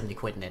has like 70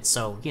 quid in it,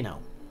 so, you know,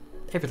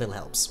 every little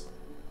helps.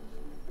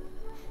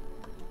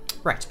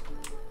 Right.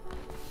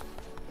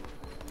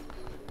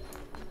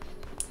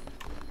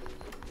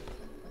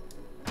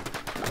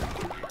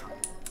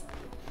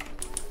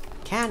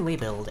 Can we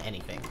build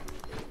anything?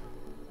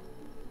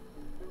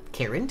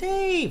 Kieran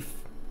Dave!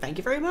 Thank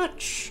you very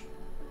much!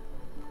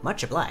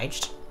 Much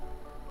obliged.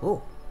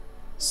 Oh,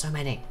 so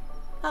many.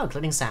 Oh,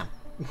 including Sam.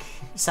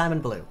 Sam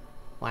and Blue.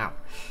 Wow.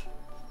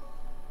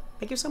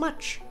 Thank you so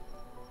much.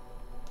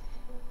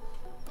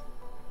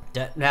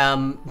 Dave,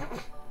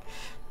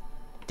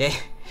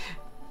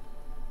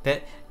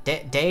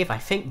 I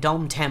think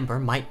Dome Timber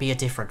might be a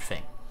different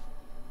thing.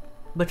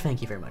 But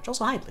thank you very much.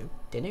 Also, hi Blue.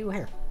 Didn't know you were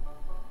here.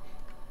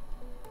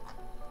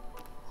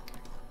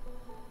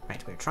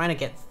 Right, we're trying to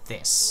get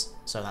this.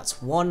 So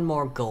that's 1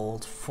 more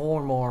gold,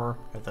 4 more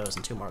of those,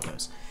 and 2 more of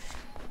those.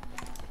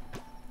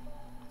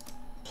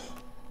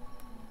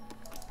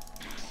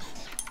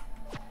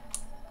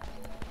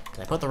 Did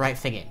I put the right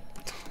thing in?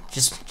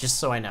 Just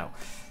so I know.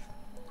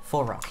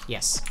 4 rock,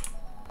 yes.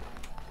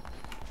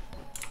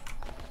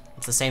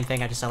 It's the same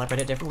thing, I just celebrate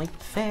it differently.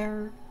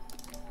 Fair.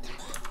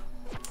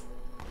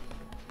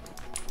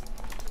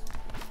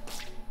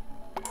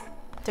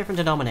 Different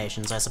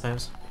denominations, I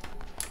suppose.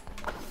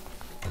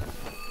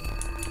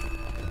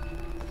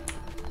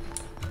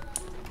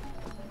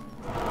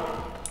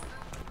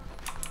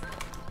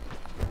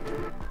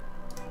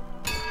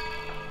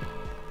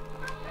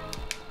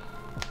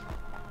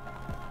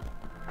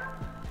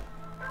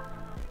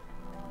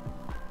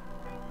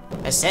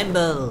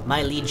 Assemble,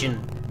 my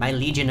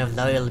legion of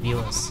loyal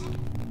viewers.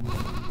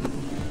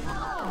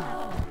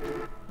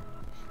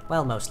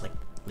 Well, mostly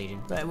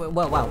Legion.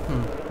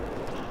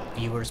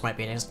 Viewers might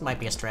be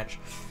a stretch.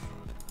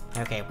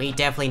 Okay, we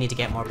definitely need to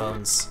get more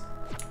bones.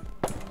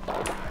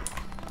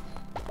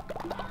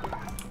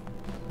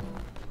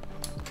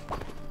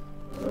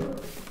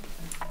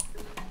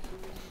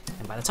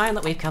 And by the time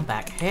that we've come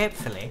back,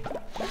 hopefully,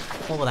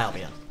 all will that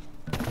be done.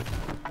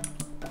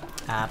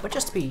 But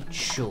just to be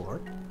sure,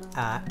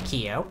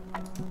 Kyo,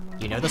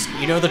 you know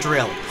the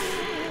drill.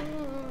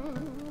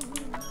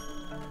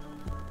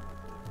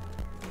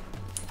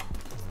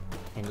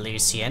 And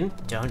Lucien,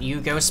 don't you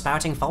go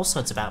spouting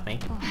falsehoods about me.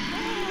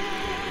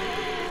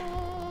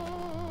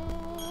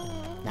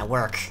 Now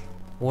work.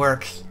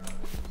 Work.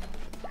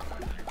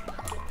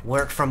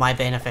 Work for my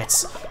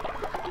benefits.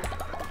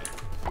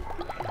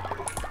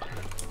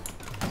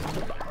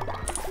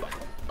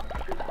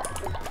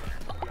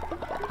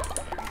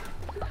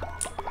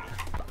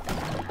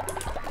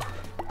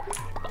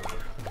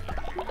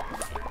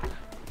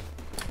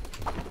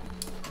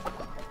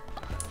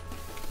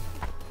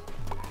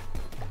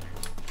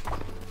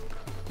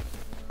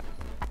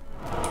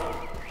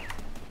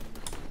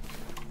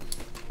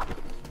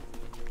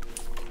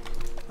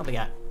 What we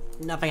got?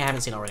 Nothing I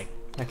haven't seen already.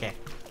 Okay.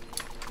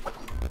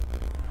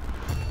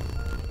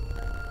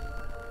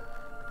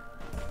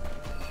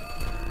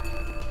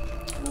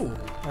 Ooh,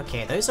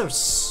 okay, those are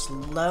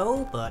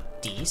slow,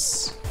 but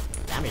decent.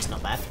 Damage is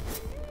not bad.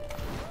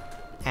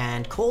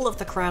 And Call of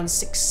the Crown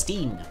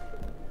 16.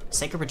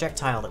 Sacred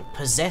projectile that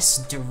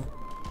possess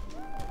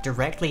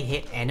directly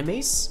hit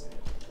enemies?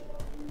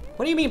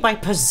 What do you mean by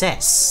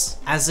possess?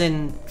 As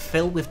in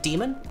fill with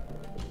demon?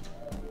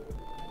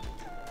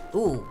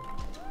 Ooh.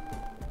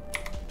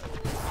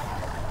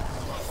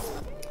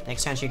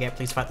 Next chance you get,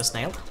 please fight the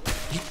snail.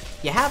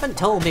 You haven't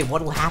told me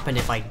what'll happen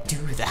if I do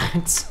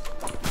that.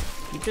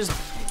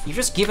 You've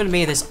just given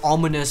me this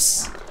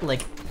ominous,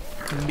 like,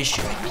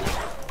 mission.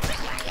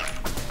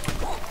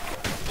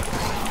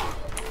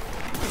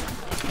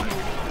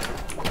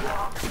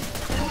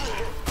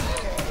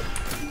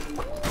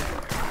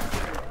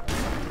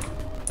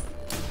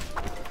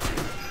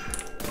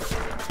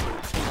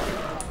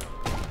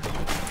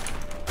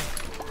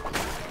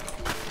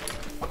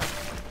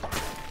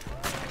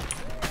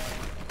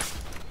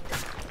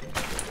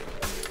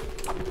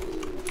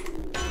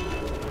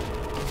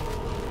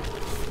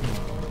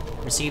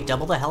 Receive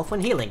double the health when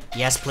healing.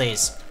 Yes,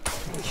 please.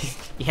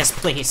 Yes,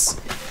 please.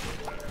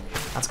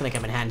 That's gonna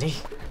come in handy.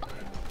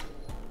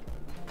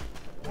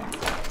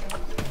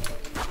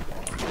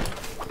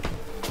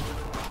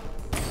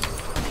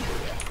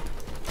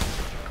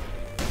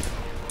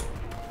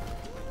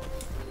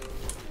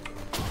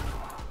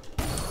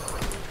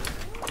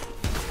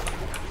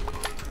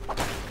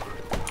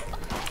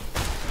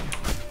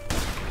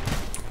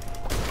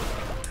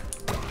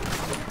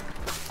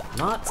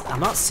 I'm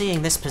not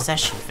seeing this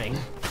possession thing.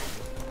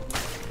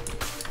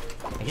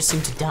 I just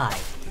seem to die.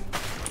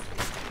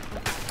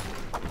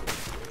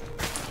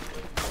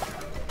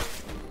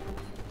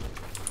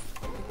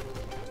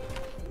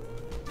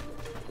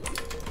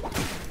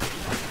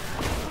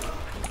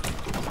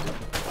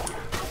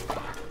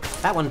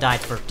 That one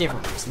died for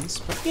different reasons,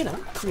 but you know,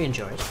 we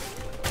enjoy it.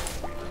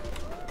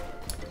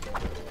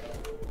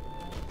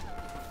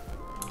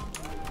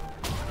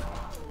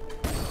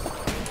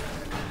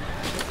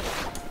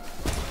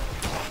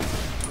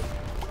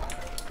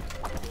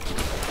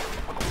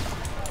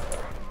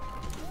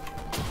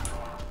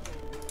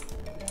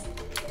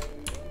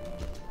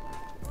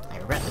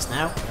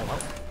 Now. Oh well.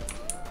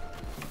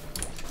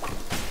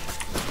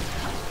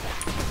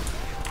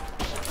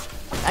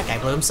 That guy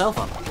blew himself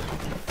up.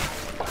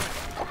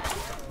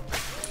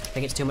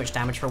 Think it's too much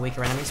damage for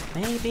weaker enemies?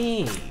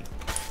 Maybe.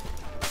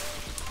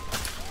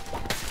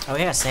 Oh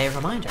yeah, save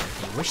reminder.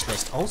 The wish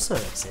list also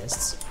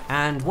exists.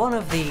 And one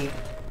of the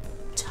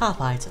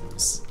top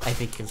items I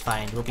think you'll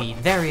find will be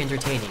very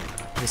entertaining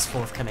this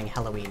forthcoming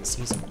Halloween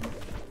season.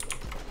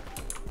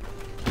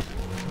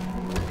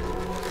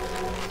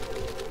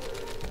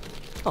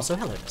 Also,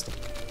 hello, Dusty.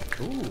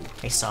 Ooh,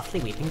 a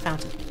softly weeping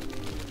fountain.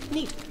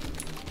 Neat.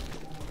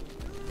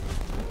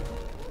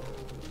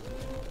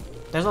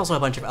 There's also a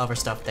bunch of other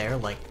stuff there,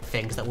 like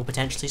things that will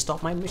potentially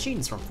stop my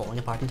machines from falling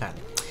apart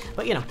entirely.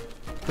 But you know,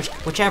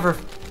 whichever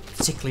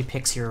particularly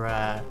picks your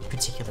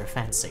particular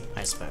fancy,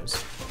 I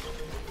suppose.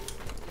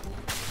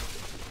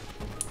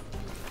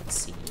 Let's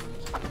see.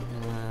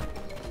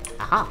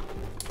 Aha!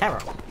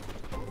 Terror.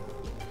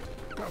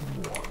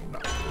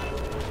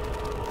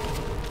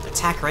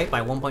 Attack rate by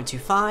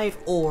 1.25,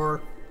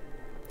 or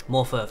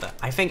more further.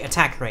 I think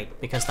attack rate,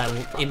 because that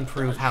will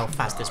improve how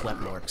fast this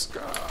weapon works.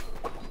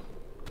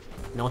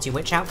 Naughty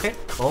Witch outfit?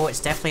 Oh, it's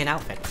definitely an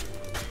outfit.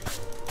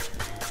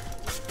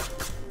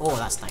 Oh,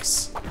 that's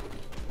nice.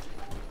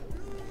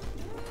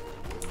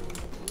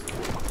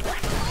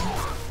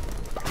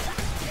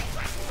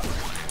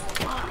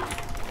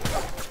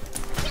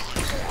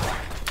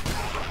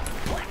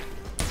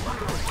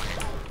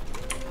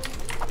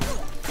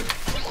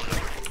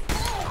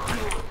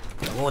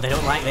 Oh, they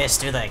don't like this,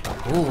 do they?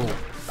 Ooh.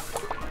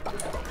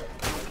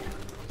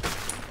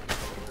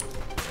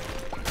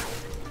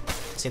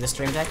 See the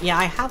stream deck? Yeah,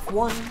 I have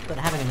one, but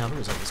having another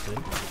is always good.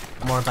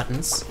 More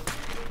buttons.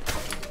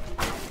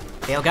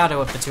 The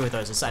Elgato of the two of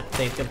those is like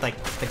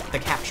the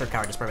capture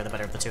card is probably the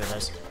better of the two of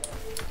those.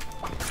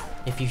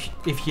 If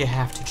you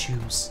have to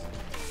choose.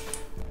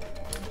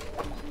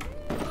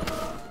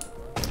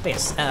 But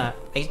yes,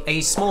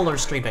 a smaller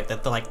stream deck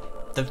that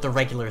the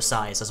regular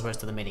size as opposed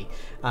to the mini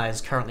is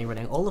currently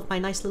running all of my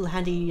nice little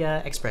handy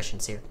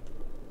expressions here.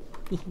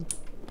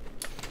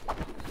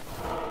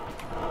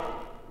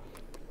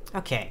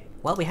 Okay,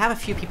 well we have a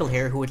few people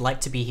here who would like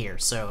to be here,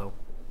 so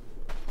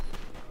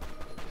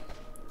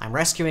I'm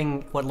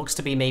rescuing what looks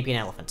to be maybe an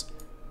elephant.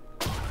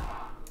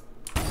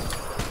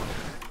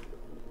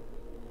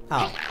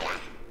 Oh.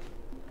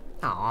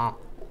 Aww.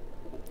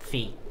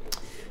 Fee.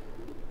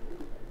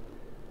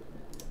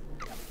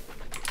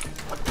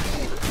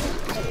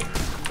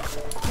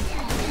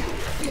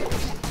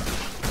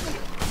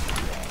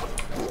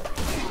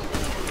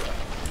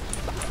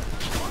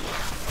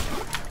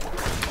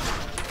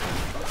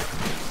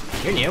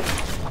 You're new.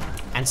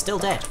 And still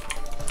dead.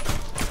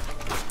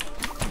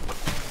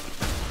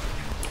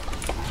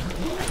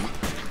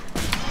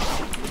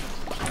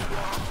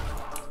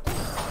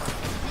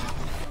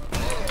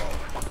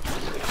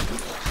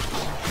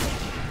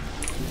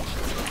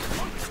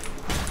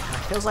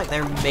 Feels like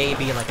there may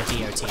be like a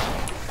DOT,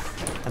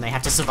 and they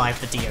have to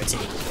survive the DOT.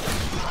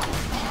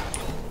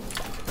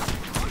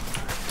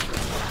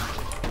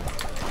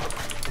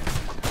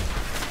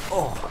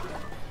 Oh,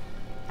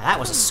 that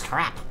was a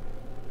scrap.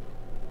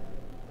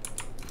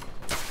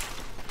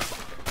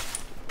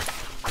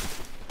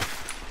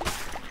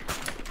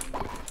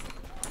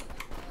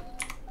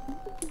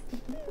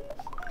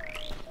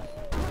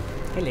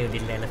 Hello,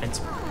 little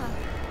elephant.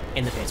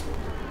 In the pit.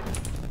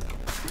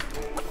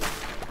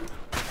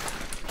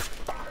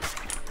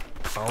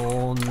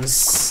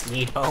 Bones!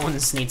 Need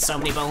bones! Need so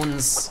many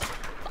bones!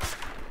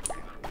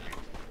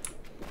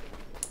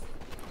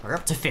 We're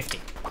up to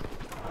 50.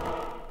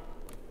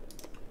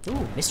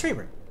 Ooh, mystery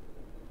room.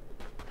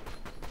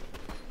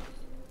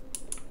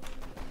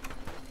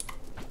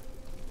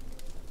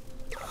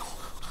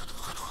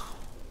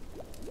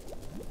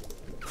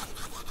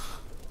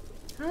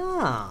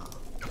 Ah.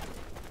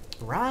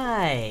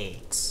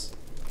 Right.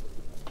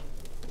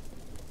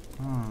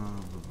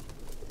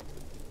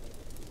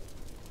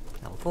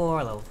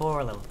 Level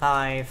 4, level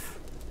 5.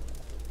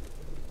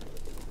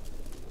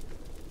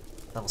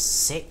 Level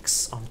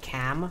 6 on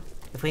cam.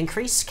 If we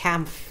increase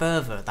cam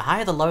further, the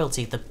higher the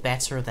loyalty, the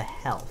better the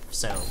health,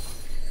 so...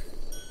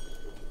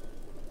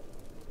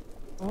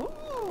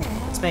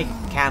 Let's make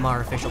cam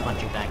our official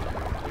punching bag.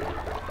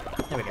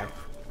 There we go.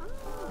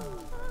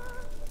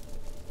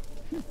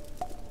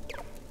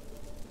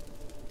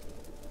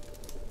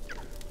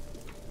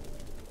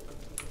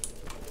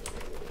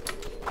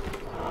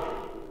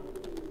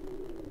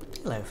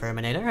 Hello,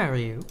 Ferminator, how are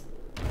you?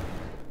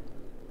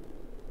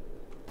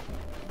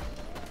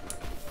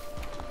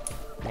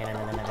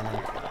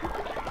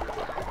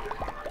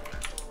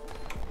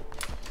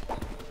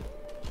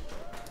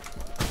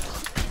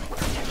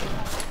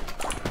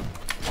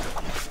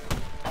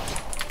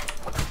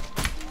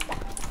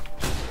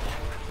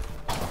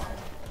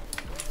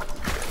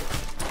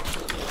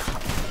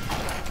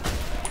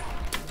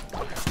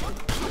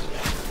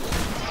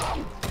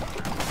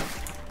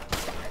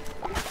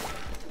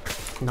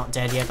 Not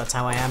dead yet, that's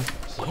how I am.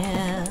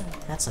 Yeah,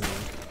 that's a me.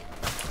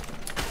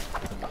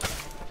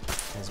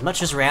 As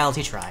much as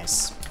reality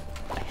tries,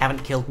 they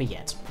haven't killed me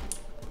yet.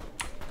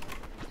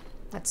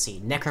 Let's see,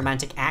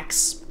 Necromantic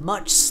Axe,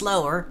 much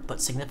slower,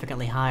 but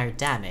significantly higher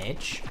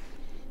damage.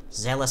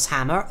 Zealous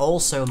Hammer,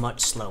 also much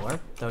slower,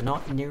 though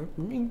not near...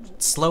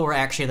 slower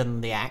actually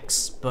than the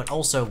axe, but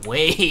also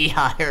way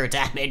higher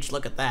damage,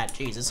 look at that,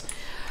 Jesus.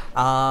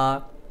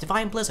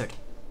 Divine Blizzard.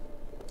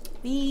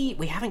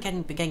 We haven't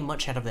been getting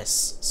much out of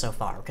this so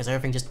far, because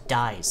everything just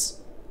dies.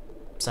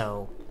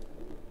 So,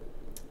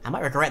 I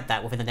might regret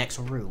that within the next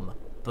room,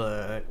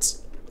 but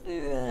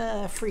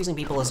freezing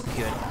people isn't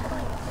good.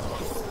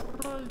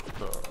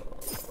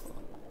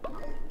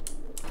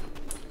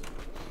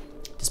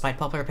 Despite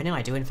popular opinion,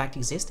 I do in fact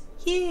exist?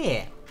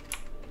 Yeah!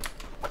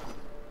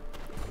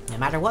 No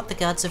matter what the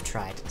gods have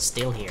tried,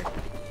 still here.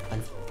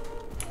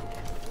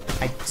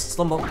 I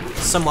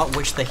somewhat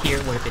wish the here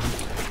would have been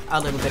a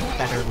little bit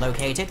better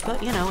located,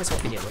 but you know, it's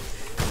what we deal with.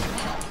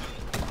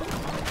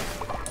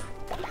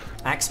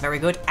 Axe, very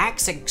good.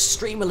 Axe,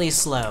 extremely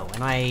slow,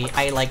 and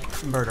I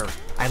like murder.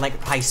 I like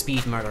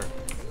high-speed murder.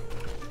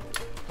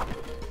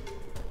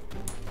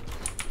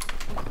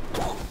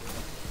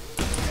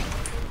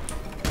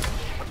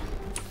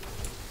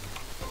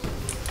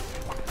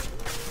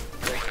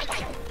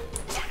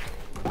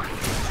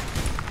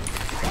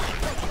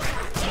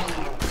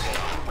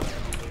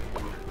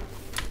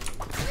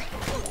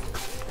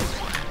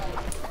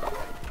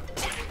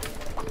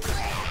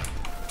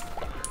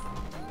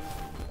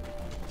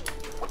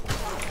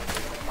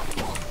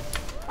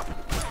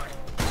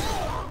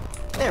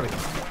 There we go.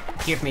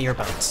 Give me your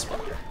boats.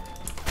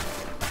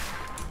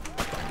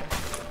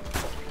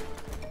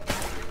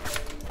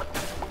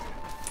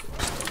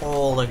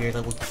 all of your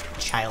little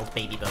child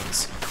baby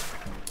bones.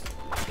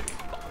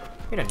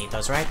 You don't need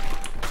those, right?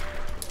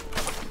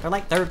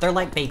 They're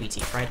like baby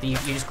teeth, right? You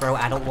just grow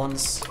adult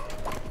ones.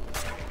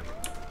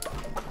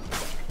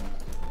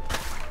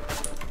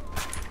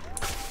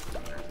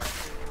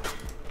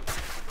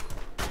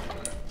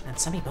 And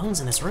so many bones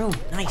in this room.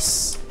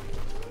 Nice.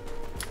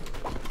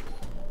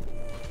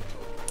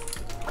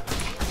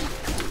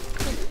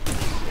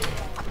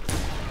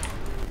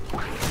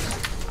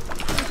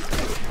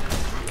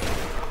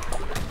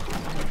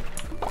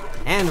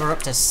 And we're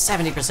up to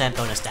 70%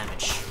 bonus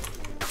damage.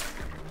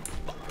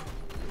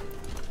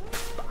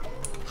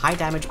 High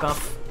damage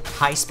buff,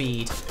 high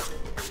speed,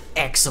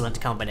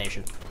 excellent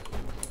combination.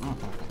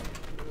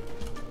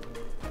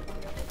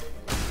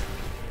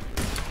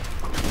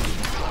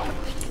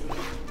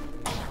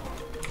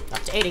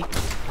 Up to 80.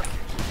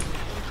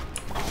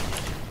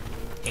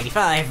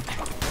 85.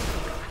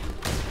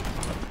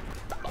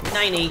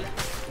 90.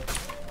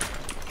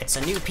 It's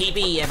a new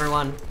PB,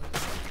 everyone.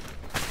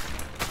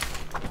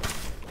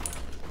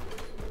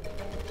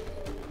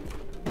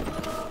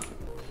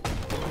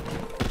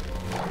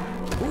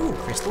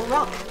 Crystal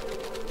rock.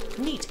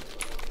 Neat.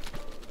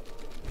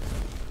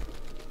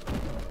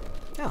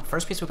 Oh,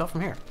 first piece we got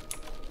from here.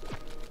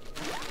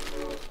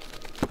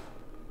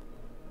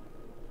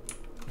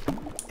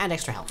 And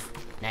extra health.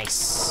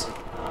 Nice.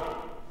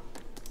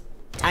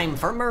 Time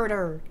for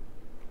murder.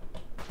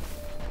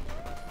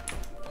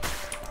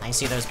 I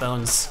see those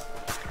bones.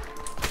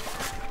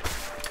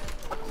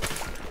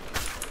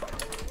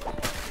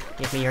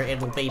 Give me your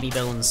little baby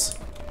bones.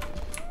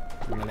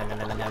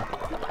 No.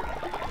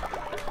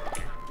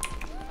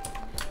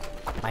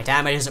 My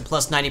damage is at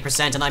plus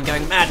 90% and I'm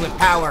going mad with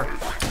power!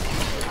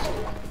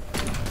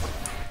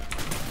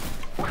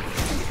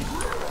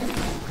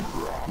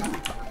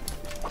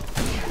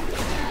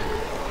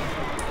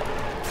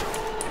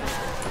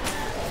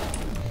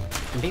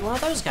 And beat one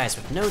of those guys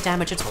with no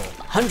damage at all.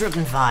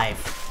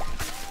 105.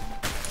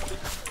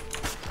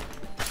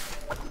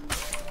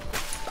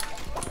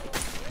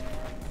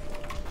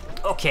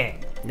 Okay,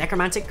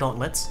 Necromantic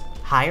Gauntlets,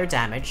 higher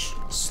damage,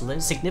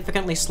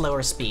 significantly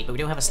slower speed, but we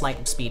do have a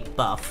slight speed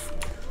buff.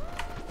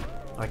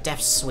 Or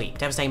Death Sweep.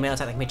 Devastating melee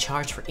attack that can be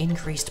charged for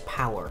increased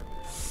power.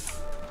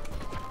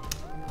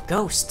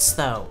 Ghosts,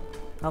 though.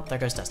 Oh, there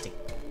goes Dusty.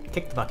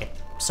 Kick the bucket.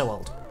 So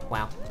old.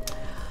 Wow.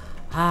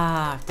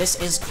 Ah,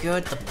 this is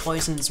good. The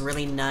poison's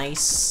really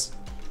nice.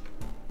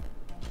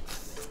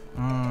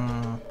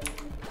 Let's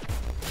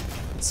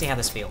see how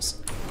this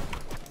feels.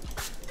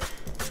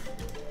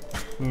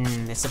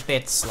 It's a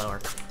bit slower.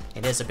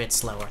 It is a bit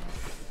slower.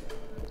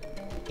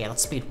 Yeah,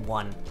 let's speed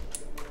 1.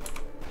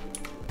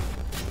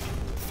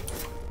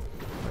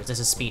 Or is this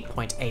a speed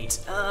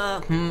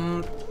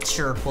 0.8?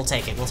 Sure, we'll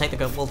take it. We'll take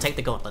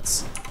the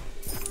gauntlets.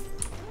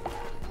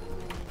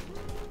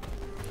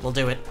 We'll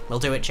do it. We'll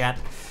do it, chat.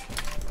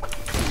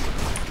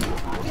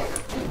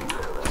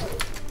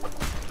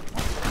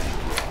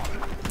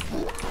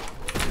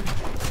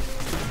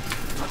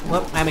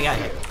 Whoop, and we got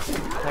hit.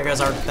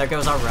 There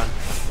goes our run.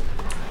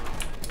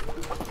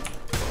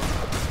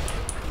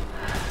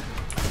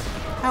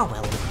 Oh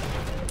well.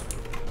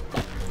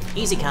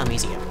 Easy come,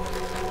 easy go.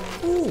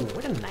 Ooh,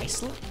 what a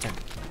nice lantern.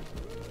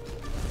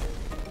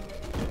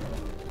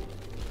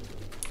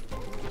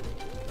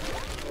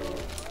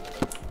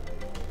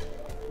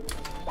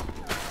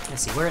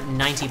 Let's see, we're at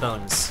 90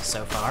 bones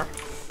so far.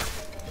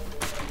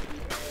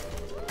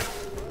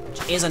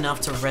 Which is enough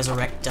to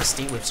resurrect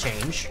Dusty with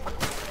change.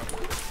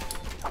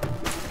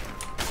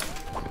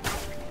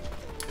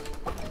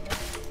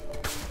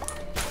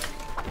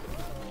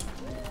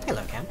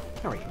 Hello, Cam.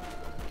 How are you?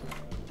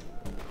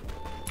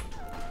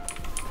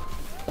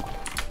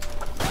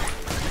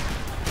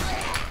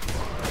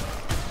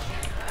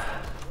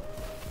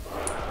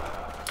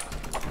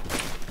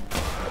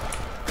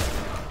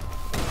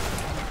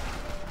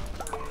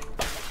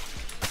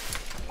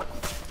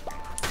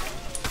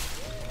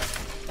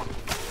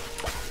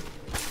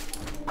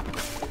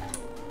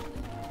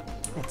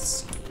 Let's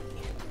see.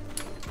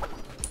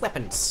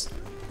 Weapons.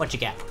 What'd you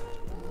get?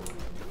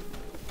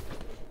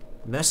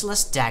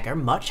 Merciless Dagger,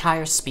 much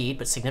higher speed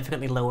but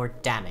significantly lower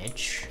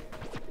damage.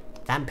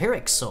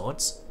 Vampiric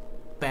Swords,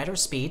 better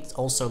speed,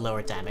 also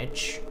lower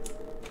damage.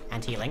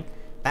 And healing.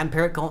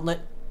 Vampiric Gauntlet,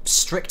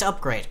 strict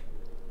upgrade.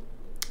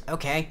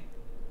 Okay.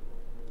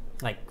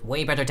 Like,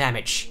 way better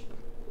damage.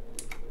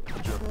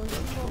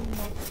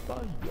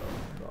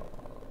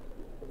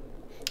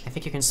 I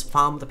think you can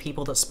farm the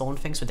people that spawn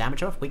things for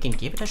damage off. We can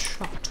give it a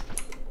shot.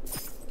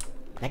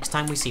 Next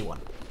time we see one.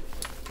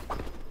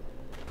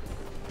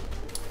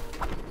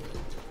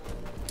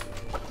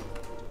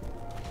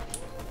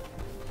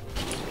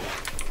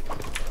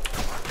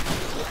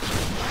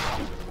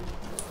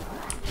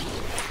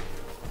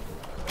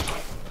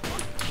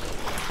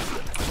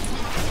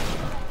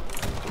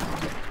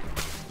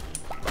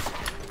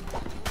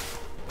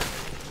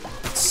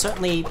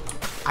 Certainly,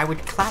 I would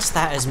class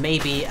that as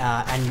maybe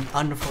an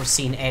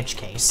unforeseen edge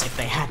case if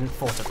they hadn't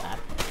thought of that.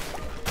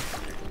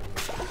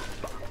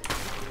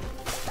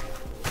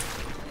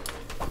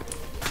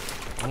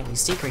 These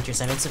sea creatures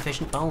have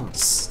insufficient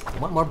bones. I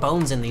want more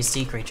bones in these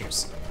sea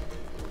creatures.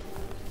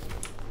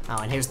 Oh,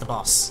 and here's the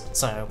boss.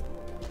 So,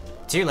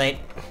 too late.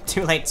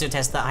 Too late to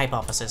test that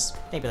hypothesis.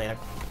 Maybe later.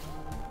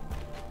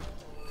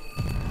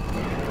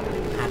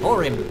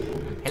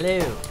 Arboreum.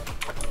 Hello.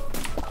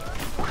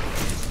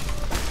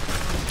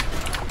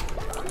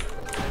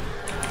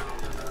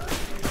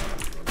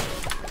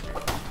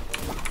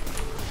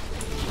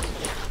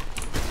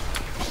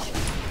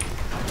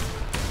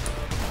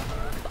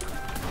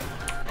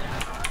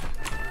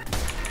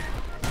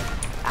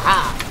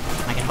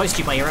 Aha! I can hoist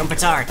you by your own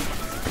petard.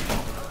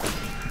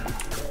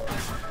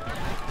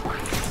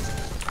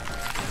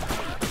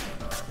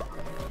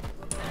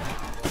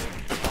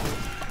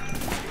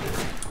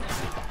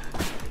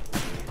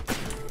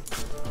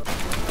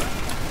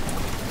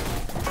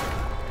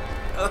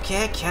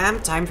 Okay, Cam,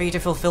 time for you to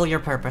fulfill your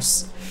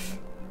purpose.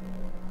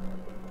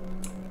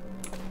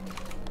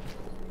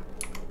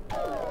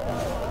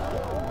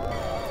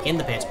 In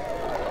the pit.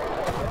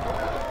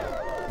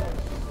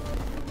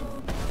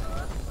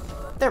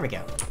 There we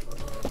go.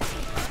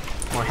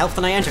 More health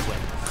than I entered with.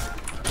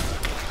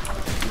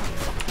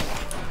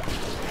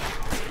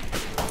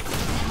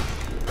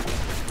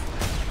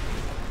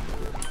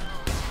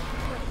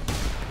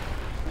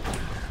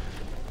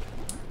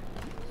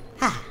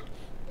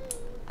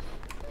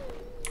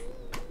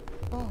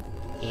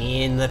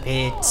 In the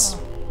pit.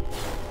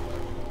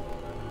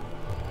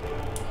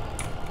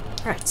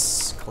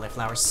 Alright,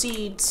 cauliflower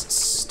seeds,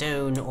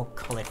 stone, or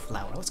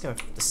cauliflower. Let's go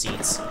with the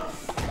seeds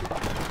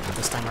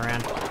this time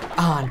around.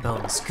 Ah, and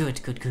bones.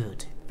 Good, good,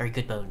 good. Very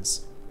good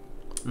bones.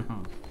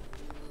 Mm-hmm.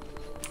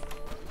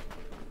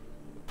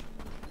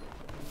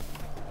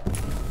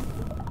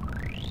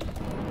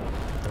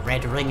 The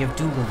red ring of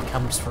doom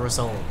comes for us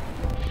all.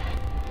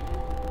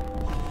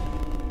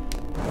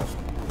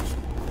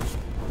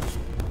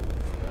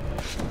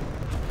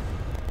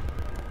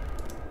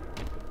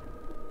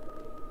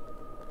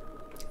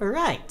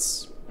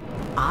 Right.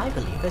 I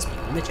believe there's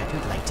people in the chat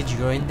who'd like to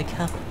join the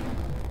coven.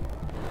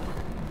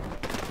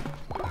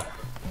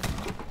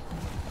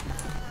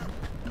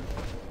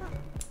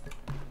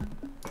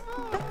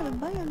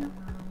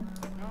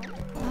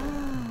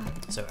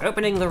 So,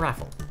 opening the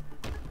raffle.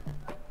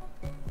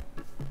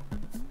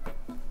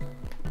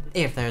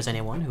 If there's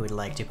anyone who would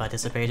like to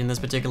participate in this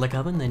particular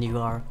coven, then you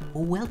are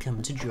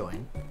welcome to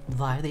join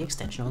via the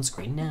extension on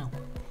screen now.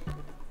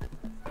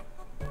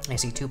 I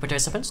see 2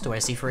 participants. Do I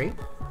see 3?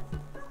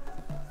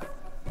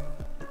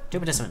 2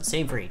 participants,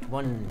 same for each.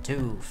 1,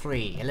 2,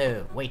 3,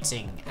 hello,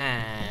 waiting,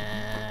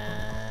 and...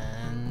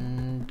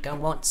 going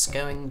once,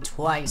 going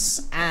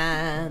twice,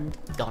 and...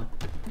 gone.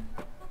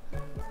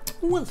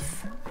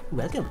 Wolf,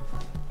 welcome.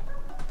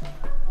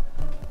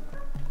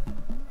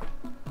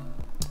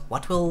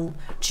 What will...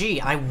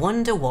 Gee, I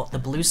wonder what the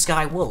blue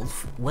sky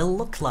wolf will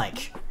look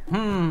like.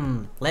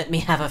 Let me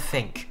have a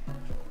think.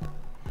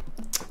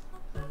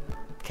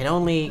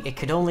 It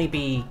could only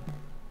be...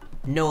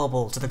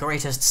 knowable to the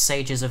greatest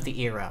sages of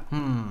the era.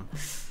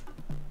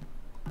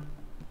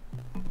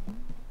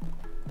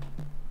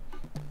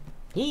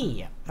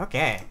 Yeah,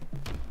 okay.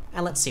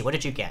 And let's see, what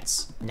did you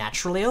get?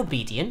 Naturally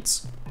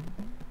obedient.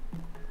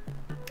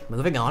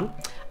 Moving on.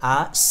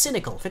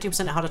 Cynical,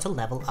 50% harder to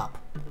level up.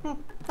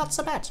 Not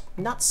so bad.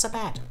 Not so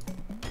bad.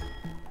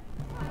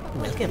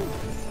 Welcome.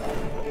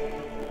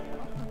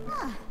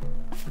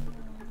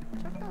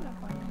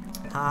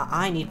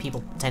 I need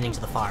people tending to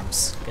the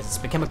farms, because it's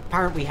become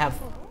apparent we have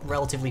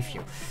relatively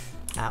few.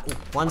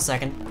 1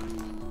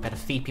 second. Better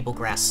feed people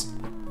grass.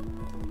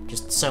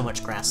 Just so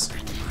much grass.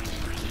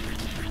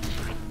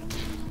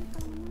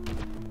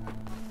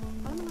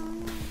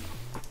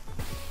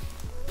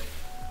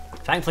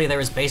 Thankfully, there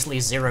is basically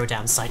 0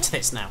 downside to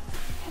this now.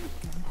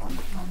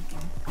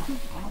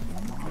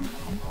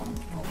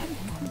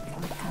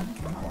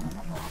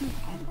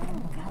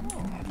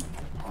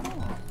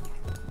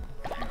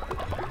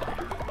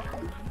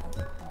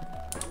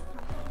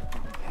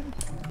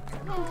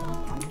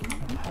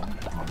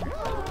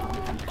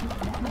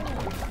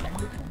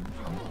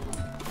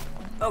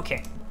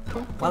 Okay,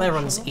 while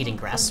everyone's eating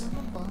grass.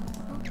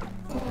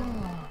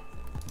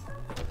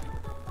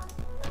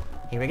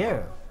 Here we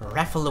go.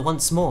 Raffle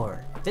once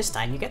more. This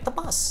time you get the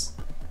boss.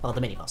 Well,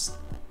 the mini-boss.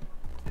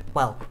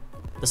 Well,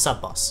 the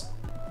sub-boss.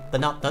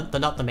 Not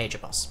the major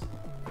boss.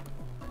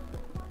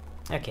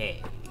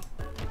 Okay.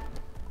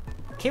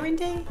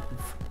 Kirinde?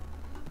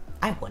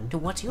 I wonder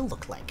what he'll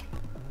look like.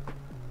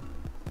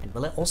 And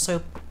will it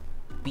also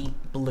be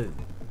blue?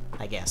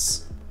 I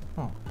guess.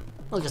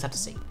 We'll just have to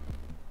see.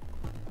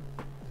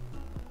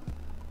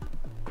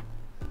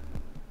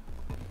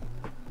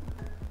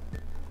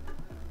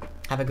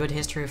 Have a good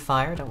history of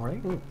fire, don't worry.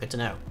 Good to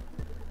know.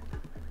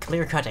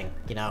 Clear cutting,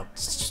 you know,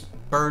 just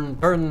burn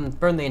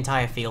the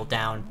entire field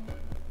down.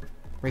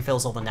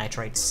 Refills all the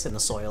nitrates in the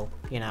soil,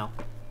 you know.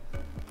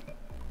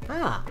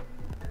 Ah.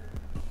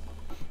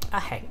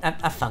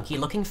 A funky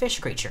looking fish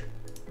creature.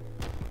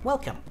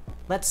 Welcome.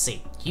 Let's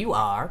see. You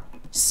are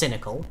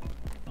cynical,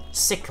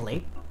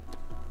 sickly,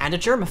 and a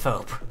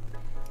germaphobe.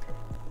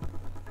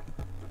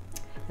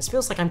 This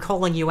feels like I'm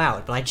calling you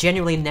out, but I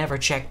genuinely never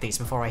check these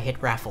before I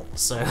hit raffle,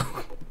 so...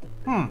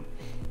 And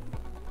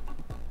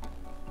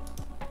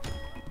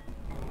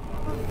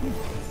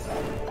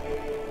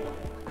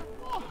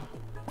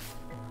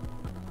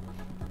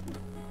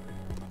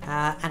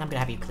I'm gonna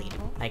have you clean,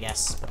 I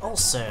guess. But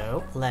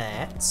also,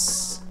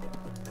 let's...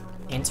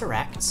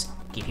 interact,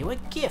 give you a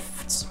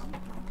gift.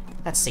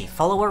 Let's see,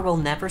 follower will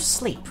never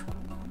sleep.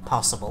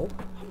 Possible.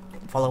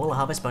 Follower will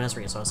harvest bonus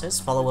resources.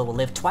 Follower will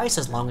live twice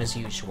as long as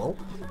usual.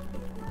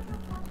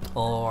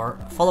 Or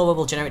follower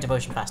will generate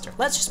devotion faster.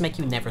 Let's just make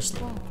you never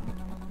sleep.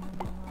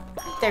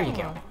 There you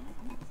go.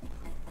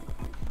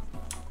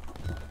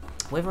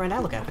 Wyvern and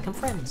Alligator become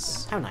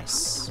friends. How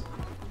nice.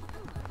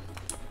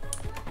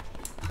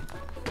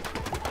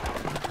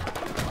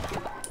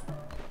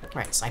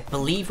 Right, so I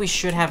believe we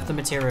should have the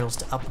materials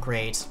to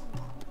upgrade.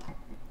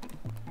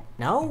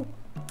 No?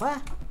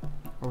 What?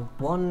 We're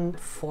 1,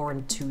 4,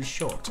 and 2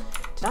 short.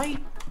 Did I...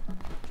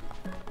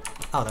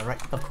 Oh, they're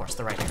right. Of course,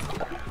 they're right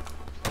here.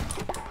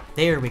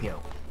 There we go.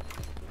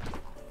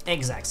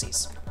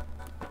 X-axis.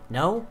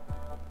 No?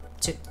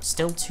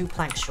 Still 2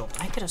 planks short.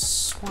 I could have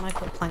sworn I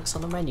put planks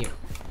on the menu.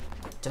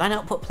 Did I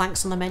not put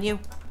planks on the menu?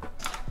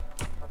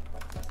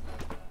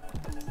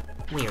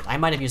 Weird. I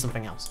might have used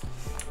something else.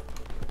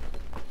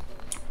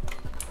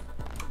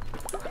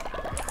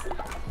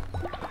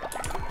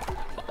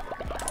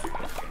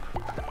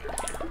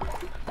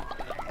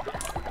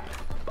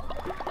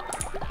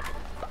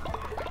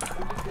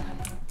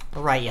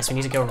 Right, yes, we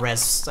need to go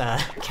res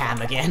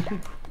Cam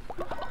again.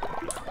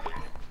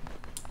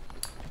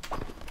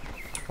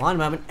 One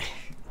moment.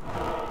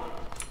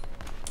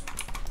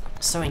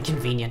 So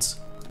inconvenient.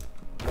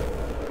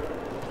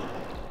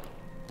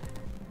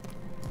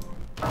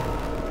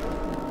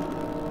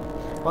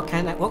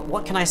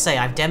 What can I say?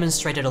 I've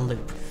demonstrated a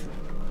loop.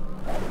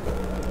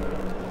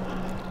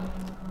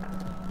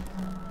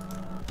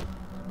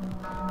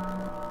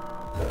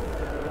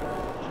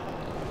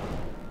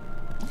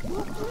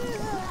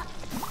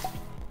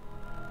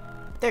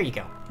 There you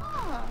go.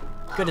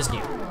 Good as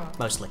new,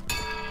 mostly.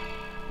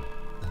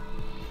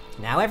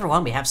 Now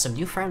everyone, we have some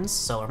new friends,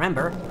 so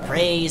remember,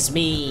 praise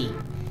me!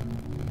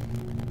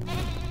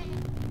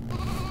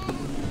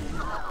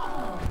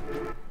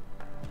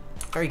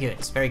 Very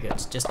good, very good.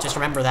 Just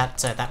remember that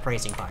that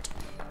praising part.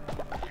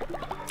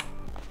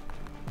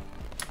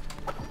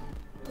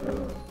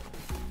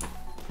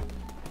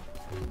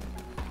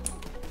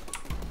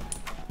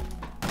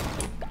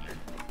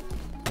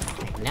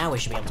 Okay, now we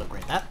should be able to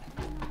upgrade that.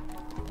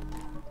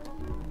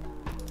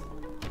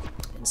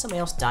 Didn't somebody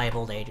else die of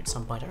old age at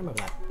some point? I remember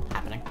that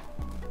happening.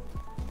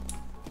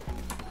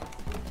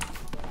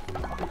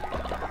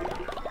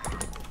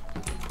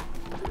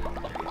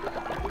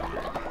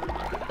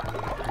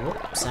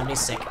 Whoop, somebody's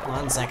sick.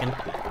 1 second.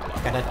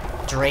 Gotta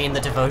drain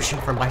the devotion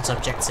from my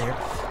subjects here.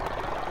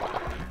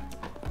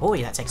 Oh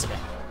yeah, that takes a bit.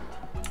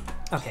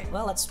 Okay,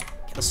 well, let's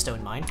get the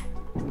stone mine.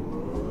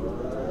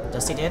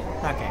 Dusty did?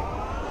 Okay.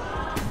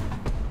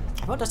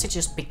 I thought Dusty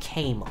just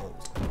became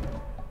old.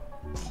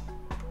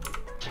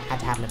 Had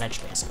to happen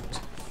eventually, I suppose.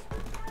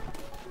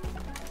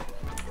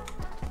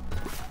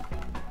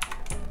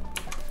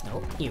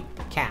 No, you,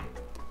 Cam.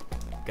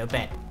 Go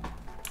bed.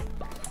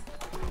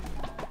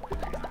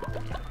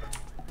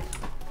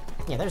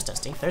 Yeah, there's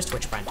Dusty. There's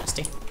Twitch Brand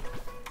Dusty.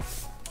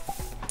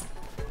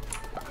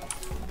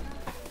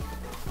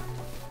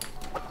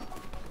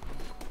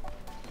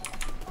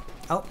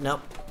 Oh, no.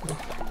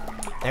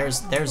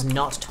 There's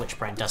not Twitch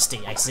Brand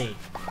Dusty, I see.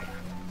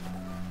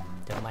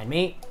 Don't mind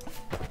me.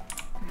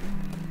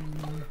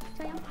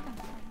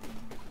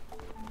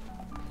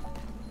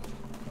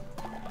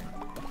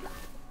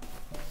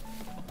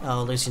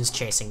 Oh, Lucian's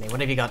chasing me.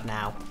 What have you got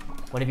now?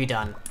 What have you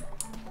done?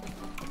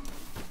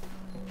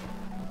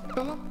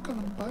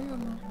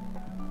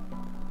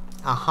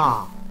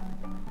 Aha.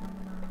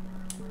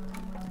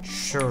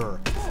 Sure.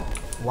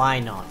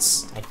 Why not?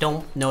 I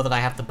don't know that I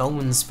have the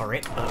bones for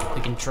it, but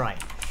we can try.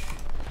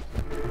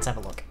 Let's have a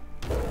look.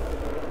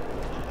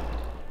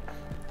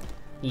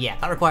 Yeah,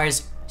 that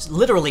requires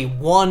literally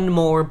 1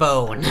 more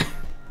bone.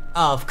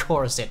 Of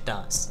course it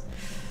does.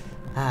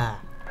 Ah.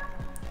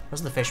 What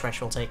does the fish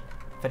ritual take?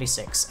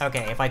 36.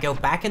 Okay, if I go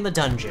back in the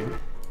dungeon,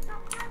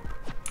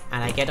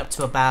 and I get up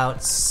to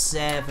about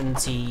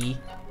 70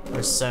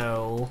 or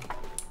so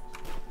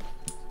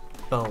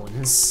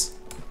bones,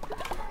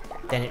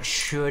 then it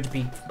should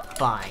be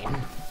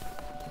fine.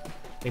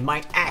 We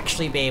might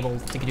actually be able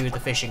to do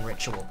the fishing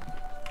ritual.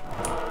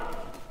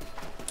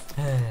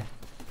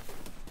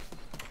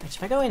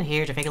 If I go in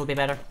here, do you think it'll be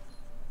better?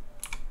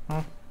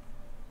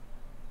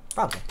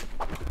 Probably.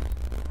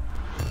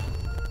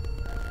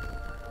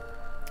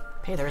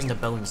 Hey, there isn't a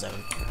bone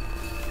zone.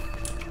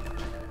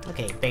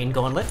 Okay, Bane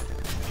Gauntlet.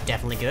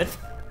 Definitely good.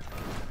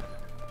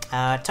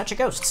 Touch of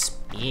Ghosts.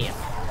 Yeah.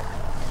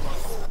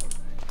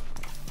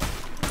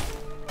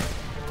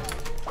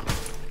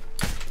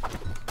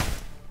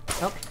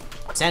 Oh,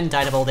 Zen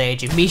died of old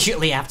age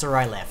immediately after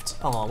I left.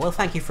 Oh, well,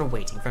 thank you for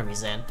waiting for me,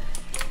 Zen.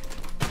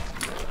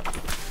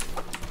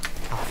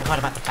 Oh, I forgot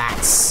about the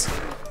bats.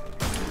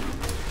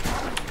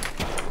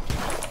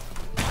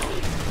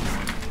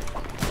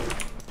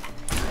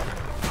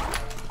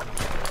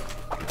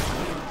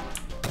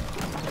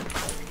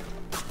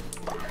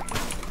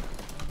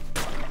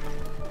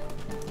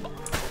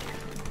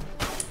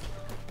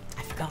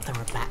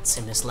 rats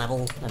in this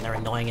level, and they're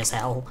annoying as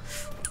hell.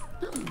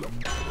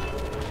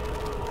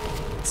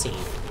 Let's see.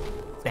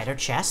 Better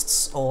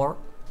chests, or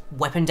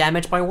weapon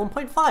damage by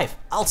 1.5.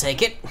 I'll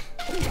take it.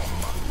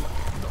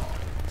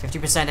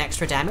 50%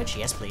 extra damage?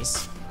 Yes,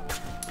 please.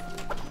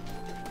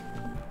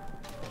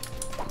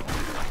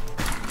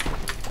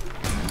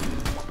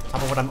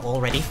 Top of what I'm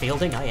already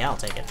fielding? Oh yeah, I'll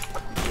take it.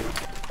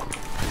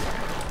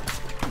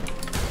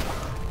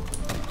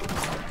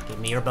 Give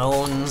me your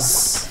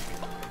bones.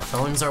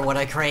 Bones are what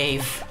I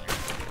crave.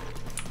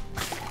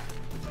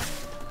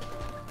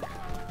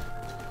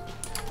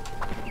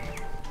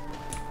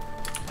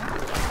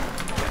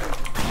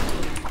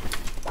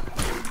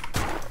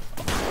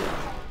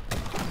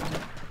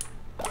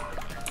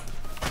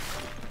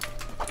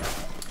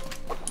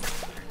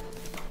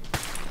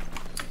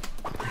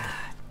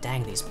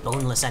 Dang, these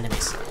boneless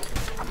enemies.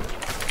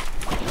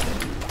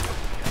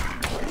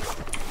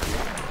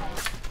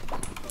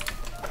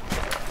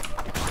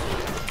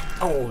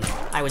 Oh,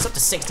 I was up to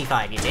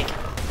 65, you dick.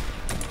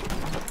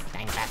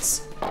 Dang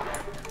bats.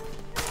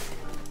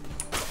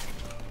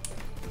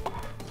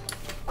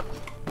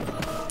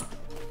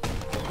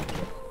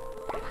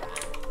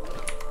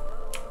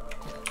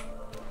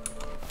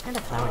 And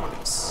a flower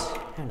nice.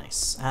 How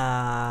nice.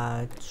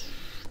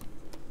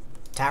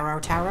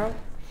 Taro?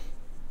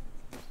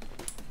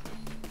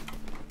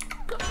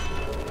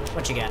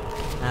 What you got?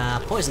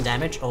 Poison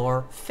damage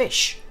or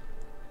fish?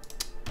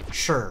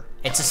 Sure.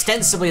 It's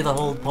ostensibly the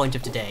whole point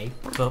of today,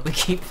 but we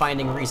keep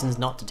finding reasons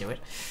not to do it.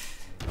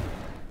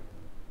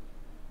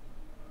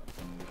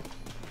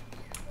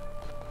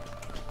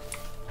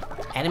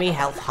 Enemy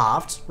health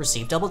halved,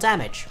 receive double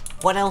damage.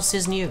 What else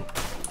is new?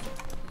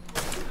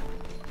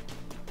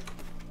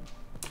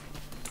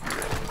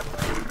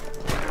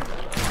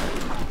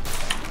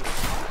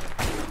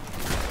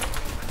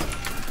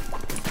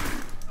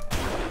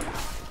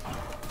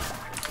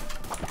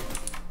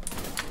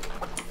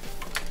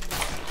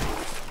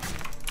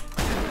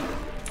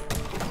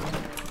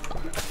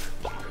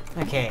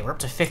 Okay, we're up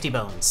to 50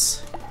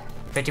 bones.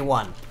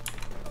 51.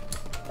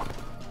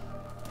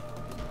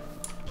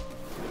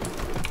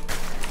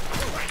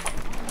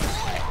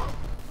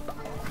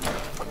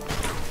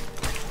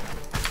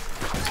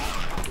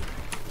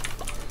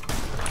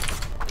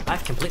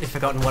 I've completely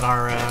forgotten what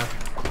our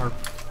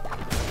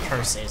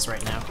curse is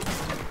right now.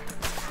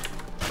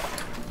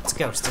 It's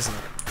ghost, isn't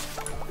it?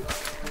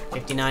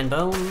 59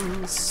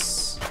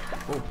 bones.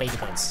 Oh, baby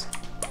bones.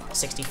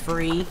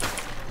 63.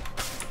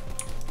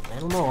 A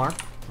little more.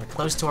 We're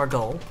close to our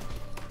goal.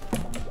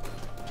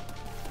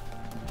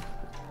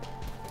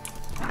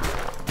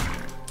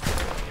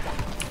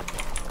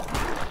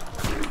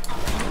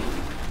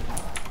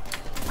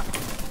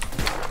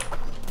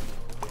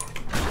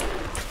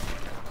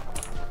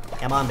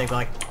 Come on, big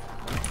boy.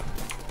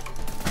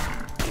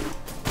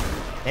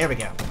 There we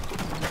go.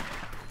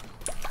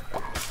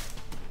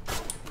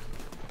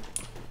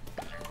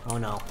 Oh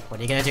no, what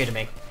are you gonna do to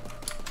me?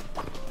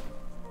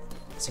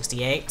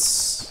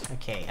 68.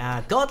 Okay,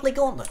 godly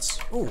gauntlets.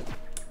 Ooh.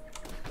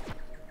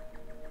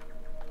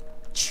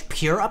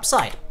 Pure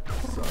upside.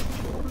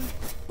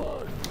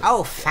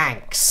 Oh,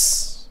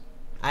 thanks.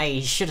 I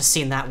should have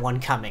seen that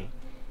one coming.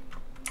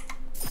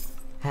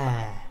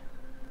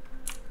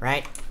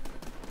 Right.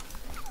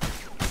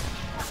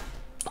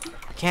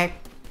 Okay,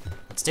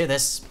 let's do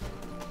this.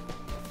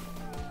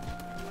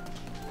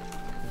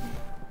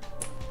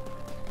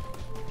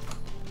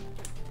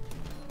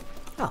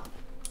 Oh.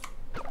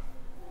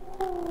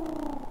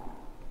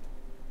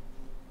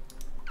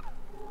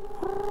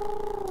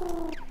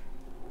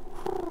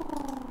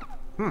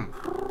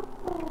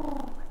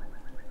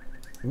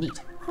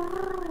 Neat.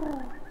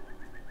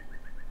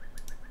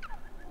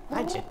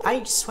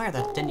 I swear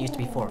that didn't used to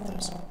be 4 of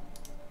those.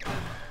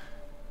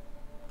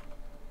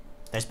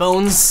 There's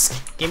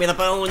bones! Give me the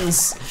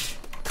bones!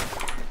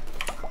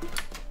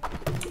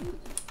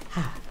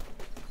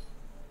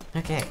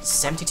 Okay,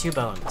 72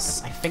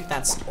 bones. I think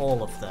that's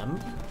all of them.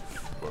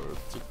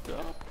 Give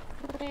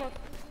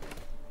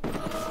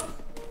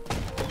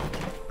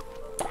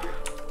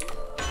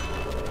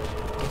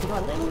me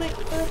a little bit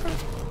further.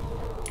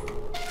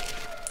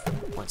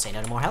 Won't say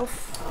no to more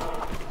health.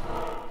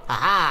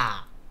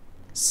 Haha!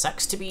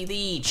 Sucks to be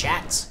thee,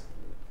 chat.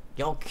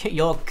 Your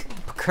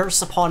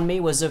curse upon me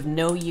was of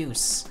no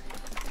use.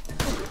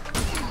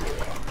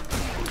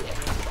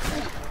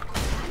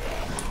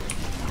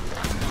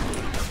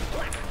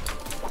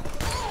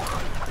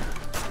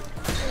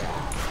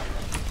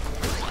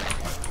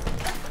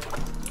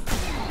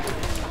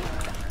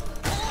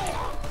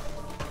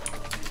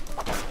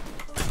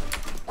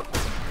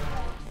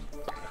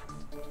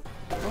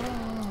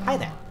 Hi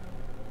there.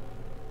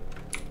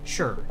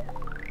 Sure.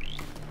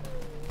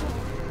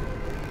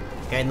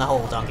 Get in the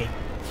hole, donkey.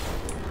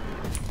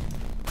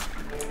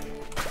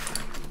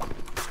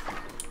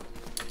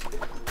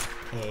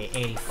 Okay,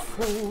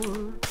 84.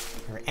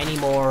 Or any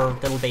more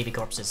little baby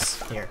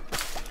corpses here?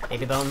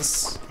 Baby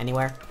bones?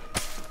 Anywhere?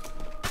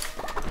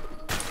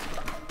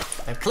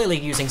 They're clearly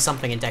using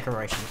something in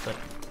decoration, but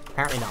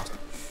apparently not.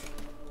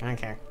 I don't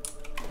care.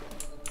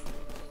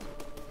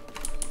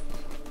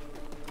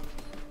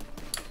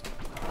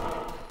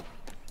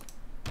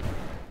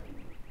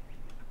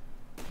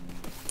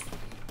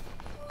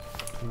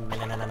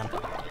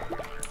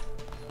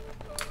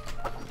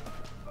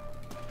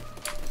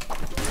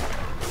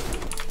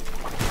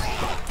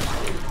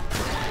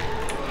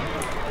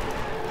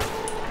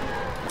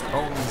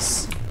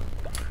 Bones.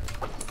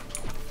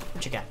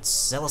 What you got?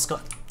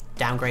 Zillisco.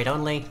 Downgrade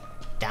only.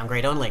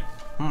 Downgrade only.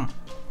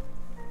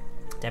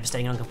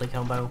 Devastating incomplete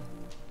combo.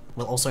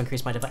 Will also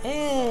increase my device.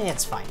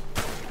 It's fine.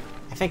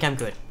 I think I'm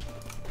good.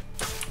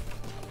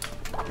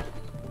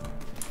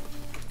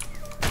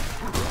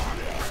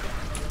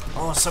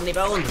 Oh, so many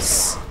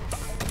bones!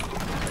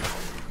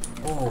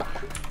 Oh.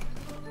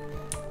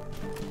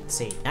 Let's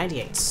see,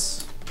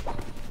 98.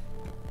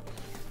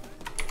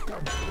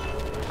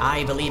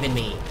 I believe in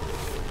me.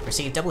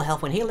 Receive double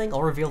health when healing,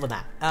 or reveal the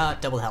map.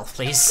 Double health,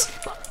 please.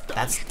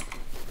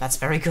 That's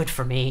very good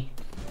for me.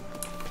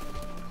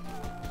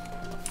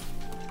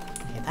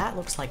 Okay, that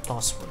looks like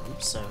boss room,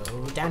 so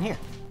down here.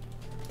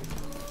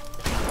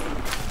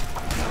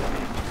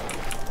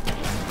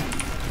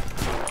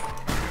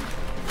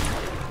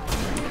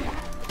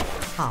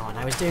 Oh, and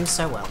I was doing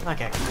so well.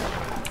 Okay.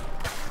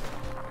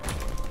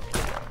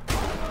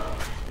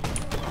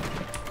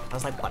 I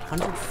was like, what,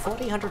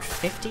 140,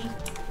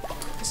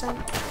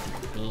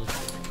 150%? Me.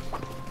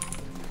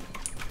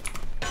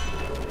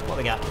 What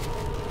we got?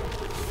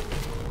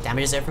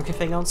 Damages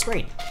everything on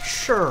screen.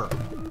 Sure.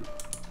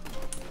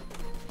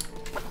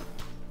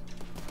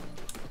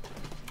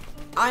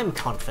 I'm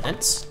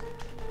confident.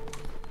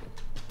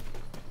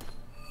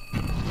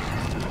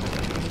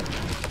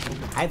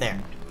 Hi there.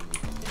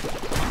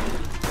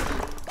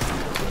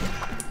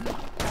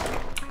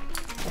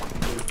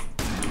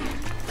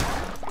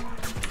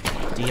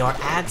 Do your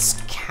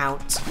ads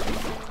count?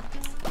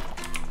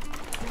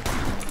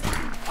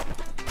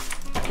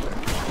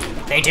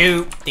 They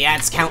do! The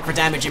ads count for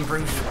damage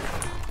improve.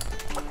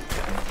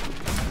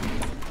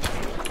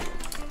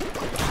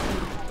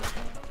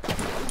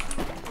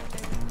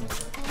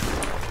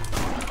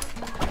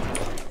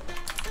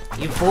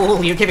 You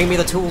fool! You're giving me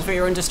the tool for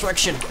your own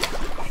destruction!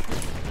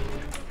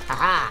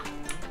 Haha!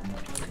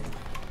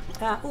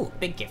 Ooh,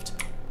 big gift.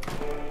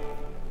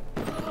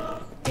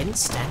 Didn't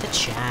stand a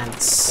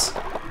chance.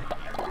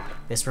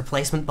 This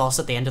replacement boss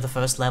at the end of the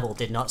first level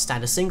did not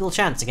stand a single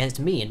chance against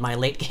me and my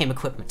late game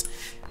equipment.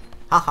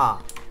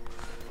 Haha.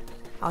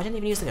 Oh, I didn't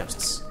even use the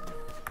ghosts.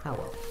 Oh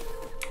well.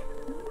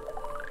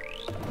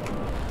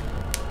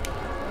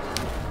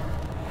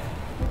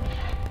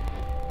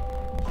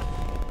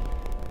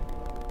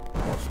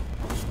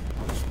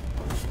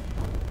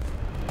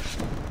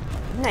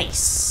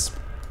 Nice.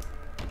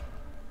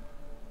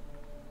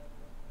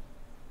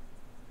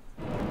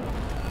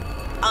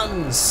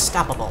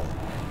 Unstoppable.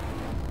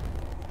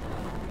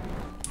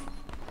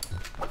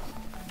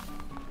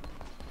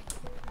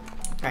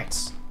 Right,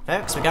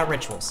 folks, we got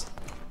rituals.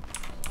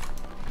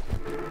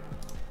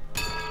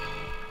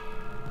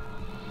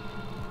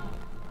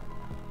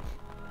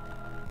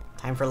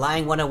 Time for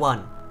lying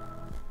 101.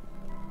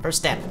 First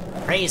step,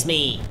 praise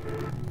me.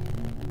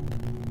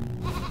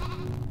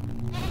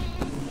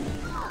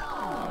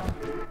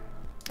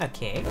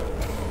 Okay,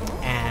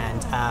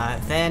 and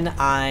then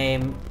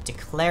I'm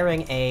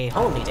declaring a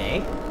holy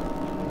day.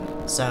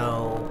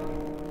 So,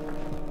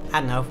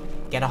 I don't know,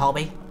 get a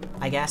hobby,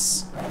 I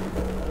guess.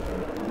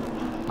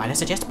 Might I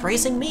suggest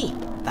praising me?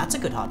 That's a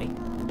good hobby.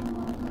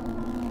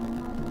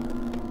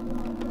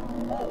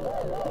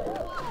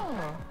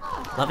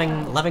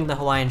 Loving the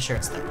Hawaiian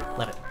shirts there.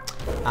 Love it.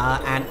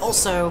 And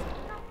also,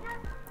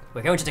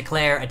 we're going to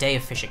declare a day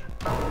of fishing.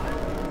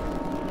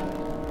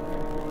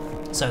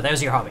 So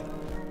there's your hobby.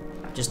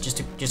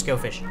 Just go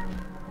fishing.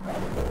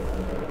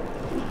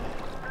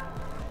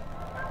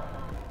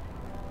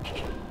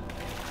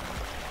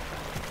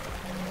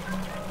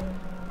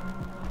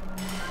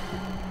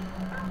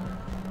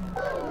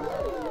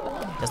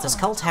 Does this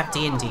cult have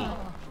D&D?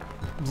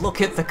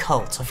 Look at the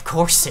cult. Of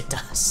course it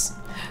does.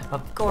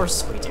 Of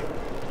course we do.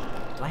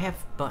 Do I have...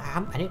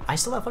 I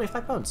still have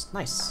 45 bones.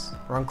 Nice.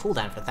 We're on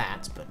cooldown for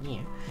that, but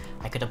yeah.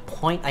 I could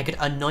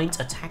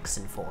anoint a tax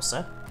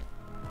enforcer.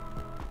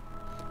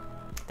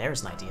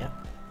 There's an idea.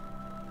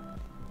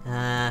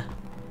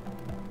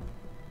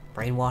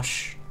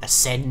 Brainwash.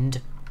 Ascend.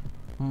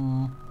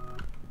 Yeah,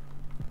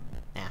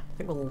 I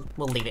think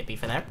we'll leave it be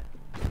for there.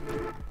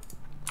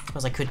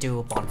 Suppose I could do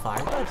a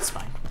bonfire, but it's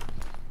fine.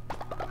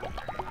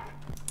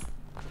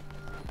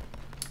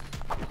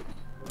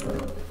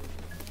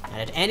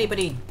 And did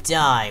anybody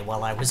die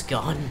while I was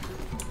gone?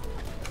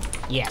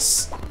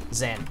 Yes,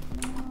 Zen.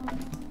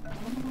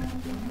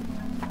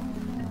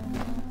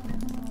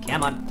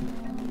 Come on.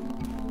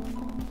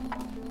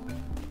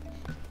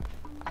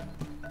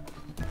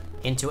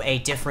 Into a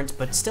different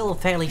but still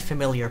fairly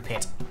familiar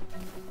pit.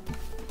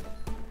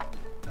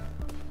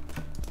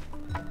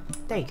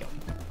 There you go.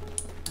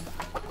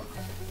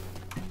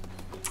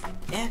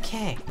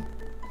 Okay.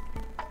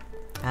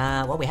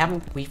 Well,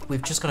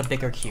 we've just got a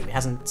bigger queue. It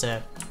hasn't,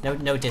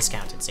 no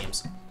discount, it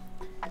seems.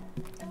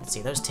 Let's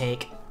see, those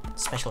take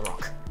special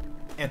rock.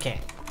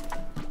 Okay.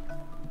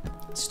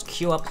 Let's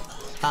queue up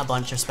a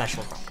bunch of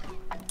special rock.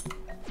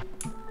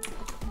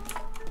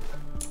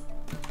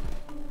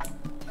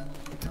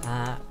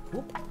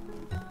 Whoop.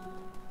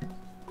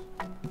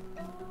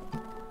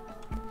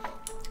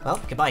 Well,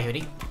 goodbye,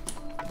 Hootie.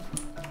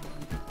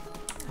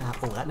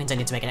 Oh, that means I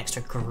need to make an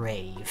extra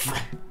grave.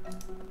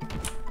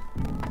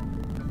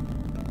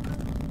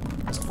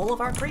 So all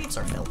of our graves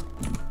are filled.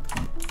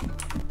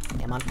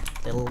 Come on,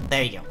 little...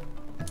 There you go.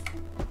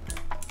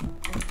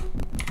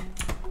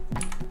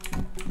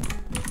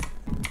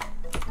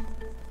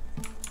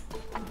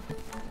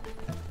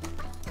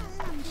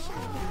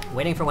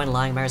 Waiting for when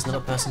lying marries another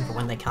person for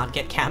when they can't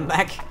get Cam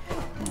back.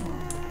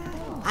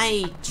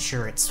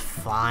 Sure it's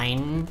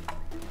fine.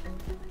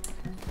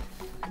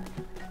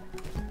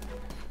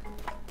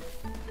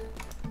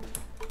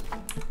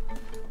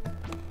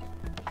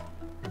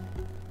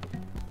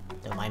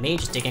 Don't mind me,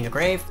 just digging a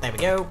grave. There we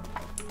go.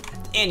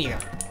 In you go.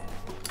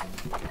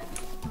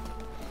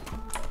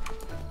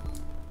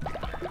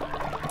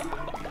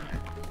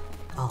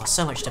 Oh,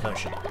 so much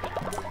devotion.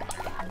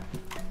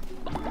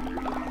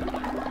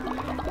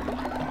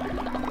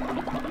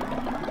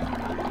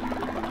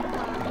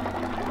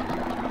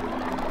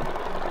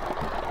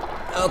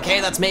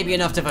 Okay, that's maybe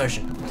enough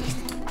devotion.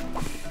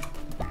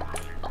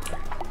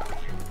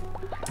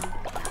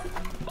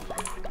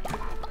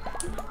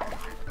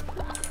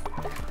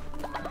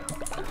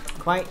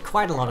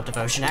 Quite a lot of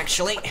devotion,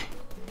 actually.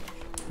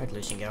 Where'd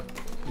Lucian go?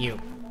 You.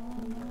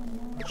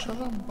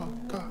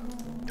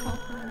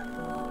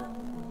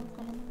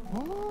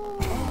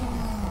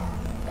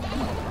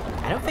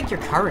 I don't think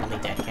you're currently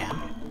dead,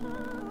 Cam.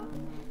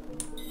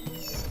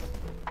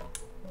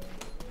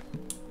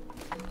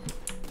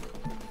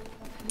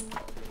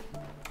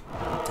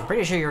 I'm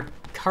pretty sure you're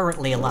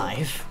currently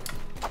alive.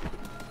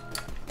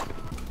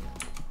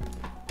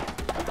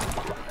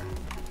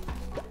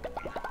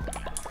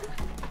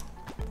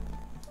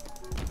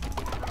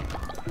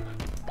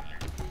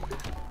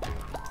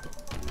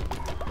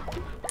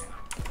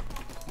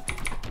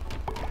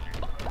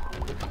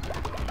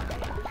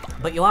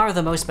 But you are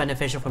the most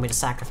beneficial for me to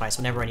sacrifice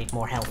whenever I need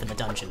more health in the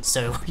dungeon,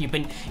 so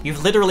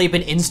you've literally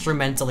been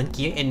instrumental in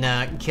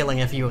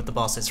killing a few of the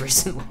bosses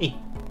recently.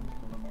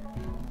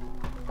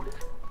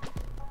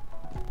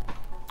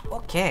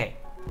 Okay,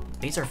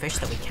 these are fish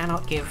that we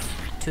cannot give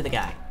to the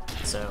guy,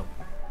 so...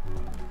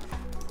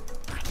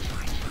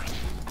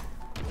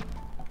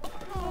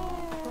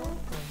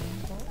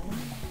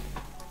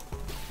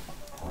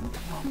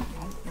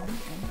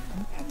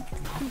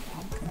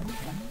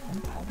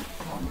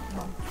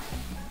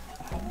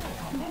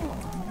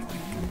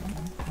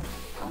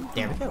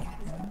 There we go.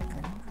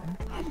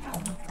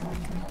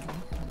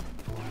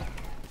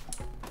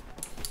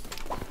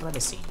 Let me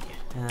see.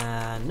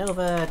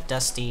 Nova,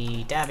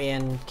 Dusty,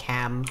 Davian,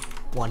 Cam,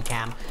 one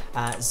Cam,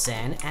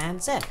 Zen,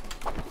 and Zed.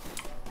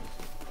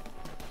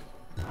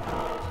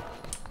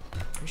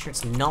 Pretty sure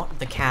it's not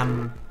the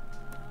Cam...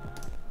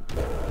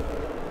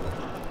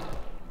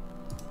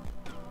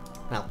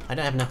 Well, I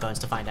don't have enough bones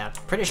to find out.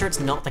 Pretty sure it's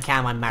not the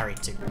Cam I'm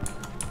married to.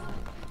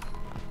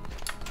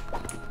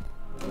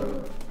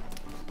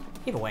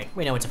 Either way,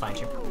 we know where to find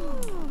you.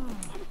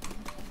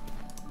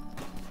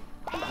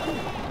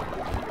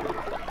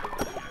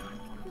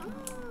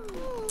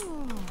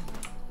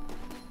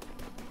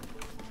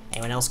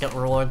 Anyone else got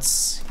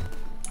rewards?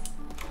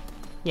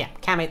 Yeah,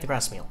 Cam ate the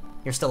grass meal.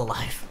 You're still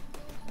alive.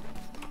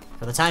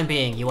 For the time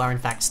being, you are in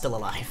fact still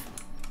alive.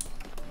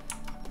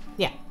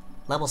 Yeah,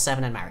 level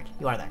 7 and married.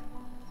 You are there.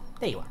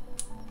 There you are.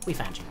 We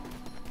found you.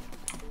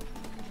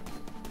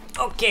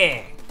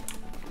 Okay!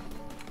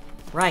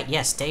 Right,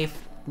 yes, Dave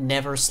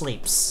never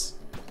sleeps.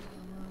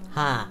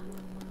 Huh.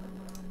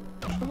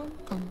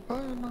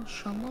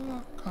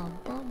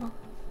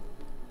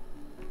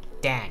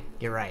 Dang,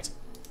 you're right.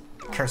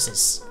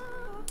 Curses.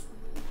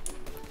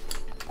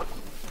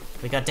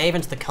 We got Dave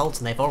into the cult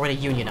and they've already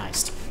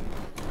unionized.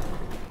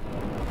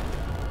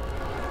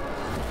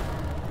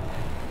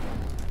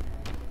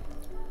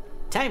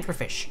 Time for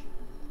fish.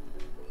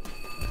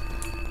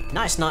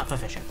 Nice night for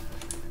fishing.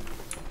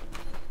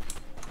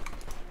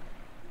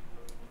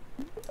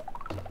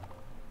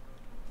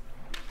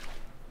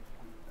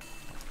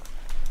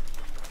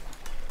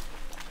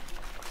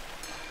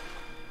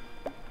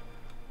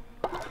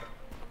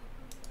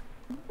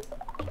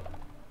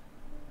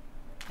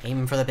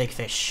 Aim for the big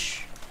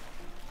fish.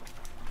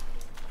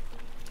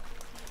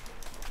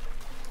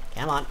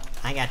 Come on,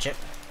 I got you.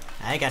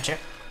 I got you.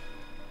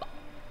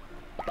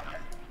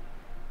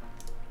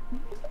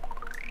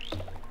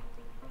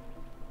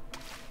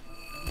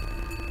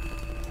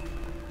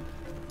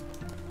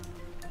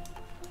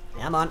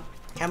 Come on,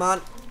 come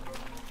on.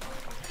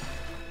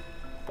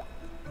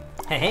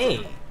 Hey,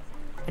 hey!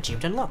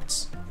 Achieved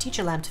unlocked. Teach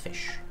a lamb to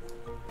fish.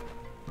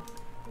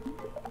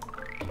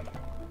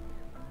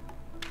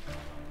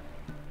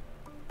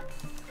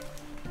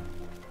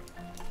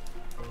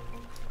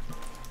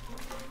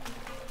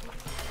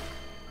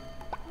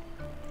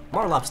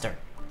 More lobster.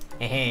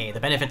 Hey, hey, the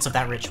benefits of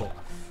that ritual.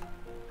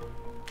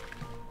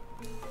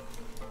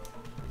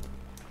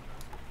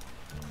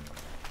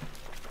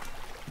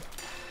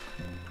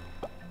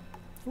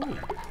 Ooh.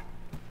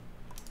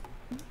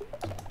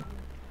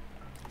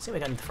 See what we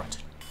got in the front.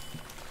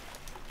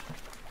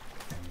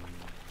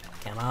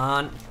 Come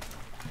on.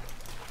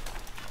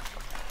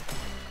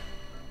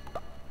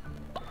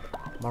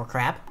 More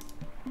crab.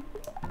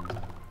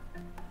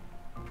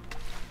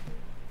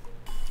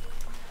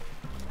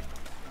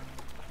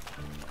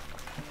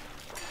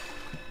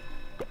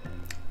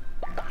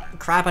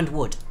 crab and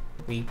wood.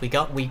 We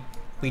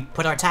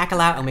put our tackle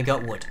out and we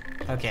got wood.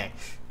 Okay.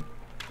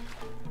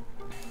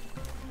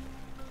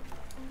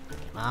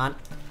 Come on.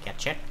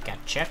 Gotcha.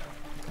 Gotcha.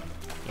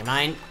 You're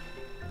mine.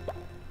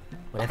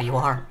 Whatever you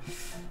are.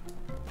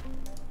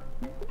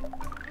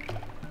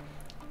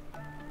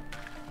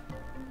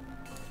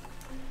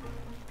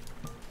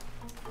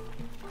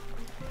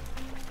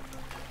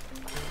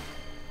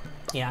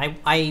 Yeah,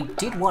 I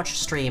did watch a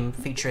stream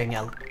featuring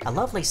a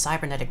lovely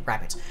cybernetic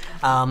rabbit,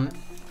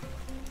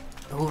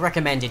 who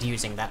recommended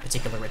using that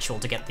particular ritual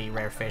to get the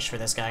rare fish for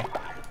this guy.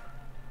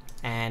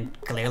 And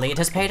clearly it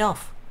has paid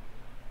off.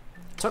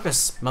 Took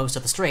us most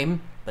of the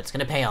stream, but it's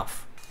gonna pay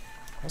off.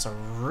 There's a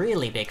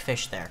really big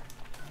fish there.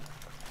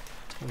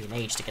 It's gonna be an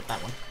age to get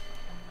that one.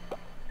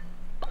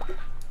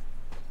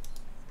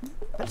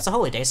 But it's a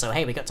holy day, so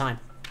hey, we got time.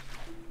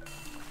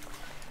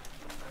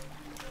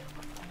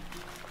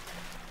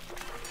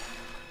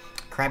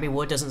 Crabby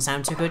wood doesn't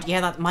sound too good.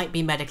 Yeah, that might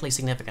be medically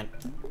significant.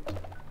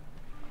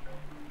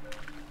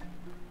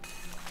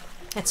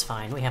 It's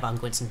fine, we have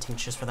unguents and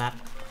tinctures for that.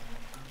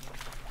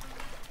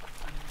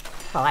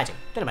 Well, I do.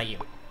 Don't know about you.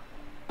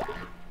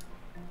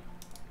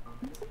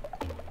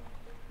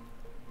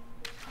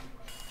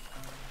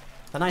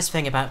 The nice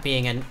thing about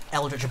being an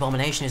Eldritch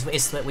Abomination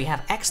is that we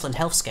have excellent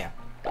health scare.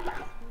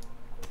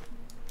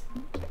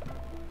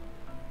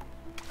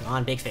 Come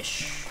on, big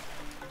fish.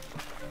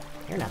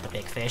 You're not the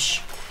big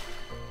fish.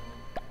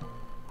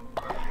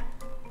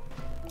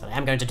 But I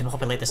am going to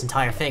depopulate this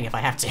entire thing if I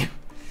have to.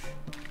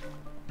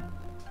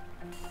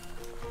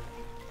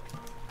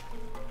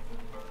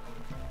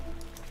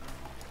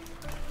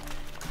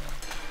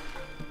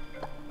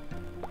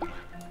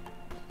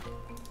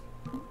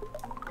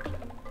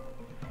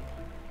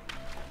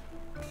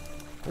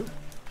 Ooh.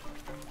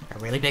 A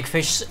really big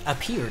fish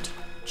appeared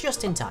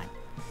just in time.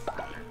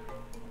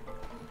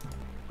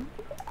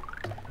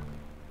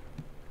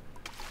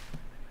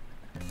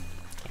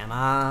 Come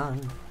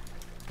on.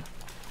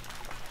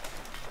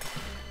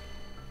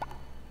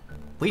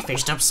 We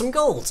fished up some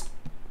gold.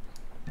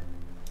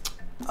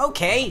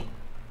 Okay.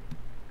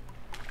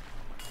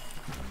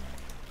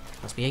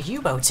 Must be a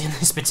U-boat in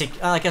this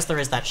particular... I guess there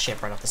is that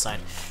ship right off the side.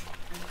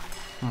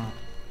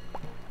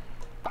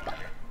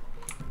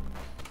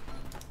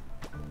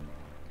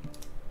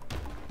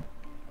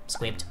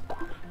 Squibbed.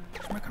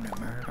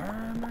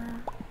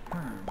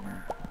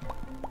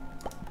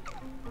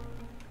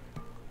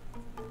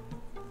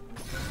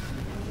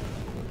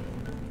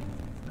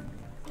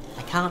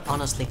 I can't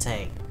honestly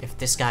say if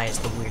this guy is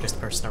the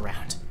weirdest person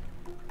around.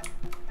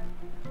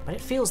 But it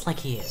feels like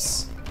he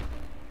is.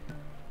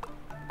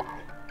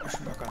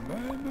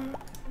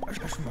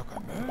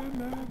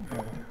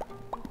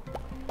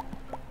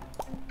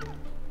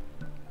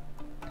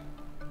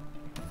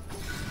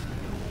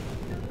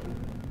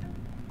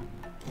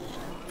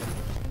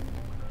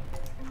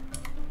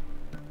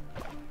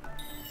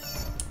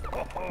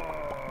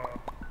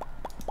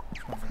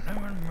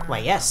 Why,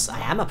 yes, I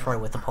am a pro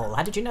with the pole.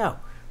 How did you know?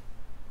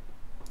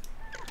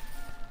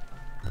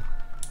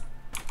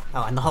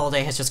 Oh, and the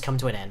holiday has just come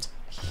to an end.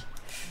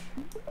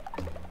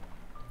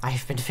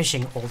 I've been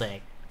fishing all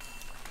day,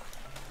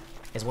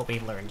 is what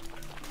we've learned.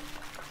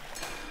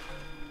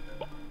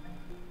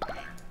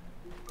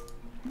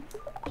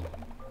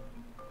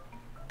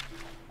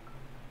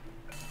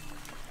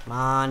 Come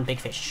on, big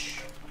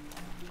fish.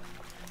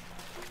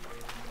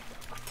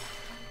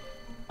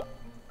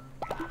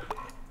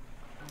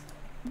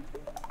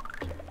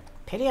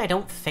 Pity I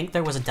don't think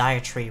there was a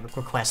dietary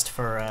request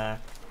for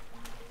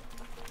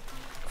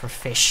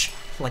fish,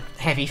 like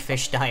heavy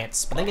fish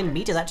diets. But then again,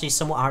 meat is actually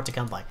somewhat hard to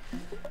come by.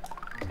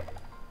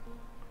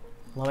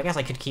 Well, I guess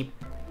I could keep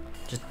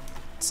just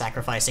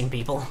sacrificing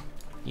people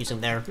using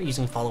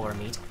follower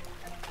meat.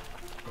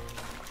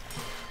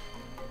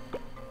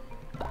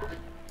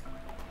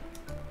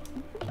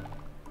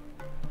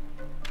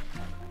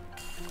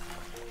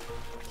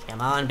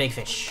 Come on, big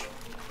fish.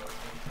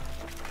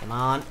 Come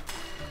on.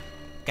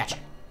 Gotcha.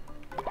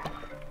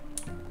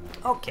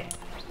 Okay.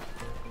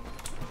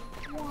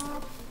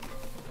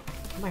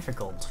 Am I for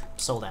gold?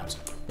 Sold out.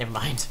 Never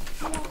mind.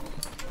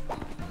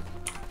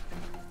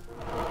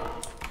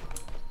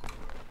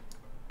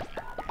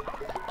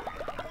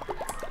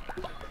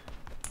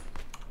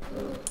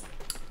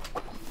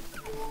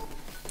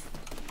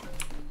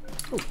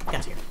 Ooh,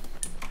 got here.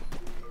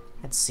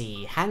 Let's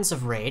see. Hands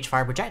of Rage.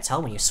 Fire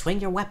projectile when you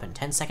swing your weapon.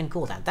 10-second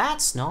cooldown.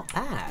 That's not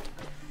bad.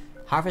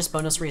 Harvest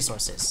bonus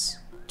resources.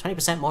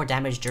 20% more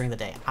damage during the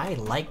day.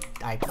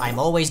 I'm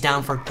always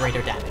down for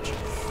greater damage.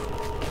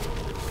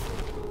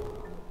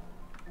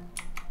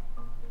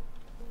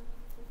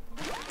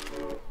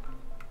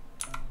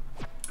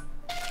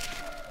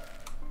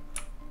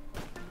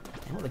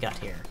 And what we got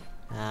here?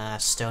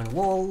 Stone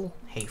wall,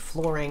 hay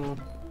flooring,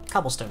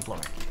 cobblestone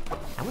flooring.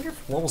 I wonder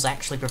if walls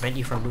actually prevent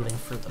you from moving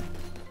through them.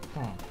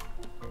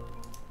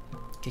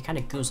 You kind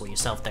of goozle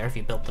yourself there if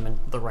you built them in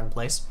the wrong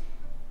place.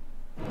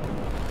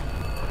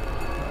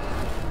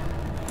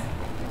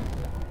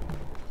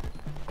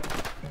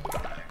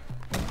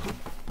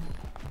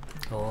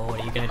 Oh, what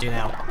are you gonna do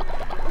now?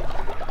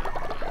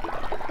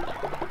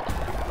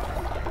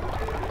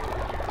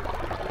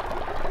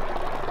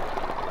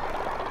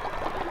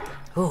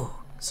 Ooh,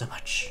 so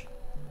much.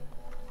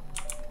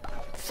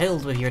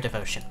 Filled with your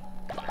devotion.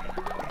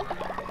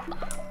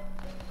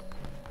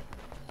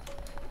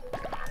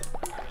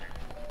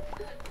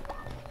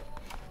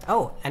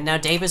 Oh, and now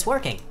Dave is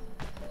working.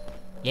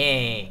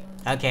 Yay.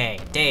 Okay,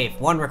 Dave,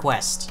 one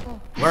request.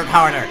 Work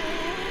harder.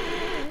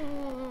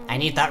 I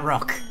need that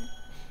rock.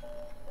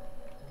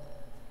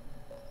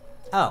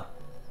 Oh.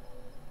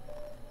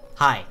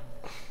 Hi.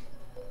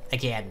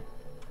 Again.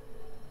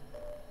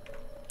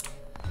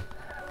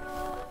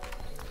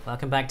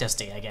 Welcome back,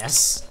 Dusty, I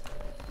guess.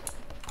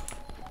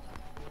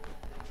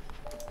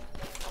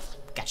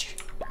 Gotcha.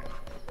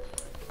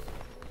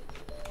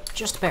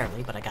 Just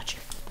barely, but I got you.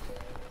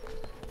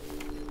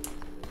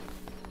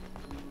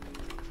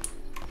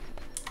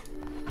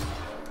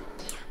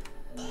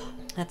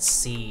 Let's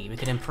see, we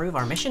could improve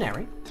our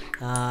missionary,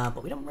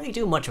 but we don't really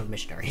do much with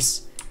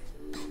missionaries.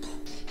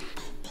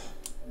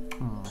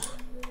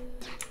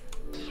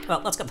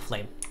 Well, let's get the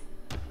flame.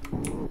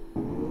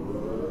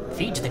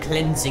 Feed the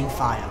cleansing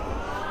fire.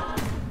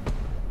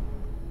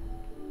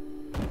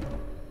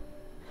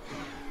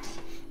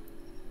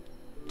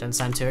 Don't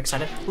sound too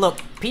excited.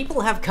 Look,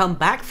 people have come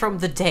back from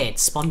the dead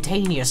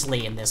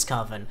spontaneously in this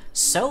coven,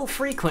 so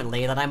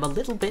frequently that I'm a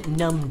little bit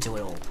numb to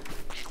it all.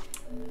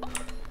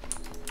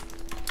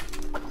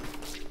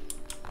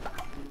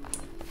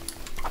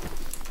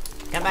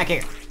 Come back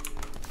here.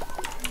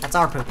 That's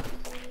our poop.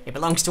 It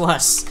belongs to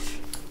us.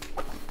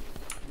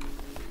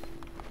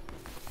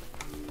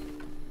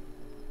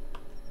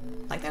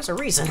 Like, there's a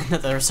reason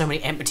that there are so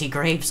many empty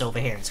graves over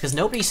here. It's because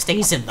nobody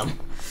stays in them.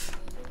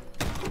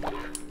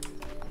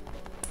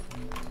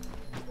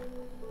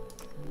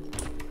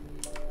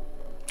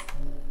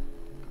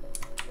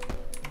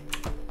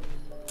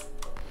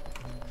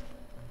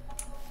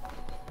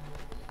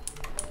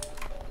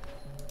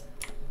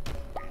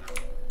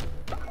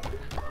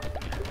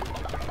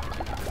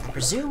 I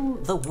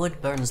presume the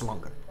wood burns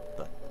longer,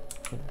 but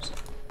who knows?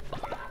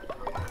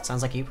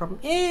 Sounds like you problem?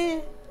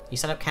 Eh. You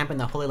set up camp in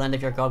the holy land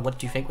of your god, what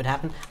did you think would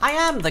happen? I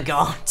am the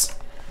god!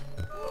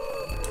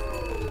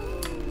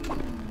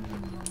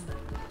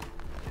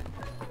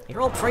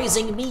 You're all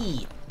praising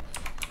me!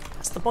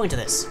 That's the point of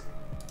this.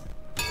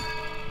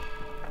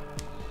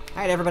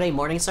 Alright everybody,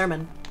 morning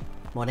sermon.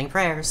 Morning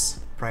prayers.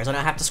 Prayers I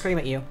don't have to scream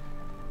at you.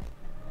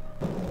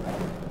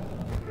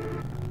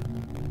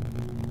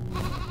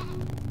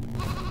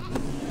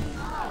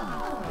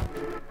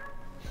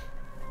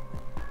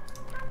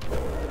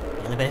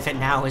 The benefit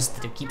now is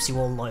that it keeps you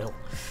all loyal.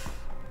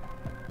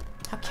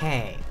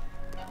 Okay.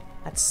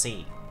 Let's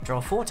see.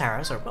 Draw 4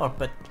 tarots,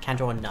 but can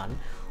draw none.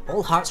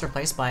 All hearts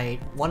replaced by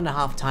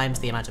 1.5 times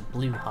the amount of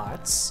blue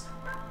hearts.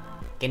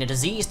 Gain a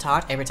diseased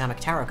heart every time a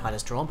tarot card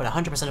is drawn, but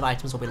 100% of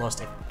items will be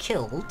lost if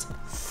killed.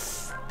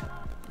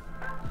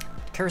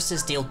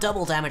 Curses deal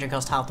double damage and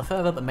cost half the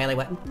fervor, but melee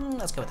weapon.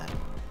 Let's go with that.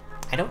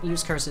 I don't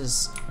use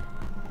curses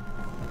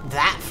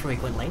that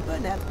frequently,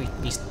 but that we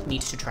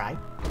need to try.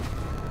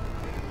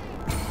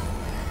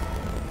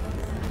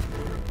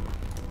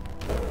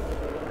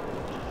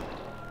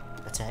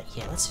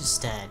 Yeah, let's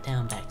just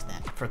down back to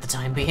that for the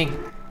time being.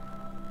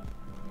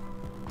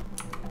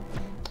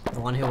 The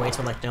one who waits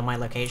will like know my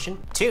location.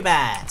 Too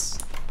bad.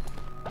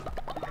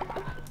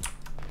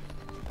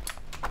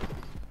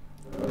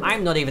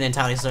 I'm not even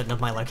entirely certain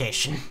of my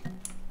location.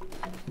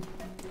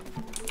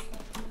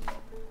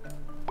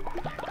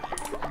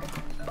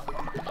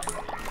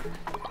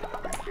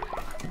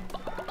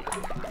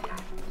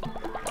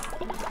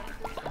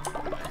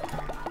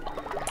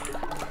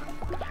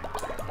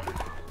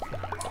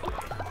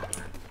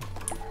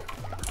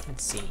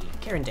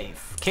 Kieran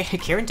Dave.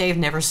 Kieran Dave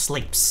never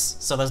sleeps,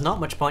 so there's not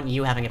much point in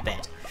you having a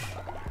bed.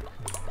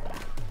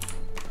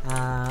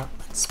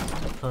 Let's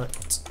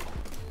put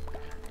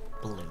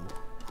blue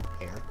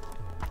here.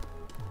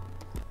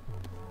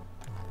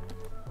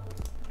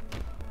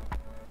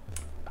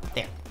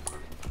 There.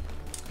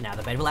 Now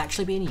the bed will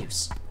actually be in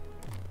use.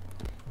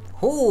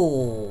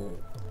 Ooh,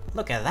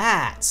 look at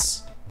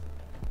that!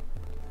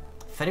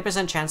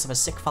 30% chance of a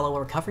sick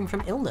follower recovering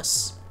from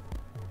illness.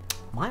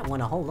 Might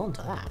want to hold on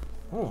to that.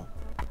 Ooh.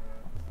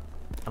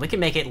 And we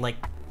can make it, like,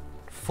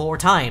 4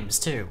 times,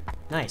 too.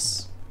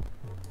 Nice.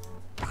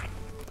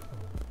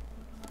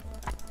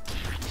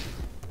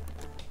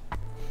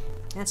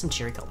 And some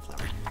cherry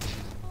cauliflower.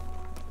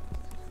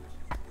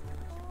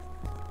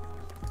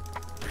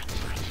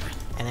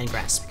 And then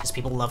grass, because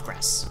people love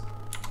grass.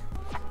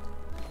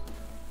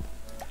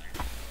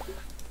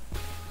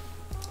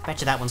 Bet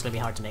you that one's gonna be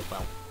hard to make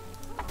well.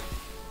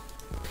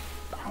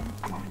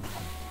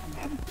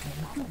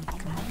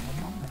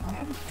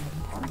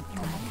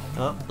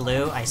 Oh,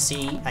 blue, I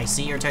see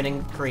you're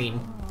turning green.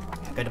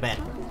 Go to bed.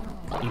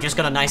 You just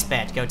got a nice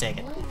bed, go take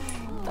it.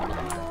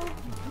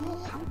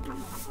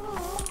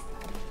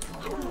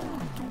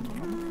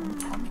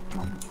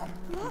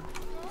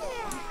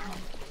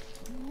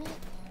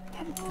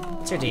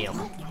 What's your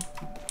deal?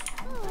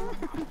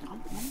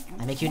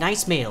 I make you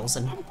nice meals,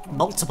 and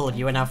multiple of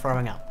you are now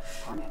throwing up.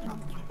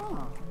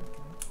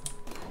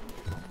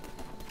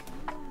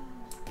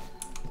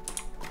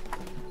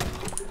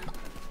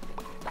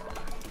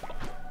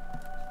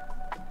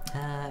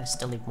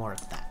 Still need more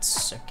of that.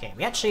 Okay,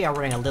 we actually are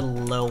running a little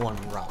low on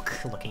rock,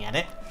 looking at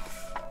it.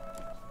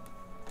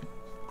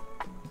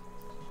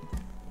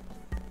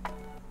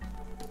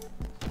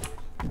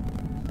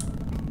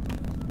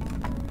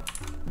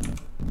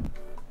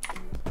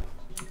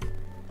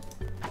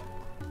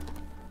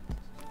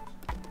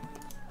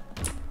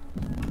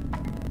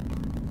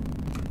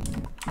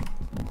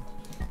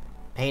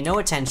 Pay no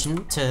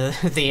attention to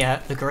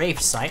the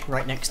grave site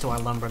right next to our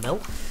lumber mill.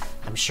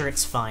 I'm sure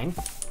it's fine.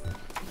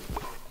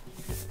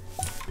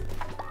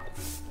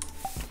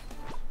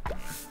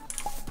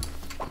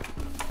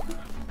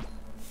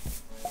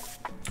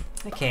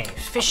 Okay,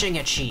 fishing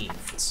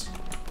achieved.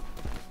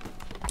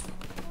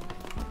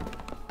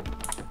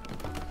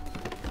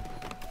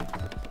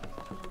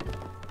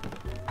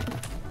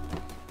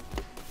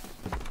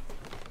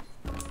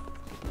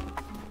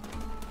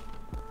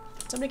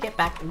 Time to get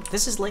back.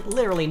 This is like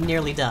literally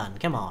nearly done.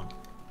 Come on.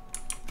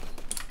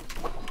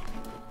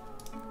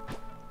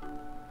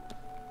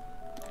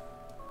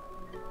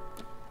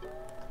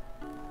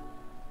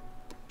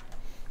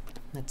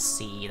 Let's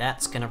see,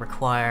 that's gonna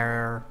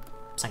require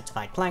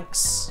sanctified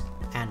planks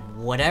and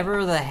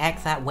whatever the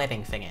heck that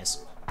webbing thing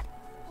is.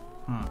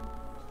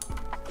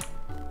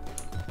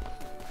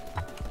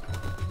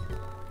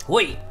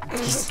 Wait!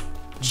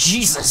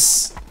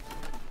 Jesus!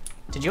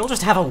 Did you all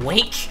just have a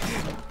wake?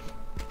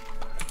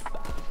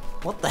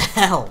 What the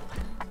hell?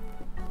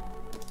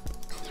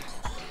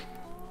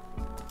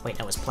 Wait,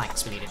 that was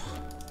planks we needed.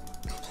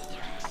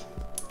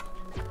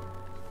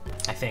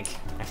 I think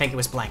it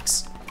was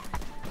planks.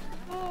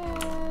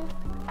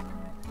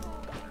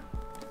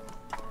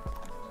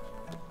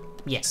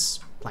 Yes,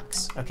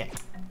 planks. Okay.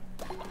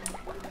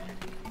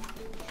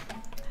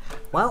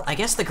 Well, I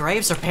guess the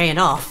graves are paying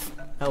off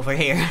over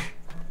here.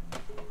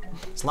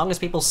 As long as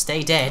people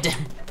stay dead.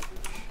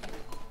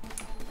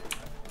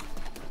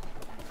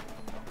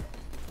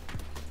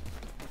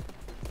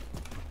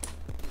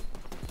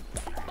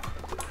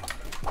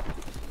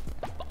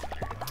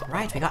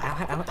 Right, we got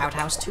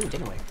outhouse too,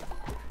 didn't we?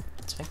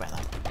 Let's think about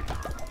that.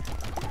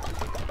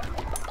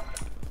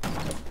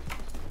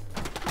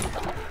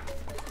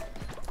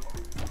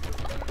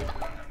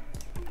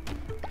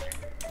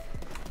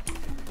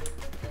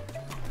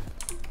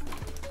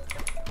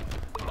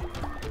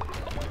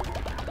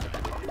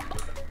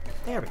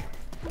 There we go.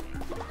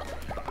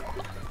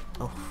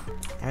 Oh,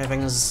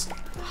 everything's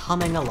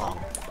humming along.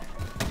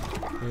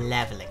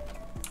 Lovely.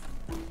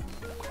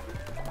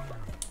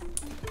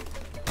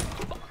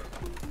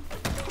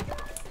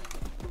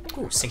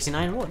 Ooh,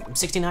 69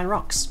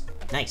 rocks.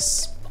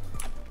 Nice.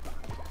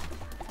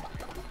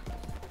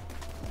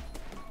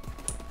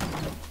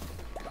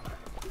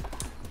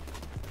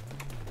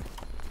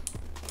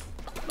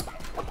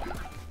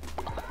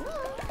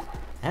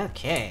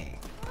 Okay.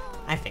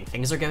 I think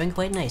things are going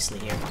quite nicely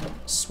here.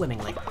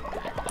 Swimmingly.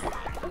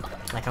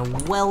 Like a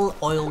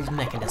well-oiled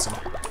mechanism.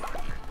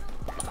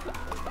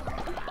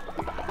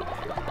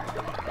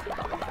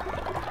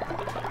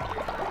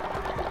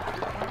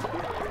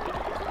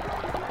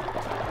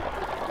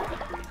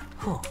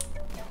 Whew.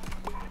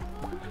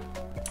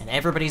 And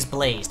everybody's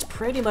blazed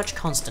pretty much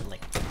constantly.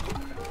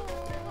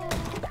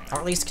 Or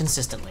at least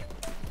consistently.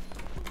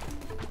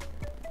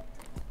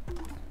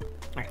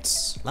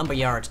 Alright,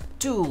 lumberyard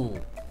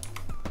 2.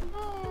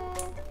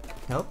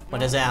 Oh,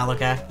 what is it,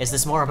 Aluka? Is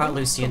this more about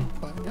Lucian?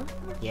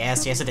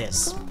 Yes, yes it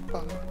is.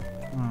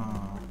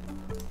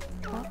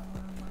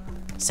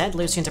 Send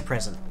Lucian to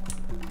prison.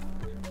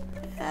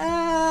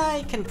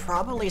 I can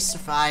probably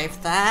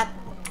survive that.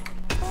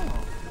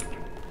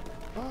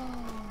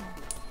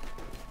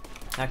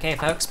 Okay,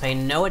 folks, pay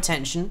no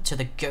attention to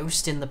the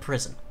ghost in the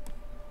prison.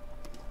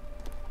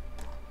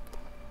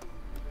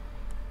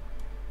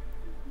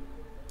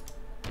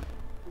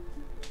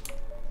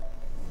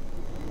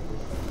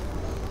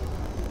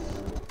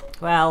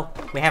 Well,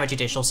 we have a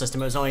judicial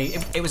system.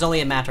 It was only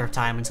a matter of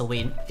time until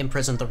we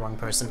imprisoned the wrong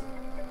person.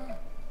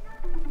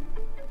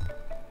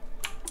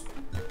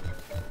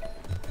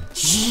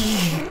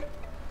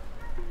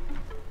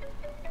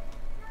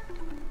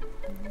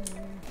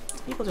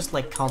 People just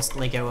like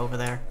constantly go over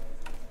there.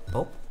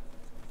 Oh.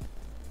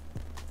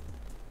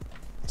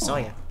 I saw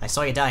you. I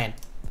saw you dying.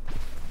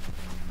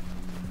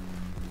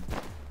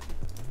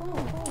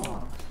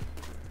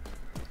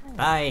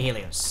 Bye,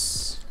 Helios.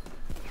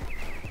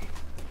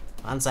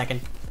 1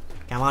 second.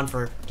 Come on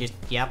for just,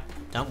 yep,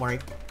 don't worry.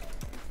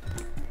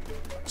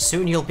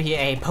 Soon you'll be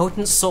a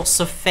potent source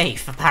of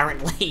faith,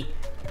 apparently.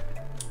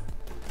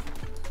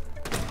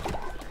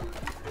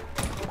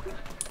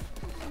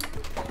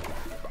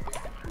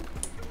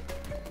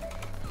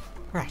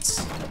 Right.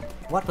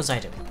 What was I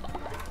doing?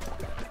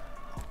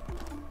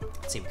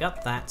 Let's see, we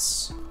got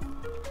that.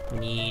 We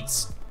need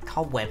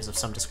cobwebs of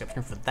some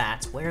description for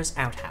that. Where's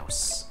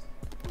outhouse?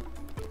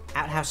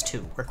 Outhouse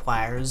 2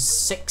 requires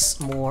 6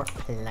 more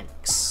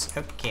planks.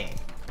 Okay.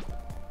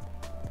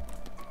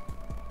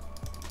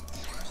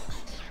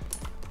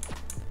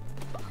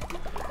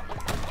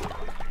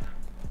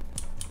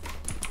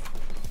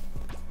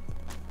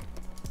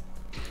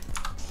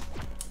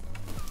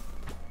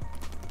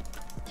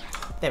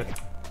 There we go.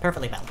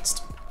 Perfectly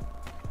balanced.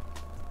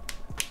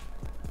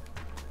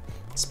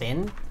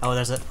 Spin? Oh,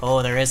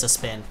 there is a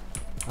spin.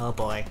 Oh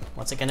boy,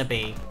 what's it gonna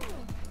be?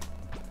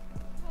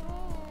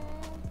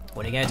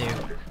 What are you gonna do?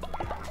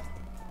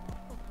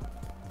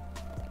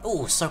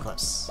 Ooh, so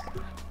close.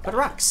 But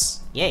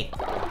rocks! Yay!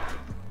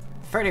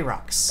 30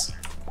 rocks.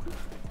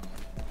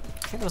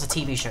 I think there was a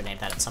TV show named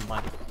that at some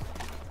point.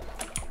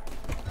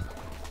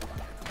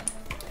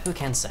 Who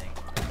can say?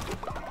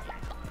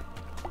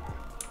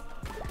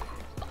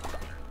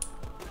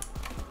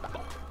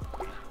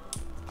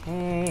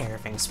 Okay,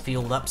 everything's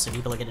fueled up so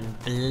people are getting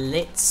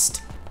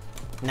blitzed.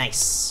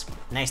 Nice.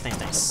 Nice, nice,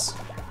 nice.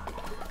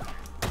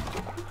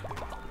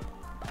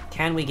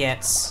 Can we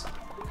get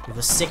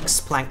the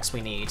 6 planks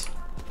we need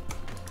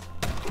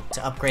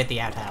to upgrade the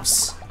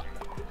outhouse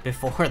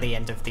before the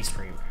end of the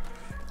stream?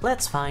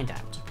 Let's find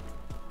out.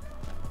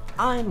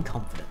 I'm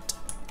confident.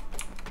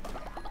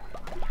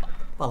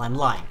 Well, I'm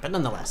lying, but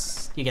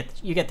nonetheless, you get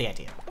the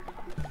idea.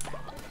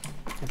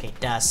 Okay,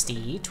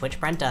 Dusty, Twitch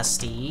friend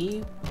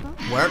Dusty,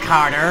 work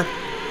harder.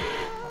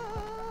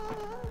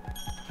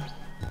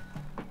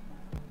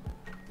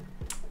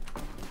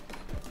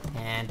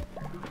 And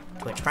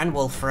Twitch friend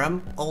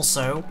Wolfram,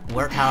 also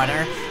work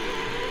harder.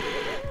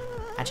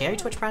 Actually, are you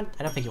Twitch friend?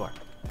 I don't think you are.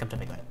 Come to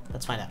think of it.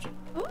 Let's find out.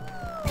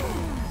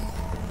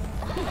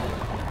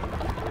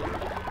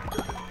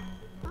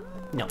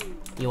 No,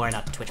 you are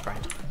not Twitch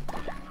friend.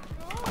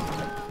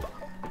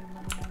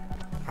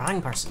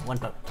 Wrong person. One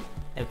vote.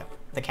 There we go.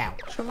 The cow.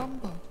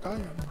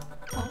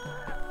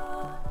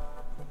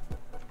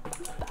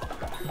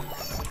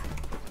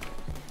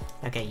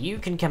 Okay, you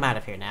can come out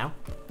of here now.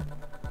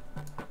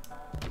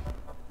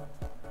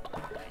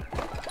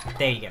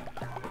 There you go.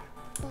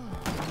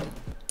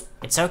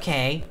 It's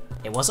okay.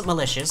 It wasn't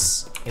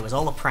malicious. It was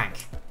all a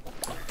prank.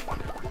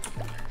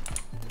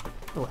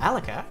 Oh,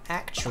 Alika,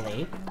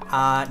 actually,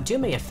 do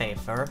me a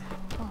favor.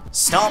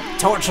 Stop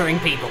torturing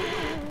people.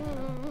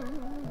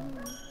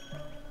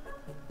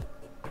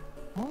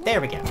 There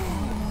we go.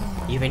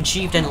 You've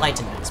achieved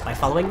enlightenment by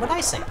following what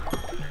I say.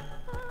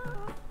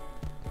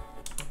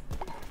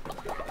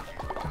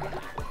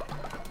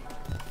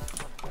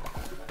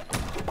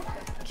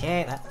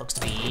 Okay, that looks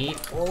to be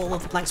all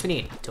of the planks we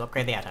need to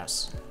upgrade the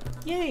outhouse.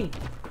 Yay!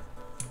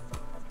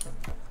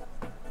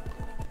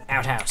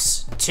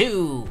 Outhouse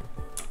 2!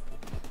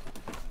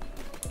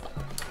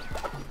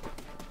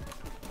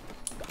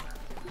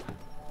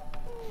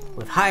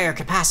 With higher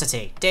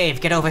capacity.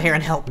 Dave, get over here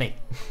and help me.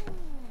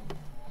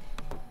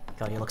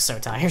 God, you look so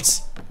tired.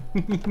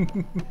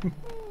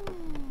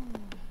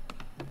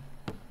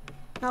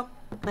 Oh,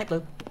 night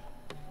blue.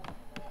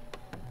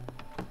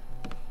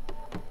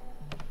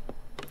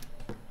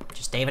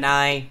 Just Dave and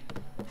I,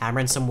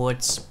 hammering some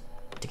woods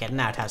to get an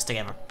outhouse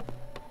together.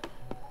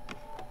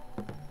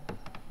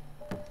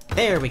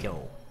 There we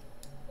go.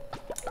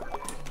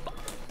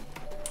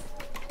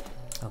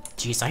 Oh,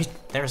 jeez,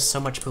 there's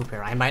so much poop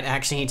here. I might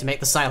actually need to make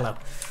the silo.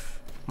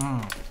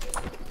 Hmm.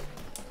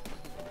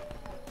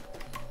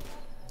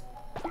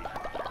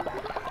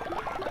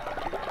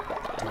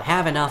 Do I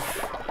have enough?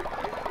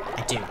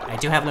 I do. I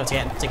do have enough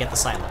to get the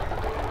silo.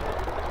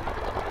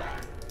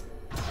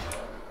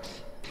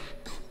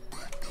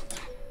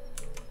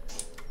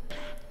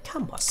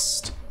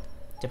 Compost.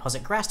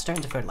 Deposit grass to turn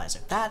into fertilizer.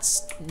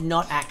 That's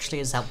not actually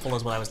as helpful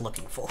as what I was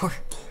looking for.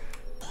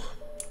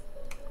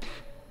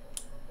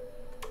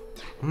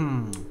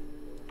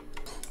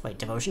 Wait,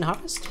 devotion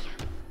harvest?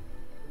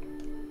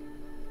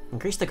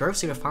 Increase the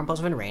growth rate of farm pods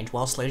within range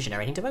while slowly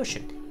generating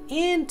devotion.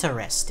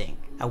 Interesting.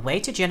 A way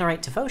to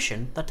generate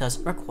devotion that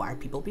doesn't require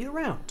people to be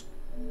around.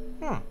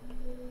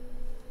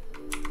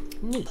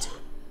 Neat.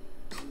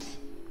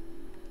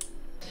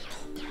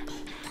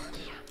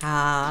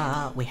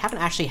 We haven't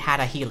actually had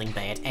a healing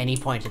bay at any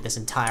point in this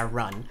entire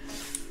run.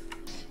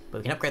 But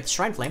we can upgrade the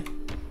Shrine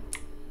Flame.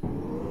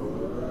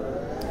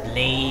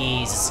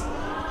 Please.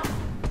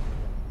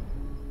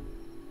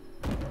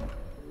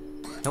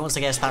 No one's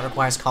to guess that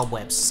requires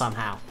cobwebs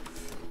somehow.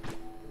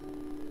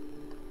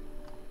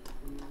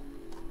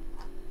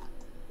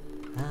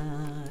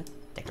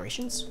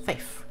 Decorations?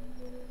 Faith.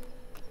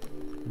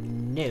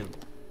 No.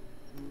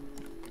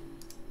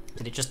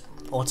 Did it just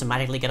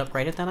automatically get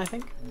upgraded then, I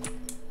think?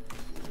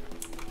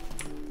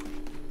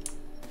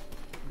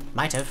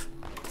 Might have.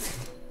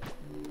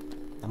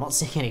 I'm not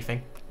seeing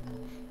anything.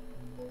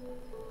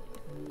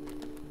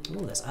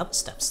 Ooh, there's other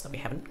steps that we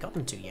haven't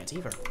gotten to yet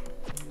either.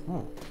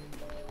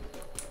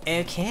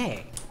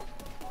 Okay.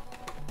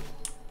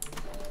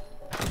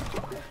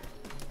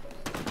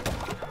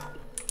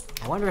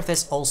 I wonder if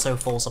this also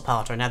falls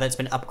apart, or now that it's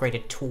been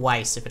upgraded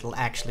twice, if it'll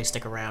actually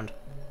stick around.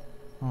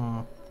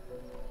 Oh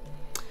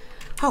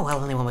well,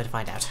 only one way to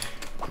find out.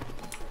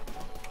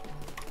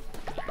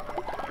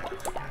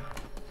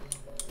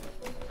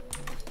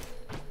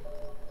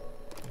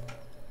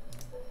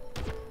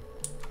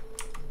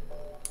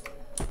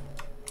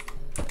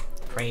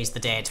 Praise the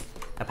dead,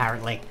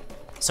 apparently.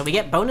 So we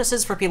get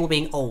bonuses for people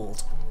being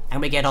old,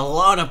 and we get a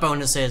lot of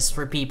bonuses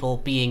for people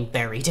being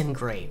buried in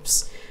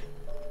graves.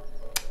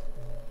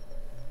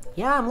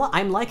 Yeah,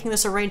 I'm liking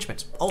this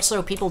arrangement.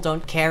 Also, people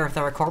don't care if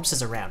there are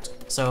corpses around,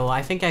 so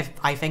I think I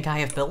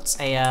have built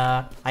a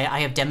I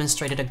have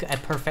demonstrated a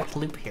perfect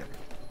loop here.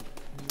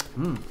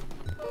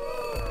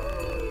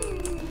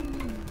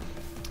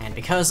 And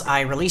because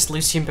I released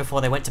Lucian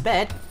before they went to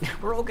bed,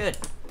 we're all good.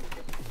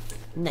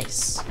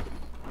 Nice.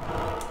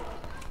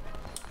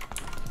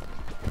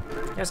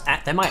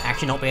 There might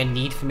actually not be a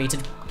need for me to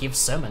give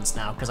sermons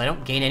now, because I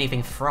don't gain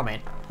anything from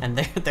it, and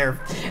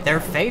their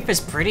faith is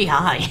pretty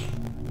high.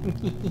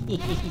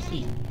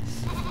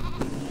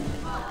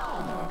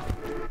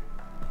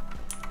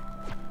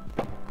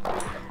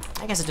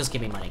 I guess it does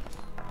give me money.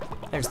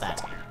 There's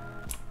that.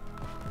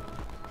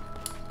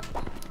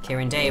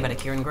 Kieran Dave at a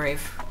Kieran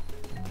grave.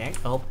 Okay,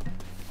 oh.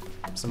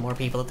 Some more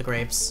people at the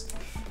graves.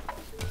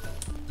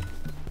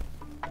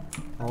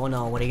 Oh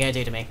no, what are you gonna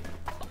do to me?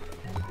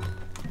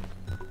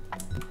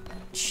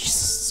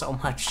 So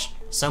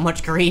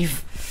much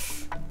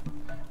grief.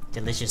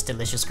 Delicious,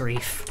 delicious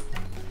grief.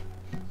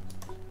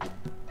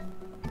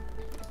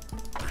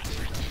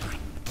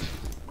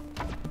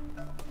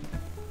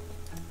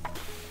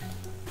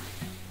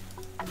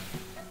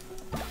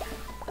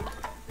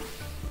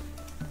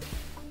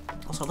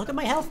 Also, look at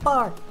my health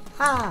bar.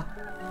 Ah.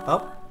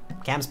 Oh,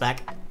 Cam's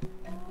back.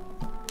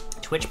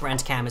 Twitch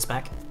brand Cam is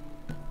back.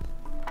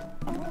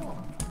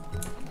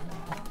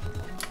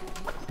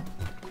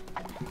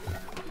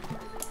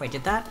 Wait,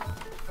 did that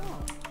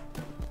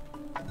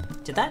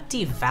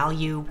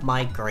devalue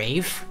my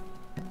grave?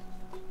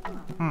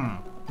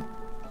 Don't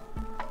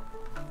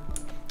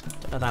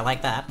know that I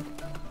like that.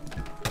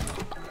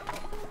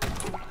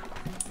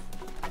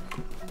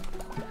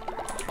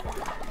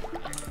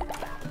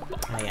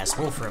 Ah yes,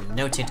 Wolfram,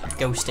 noted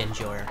ghost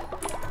enjoyer.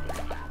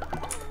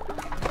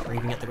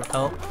 Breathing at the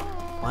oh,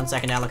 1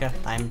 second, Alika.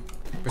 I'm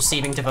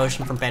receiving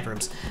devotion from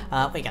bedrooms.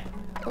 What you got?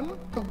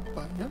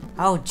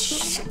 Oh,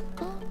 jeez.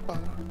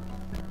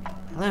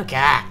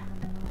 Luca!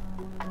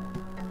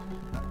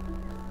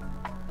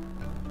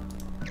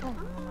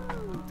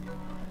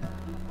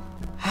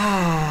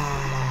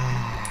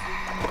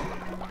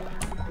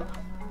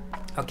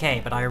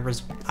 Okay, but I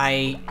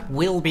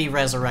will be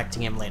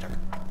resurrecting him later.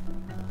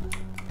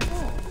 Do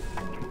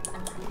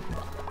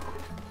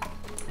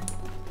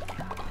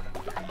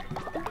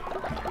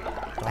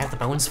I have the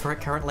bones for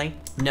it currently?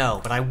 No,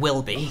 but I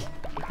will be.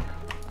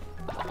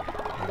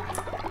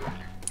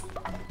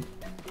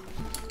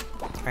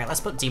 Alright,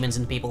 let's put demons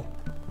in people.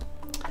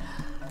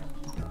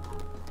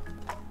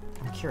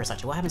 I'm curious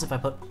actually, what happens if I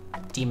put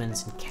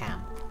demons in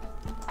Cam?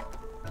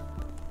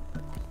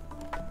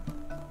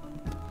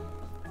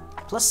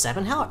 Plus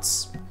 7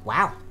 hearts.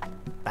 Wow.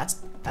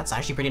 That's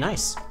actually pretty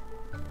nice.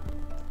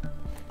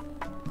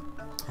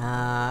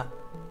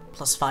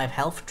 Plus 5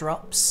 health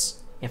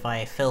drops if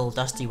I fill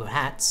Dusty with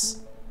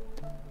hats.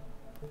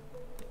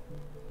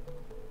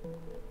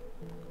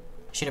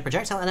 Shoot a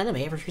projectile at an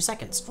enemy every 3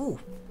 seconds. Ooh.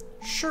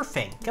 Sure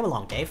thing. Come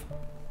along, Dave.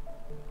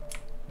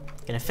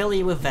 Gonna fill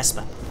you with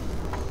Vespa.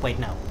 Wait,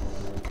 no.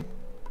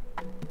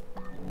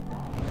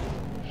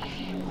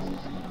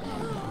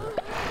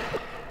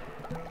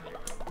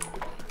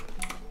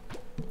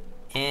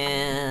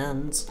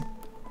 And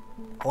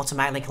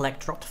automatically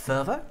collect dropped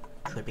fervor.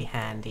 Could be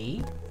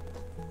handy.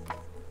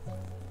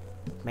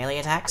 Melee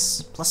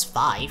attacks plus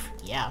 5.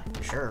 Yeah,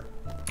 sure.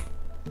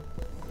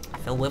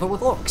 Fill Wither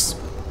with orcs.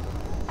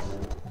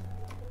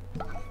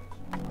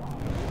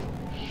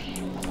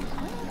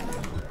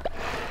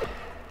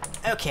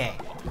 Okay.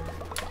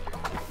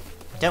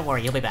 Don't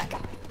worry, you'll be back.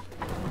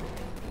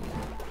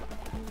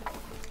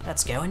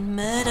 Let's go and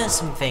murder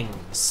some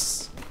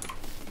things.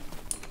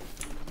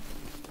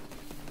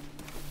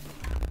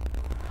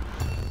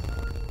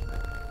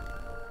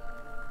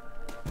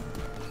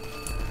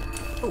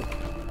 Ooh,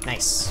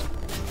 nice.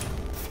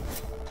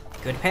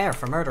 Good pair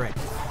for murdering.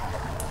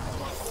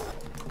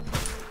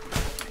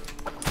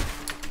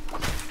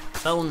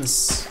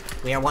 Bones.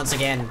 We are once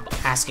again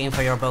asking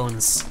for your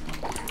bones.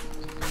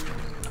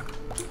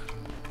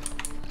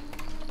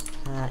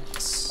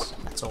 Yes.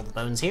 That's all the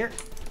bones here.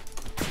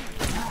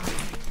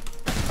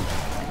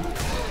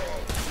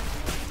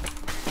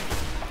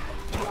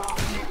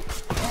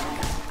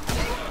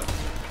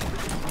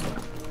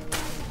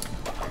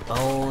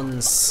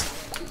 Bones.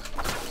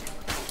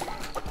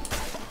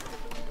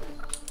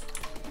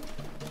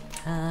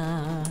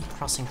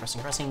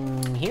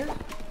 Crossing here.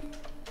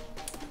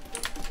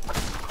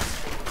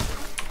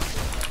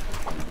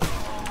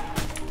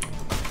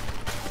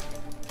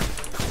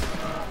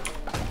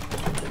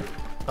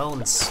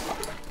 Bones.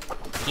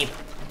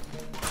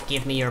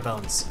 Give me your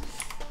bones.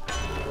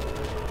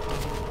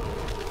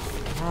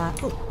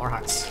 Ooh, more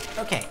hearts.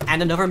 Okay,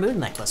 and another moon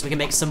necklace. We can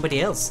make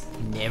somebody else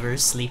never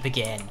sleep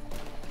again.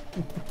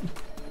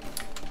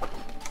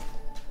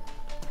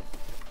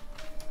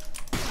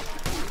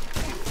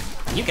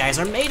 You guys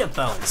are made of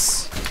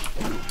bones.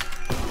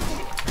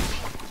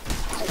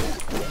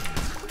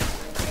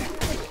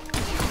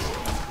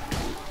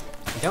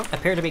 You don't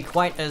appear to be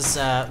quite as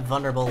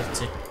vulnerable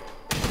to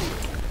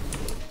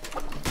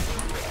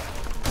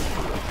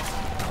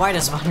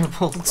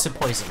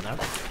poison, though.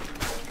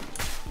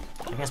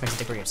 I guess makes a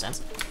degree of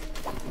sense.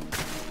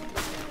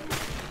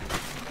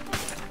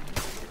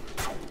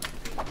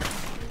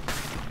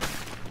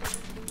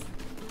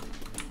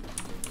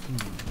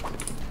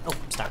 Oh,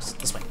 stars.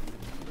 This way.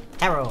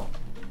 Tarot!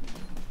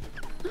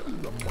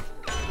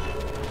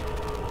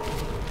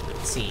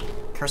 Let's see.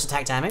 Curse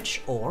attack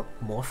damage, or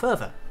more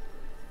fervor.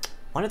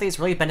 One of these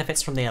really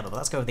benefits from the other, but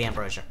let's go with the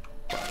ambrosia.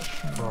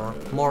 For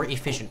more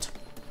efficient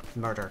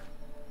murder.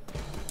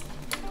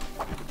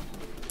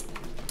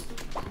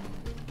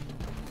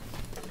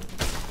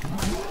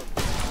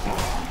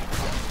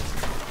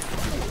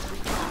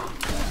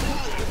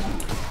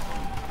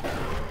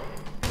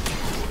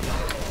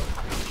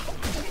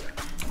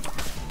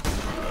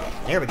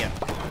 There we go.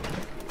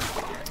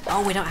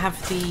 Oh, we don't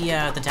have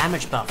the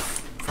damage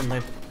buff from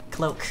the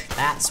cloak.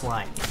 That's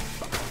why.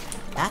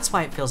 That's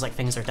why it feels like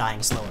things are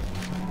dying slower.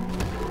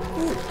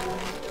 Ooh.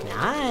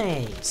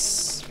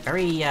 Nice.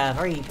 Very,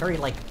 very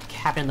like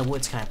cabin in the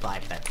woods kind of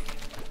vibe there.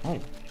 Oh.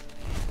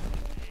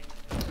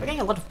 We're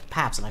getting a lot of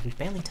paths and I can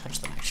barely touch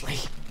them actually.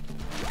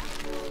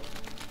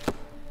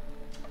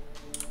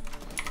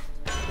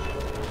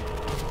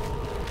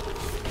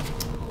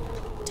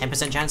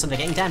 %10 chance of them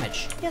getting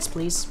damage. Yes,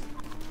 please.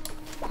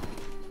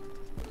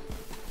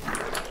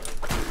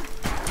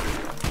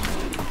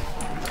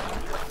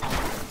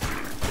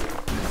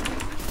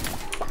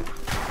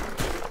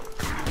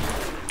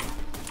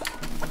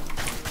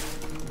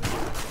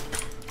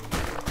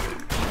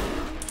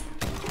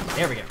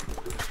 There we go.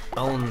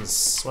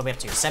 Bones. What are we up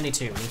to?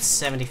 72. Need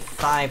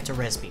 75 to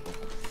res people.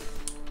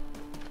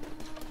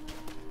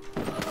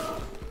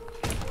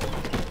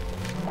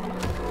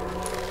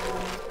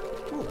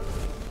 Ooh.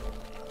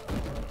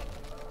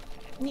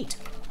 Neat.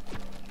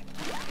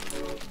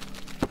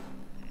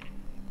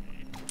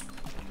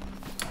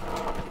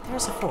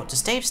 There's a thought.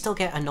 Does Dave still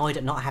get annoyed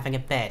at not having a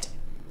bed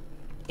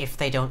if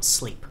they don't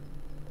sleep?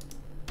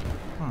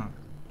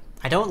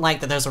 I don't like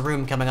that there's a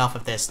room coming off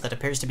of this that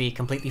appears to be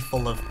completely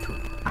full of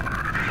poop.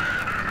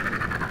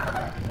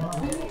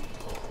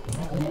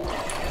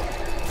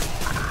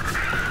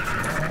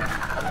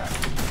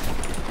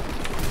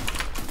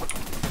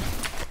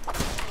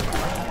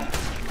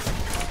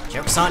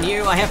 Joke's on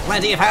you, I have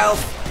plenty of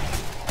health!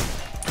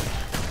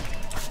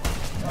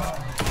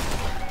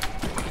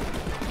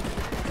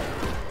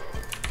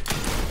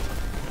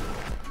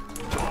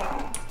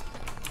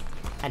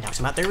 And knocks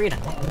him out the arena.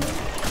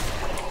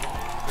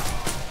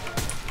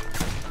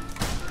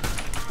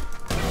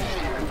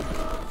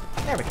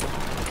 There we go.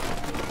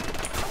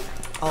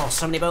 Oh,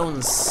 so many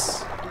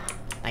bones.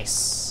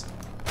 Nice.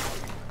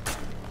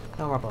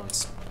 No more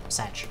bones.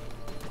 Sag.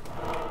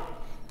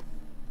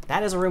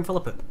 That is a room full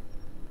of poop.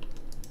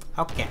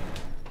 Okay.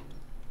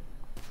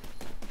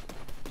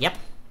 Yep.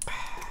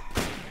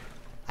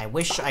 I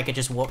wish I could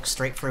just walk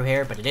straight through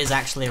here, but it is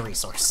actually a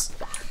resource.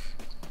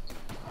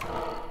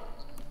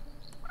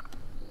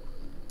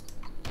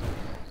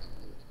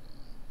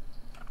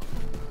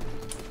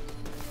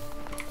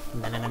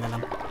 No, no, no, no,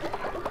 no.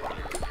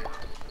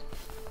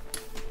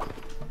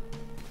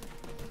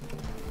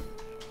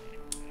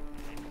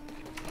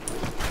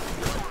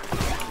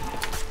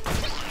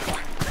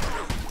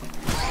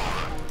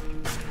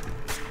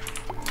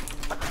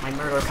 My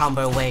murder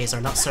combo ways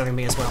are not serving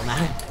me as well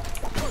now.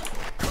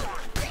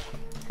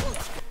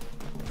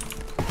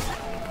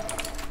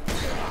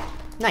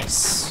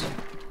 Nice.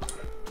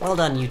 Well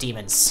done, you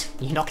demons.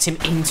 You knocked him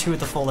into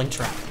the falling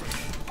trap.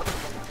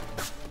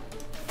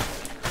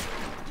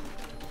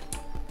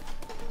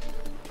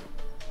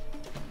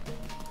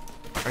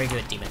 Very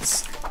good,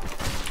 demons.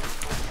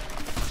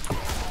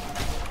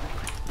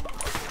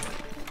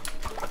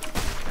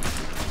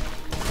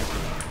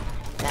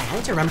 Dang, I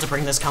need to remember to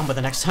bring this combo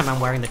the next time I'm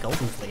wearing the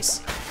golden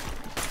fleece.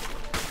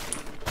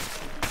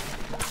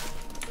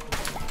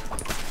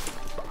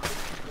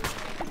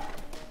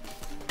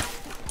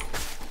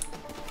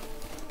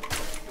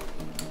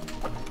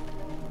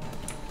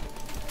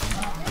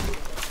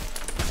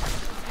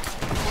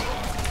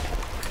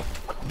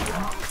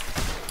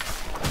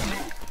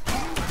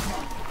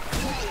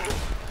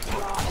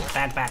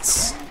 Bad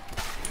bats.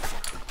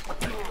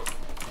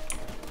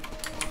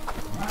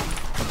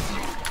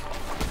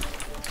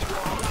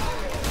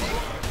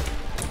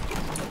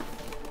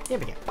 There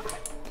we go.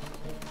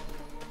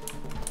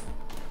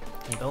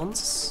 Any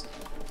bones?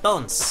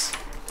 Bones!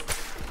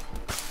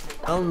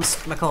 Bones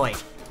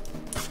McCoy.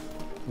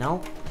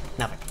 No?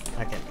 Nothing.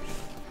 Okay.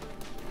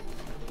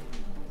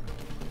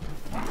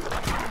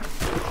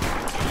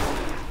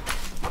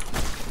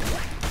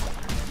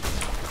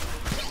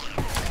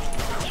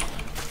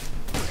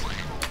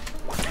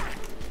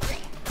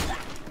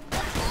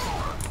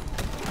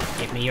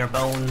 Give me your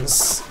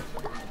bones.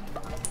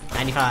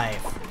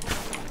 95.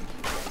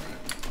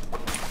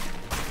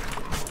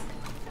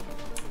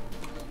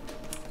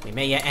 We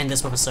may yet end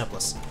this with a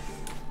surplus.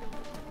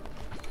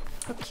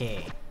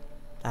 Okay.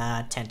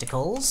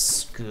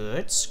 Tentacles.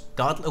 Good.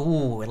 God.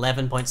 Ooh,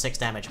 11.6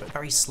 damage, but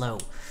very slow.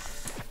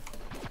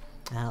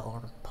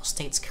 Or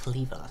Apostate's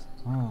Cleaver.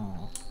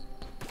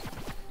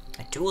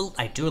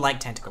 I do like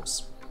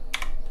tentacles.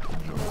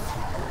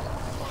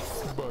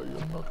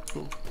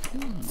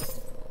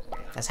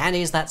 As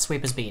handy as that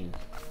sweep has been,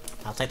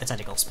 I'll take the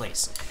tentacles,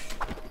 please.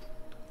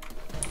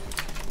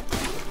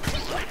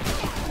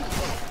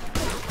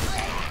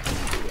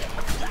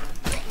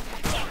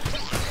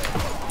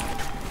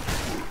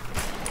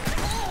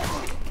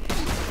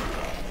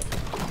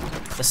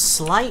 The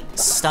slight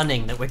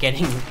stunning that we're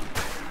getting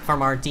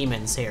from our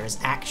demons here is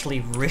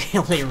actually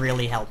really,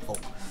 really helpful.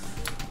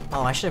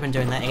 Oh, I should have been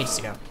doing that ages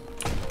ago.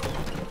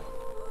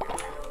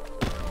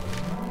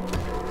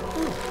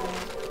 Ooh,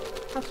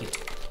 how cute.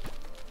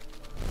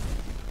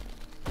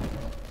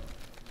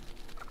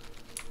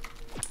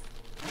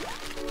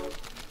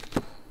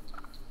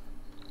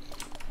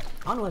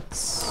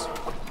 Onwards.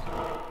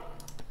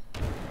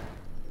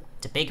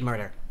 To big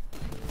murder.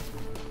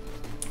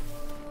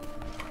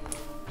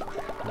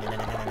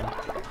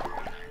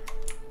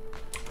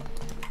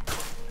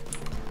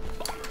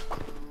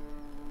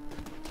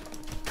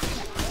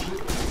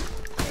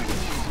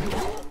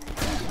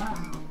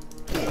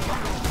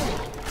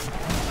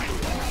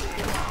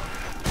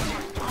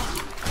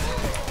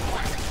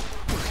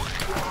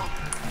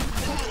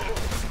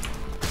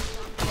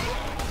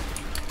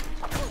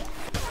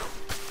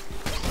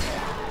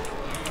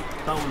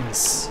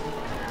 Bones.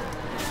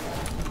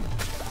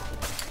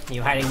 Are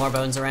you hiding more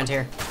bones around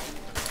here?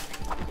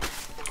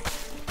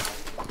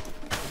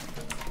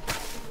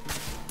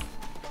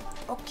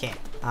 Okay.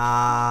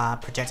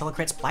 Projectile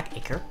crits Black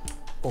Acre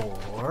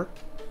or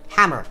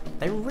hammer.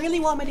 They really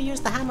want me to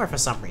use the hammer for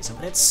some reason,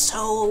 but it's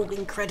so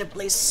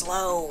incredibly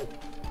slow.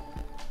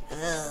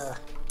 Ugh.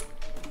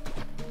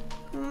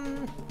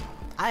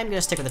 I'm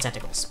gonna stick with the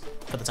tentacles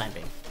for the time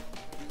being.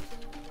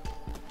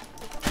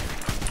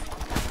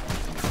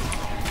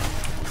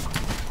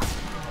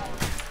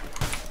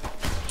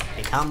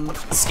 Become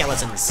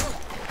skeletons.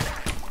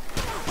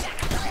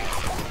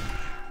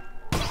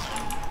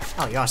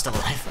 Oh, you are still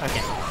alive.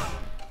 Okay.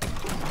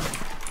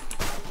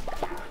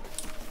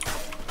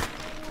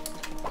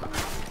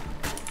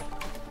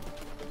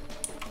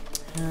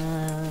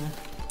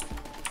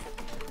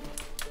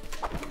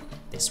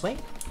 This way?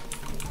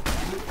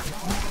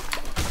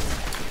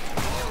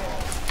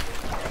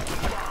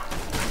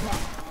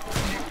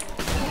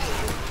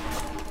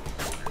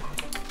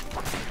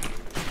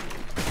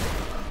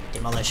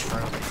 Demolish for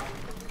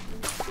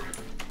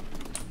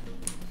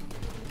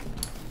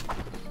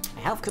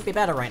my health could be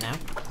better right now.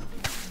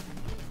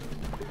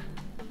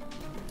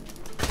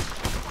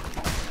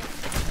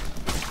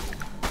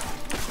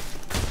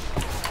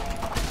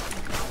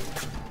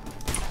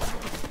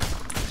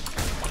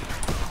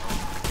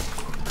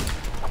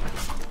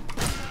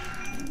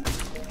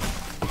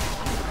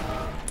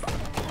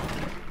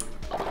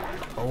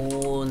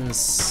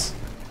 Bones.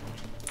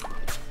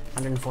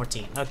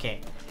 114.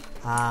 Okay.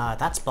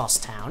 That's Boss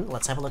Town.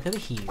 Let's have a look over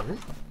here.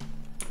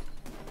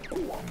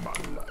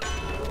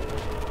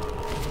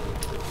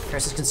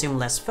 Curses consume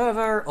less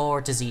fervor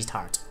or diseased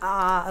heart.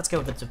 Let's go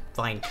with the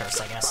divine curse,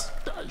 I guess.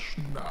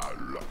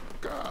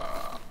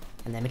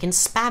 And then we can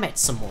spam it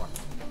some more.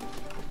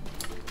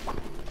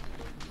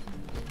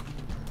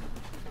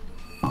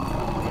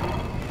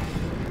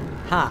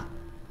 Huh.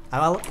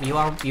 Well,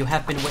 you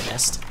have been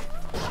witnessed.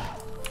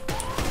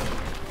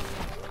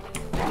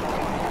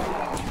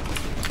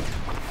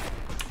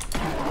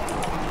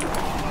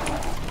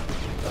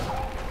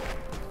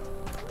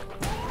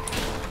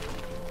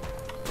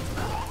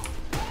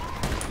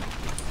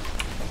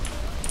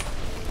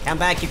 Come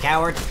back, you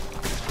coward.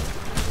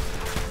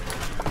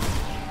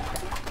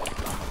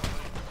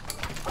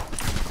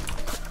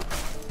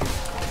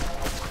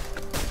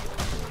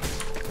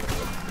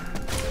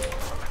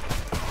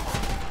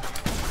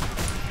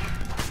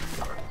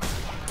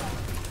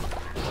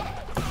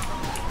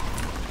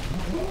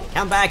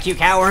 Come back, you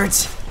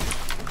cowards.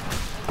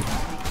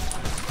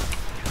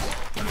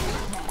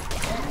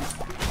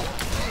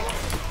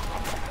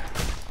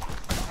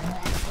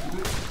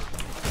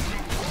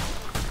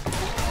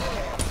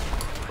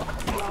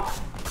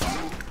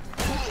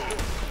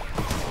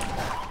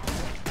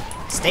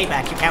 Stay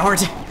back, you coward!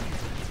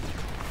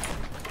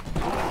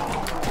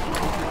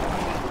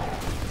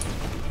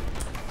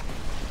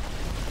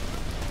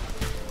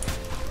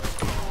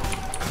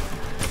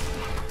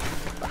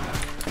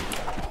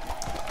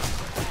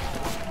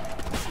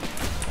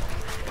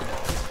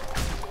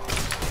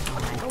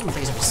 Oh, golden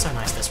phaser was so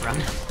nice this run.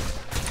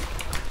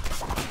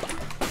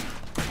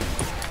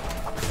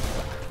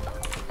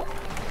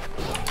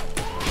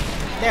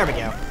 There we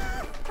go.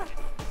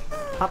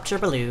 Popped your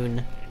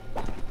balloon.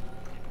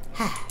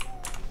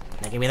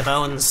 Now give me the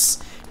bones.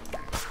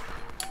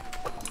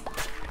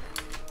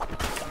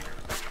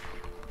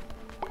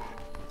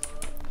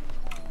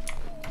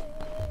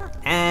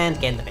 And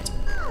get in the pit.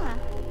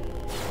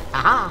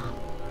 Aha!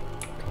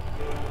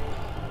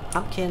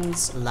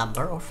 Pumpkins,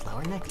 lumber, or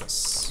flower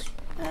necklace.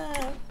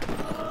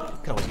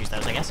 Could always use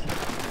those, I guess.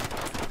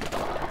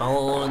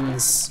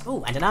 Bones.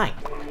 Ooh, and an eye.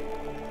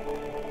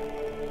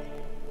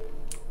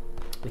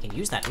 We can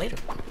use that later.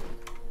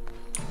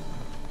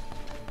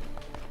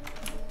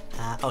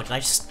 Oh, did I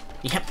just...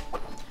 Yep.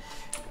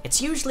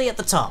 It's usually at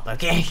the top,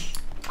 okay?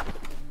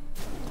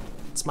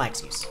 That's my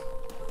excuse.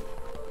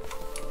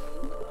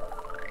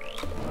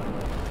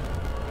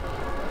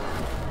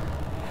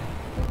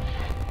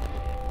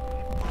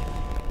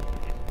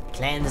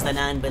 Cleanse the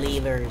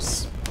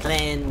non-believers.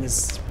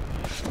 Cleanse.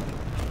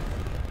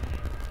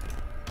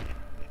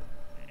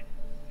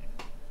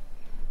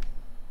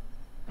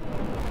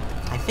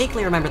 I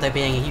vaguely remember there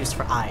being a use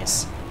for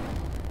eyes.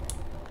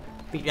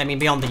 I mean,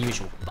 beyond the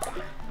usual.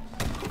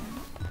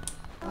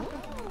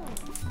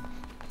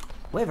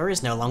 Wyver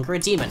is no longer a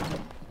demon.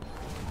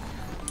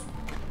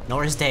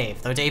 Nor is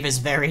Dave, though Dave is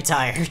very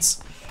tired.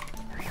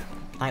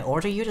 Can I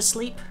order you to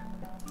sleep?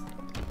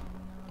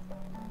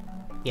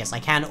 Yes, I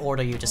can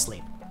order you to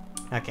sleep.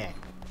 Okay.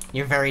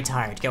 You're very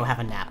tired. Go have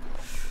a nap.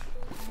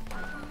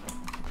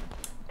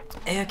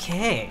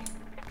 Okay.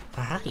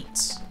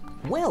 Right.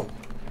 Well.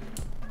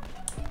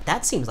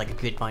 That seems like a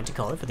good point to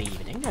call it for the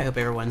evening. I hope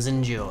everyone's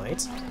enjoyed.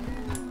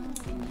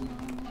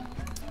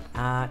 Do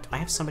I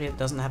have somebody that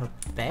doesn't have a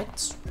bed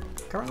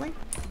currently?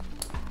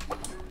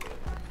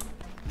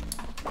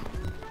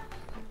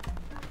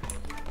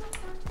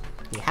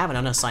 We have an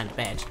unassigned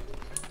bed.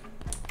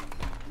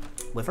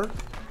 Wyver?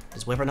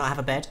 Does Wyver not have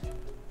a bed?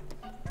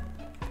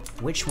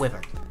 Which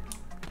Wyver?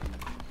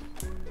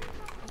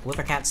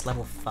 Wyver Cat's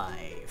level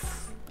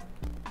 5.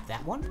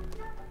 That one?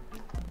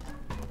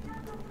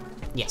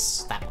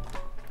 Yes, that one.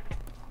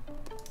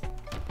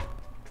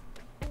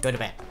 Go to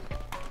bed.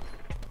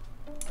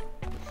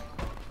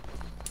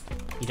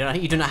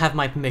 You do not have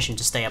my permission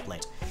to stay up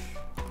late.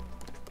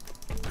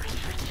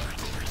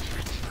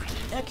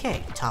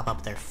 Okay, top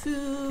up their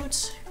food.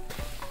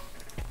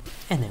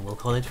 And then we'll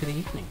call it for the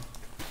evening.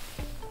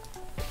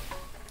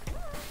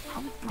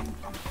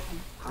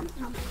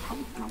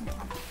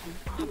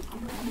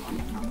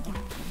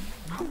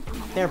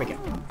 There we go.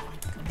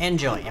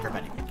 Enjoy,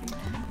 everybody.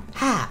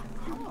 Ha!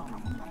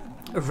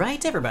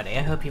 Right, everybody,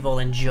 I hope you've all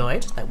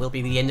enjoyed. That will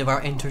be the end of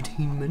our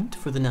entertainment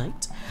for the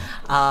night.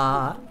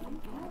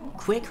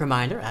 Quick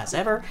reminder, as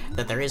ever,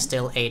 that there is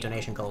still a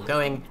donation goal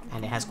going,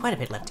 and it has quite a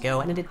bit left to go,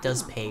 and it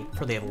does pay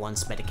for the other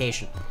one's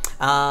medication.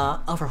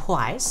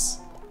 Otherwise,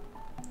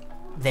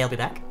 they'll be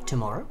back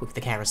tomorrow with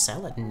the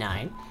carousel at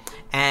 9,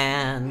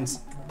 and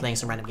playing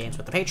some random games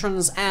with the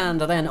patrons,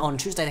 and then on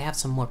Tuesday they have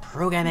some more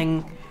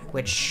programming,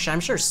 which I'm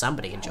sure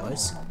somebody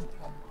enjoys.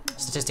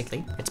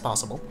 Statistically, it's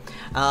possible.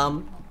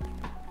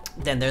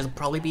 Then there'll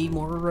probably be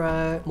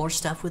more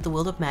stuff with the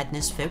World of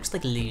Madness folks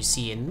like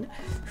Lucian,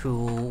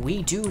 who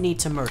we do need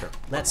to murder.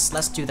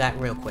 Let's do that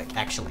real quick,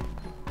 actually,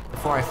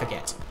 before I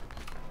forget.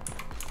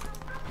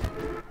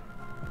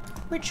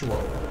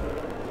 Ritual.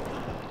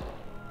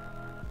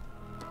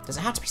 Does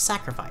it have to be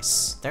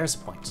sacrifice? There's a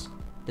point.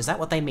 Is that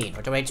what they mean,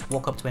 or do I just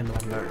walk up to him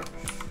and murder?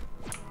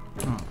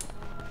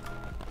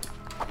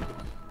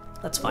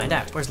 Let's find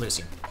out. Where's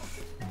Lucian?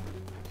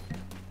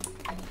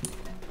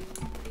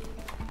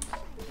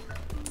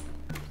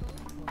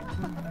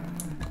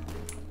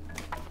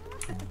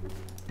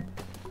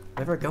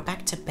 Wyver, go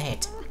back to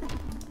bed.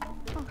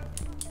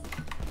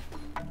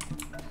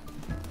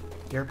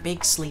 You're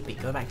big sleepy.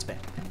 Go back to bed.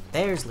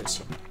 There's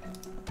Lucian.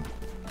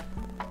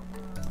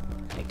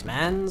 Make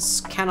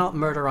demands. Cannot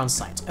murder on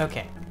sight.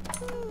 Okay.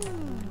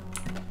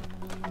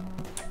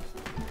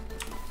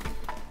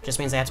 Just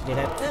means they have to be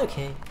dead.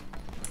 Okay.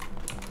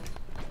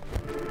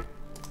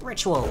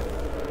 Ritual.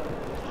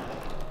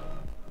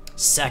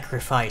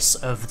 Sacrifice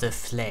of the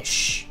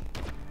flesh.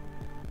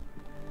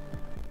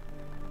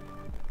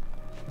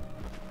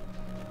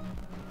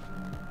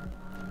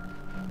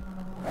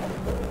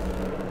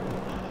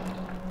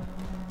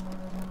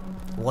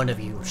 One of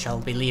you shall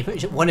believe.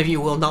 One of you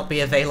will not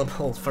be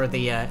available for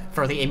the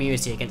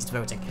immunity against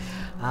voting.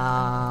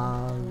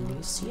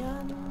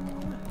 Lucian.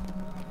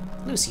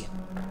 Lucian.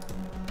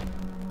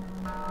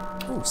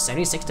 Ooh,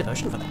 76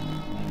 devotion for that.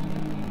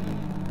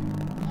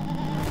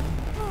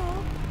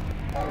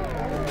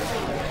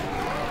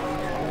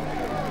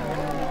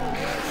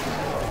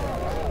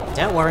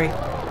 Don't worry,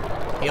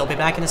 he'll be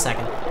back in a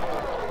second.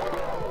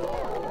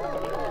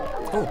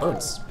 Oh,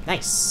 bones.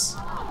 Nice.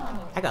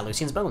 I got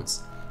Lucian's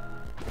bones.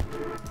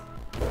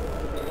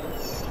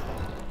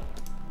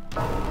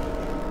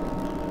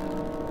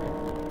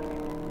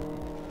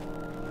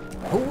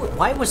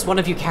 Why was one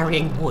of you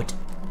carrying wood?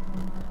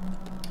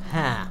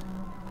 Huh.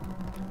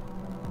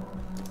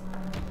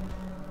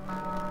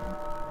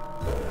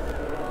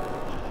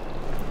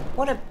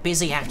 What a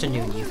busy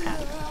afternoon you've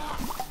had.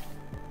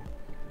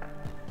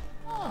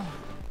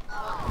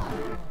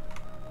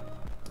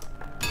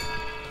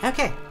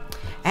 Okay.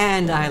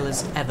 And I'll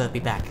as ever be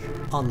back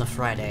on the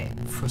Friday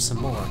for some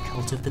more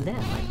Cult of the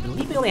Lamb. I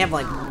believe we only have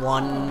like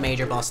one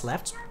major boss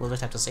left. We'll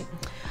just have to see.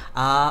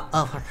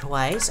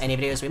 Otherwise, any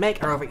videos we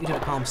make are over at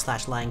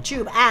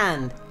youtube.com/lyingtube,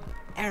 and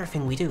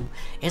everything we do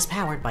is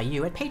powered by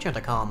you at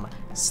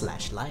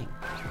patreon.com/lying.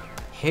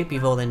 Hope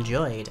you've all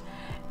enjoyed,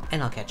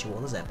 and I'll catch you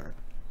all as ever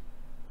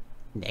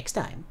next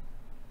time.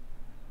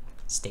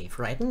 Stay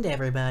frightened,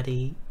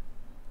 everybody.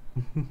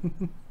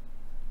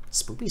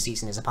 Spoopy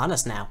season is upon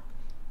us now.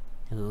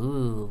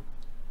 Ooh.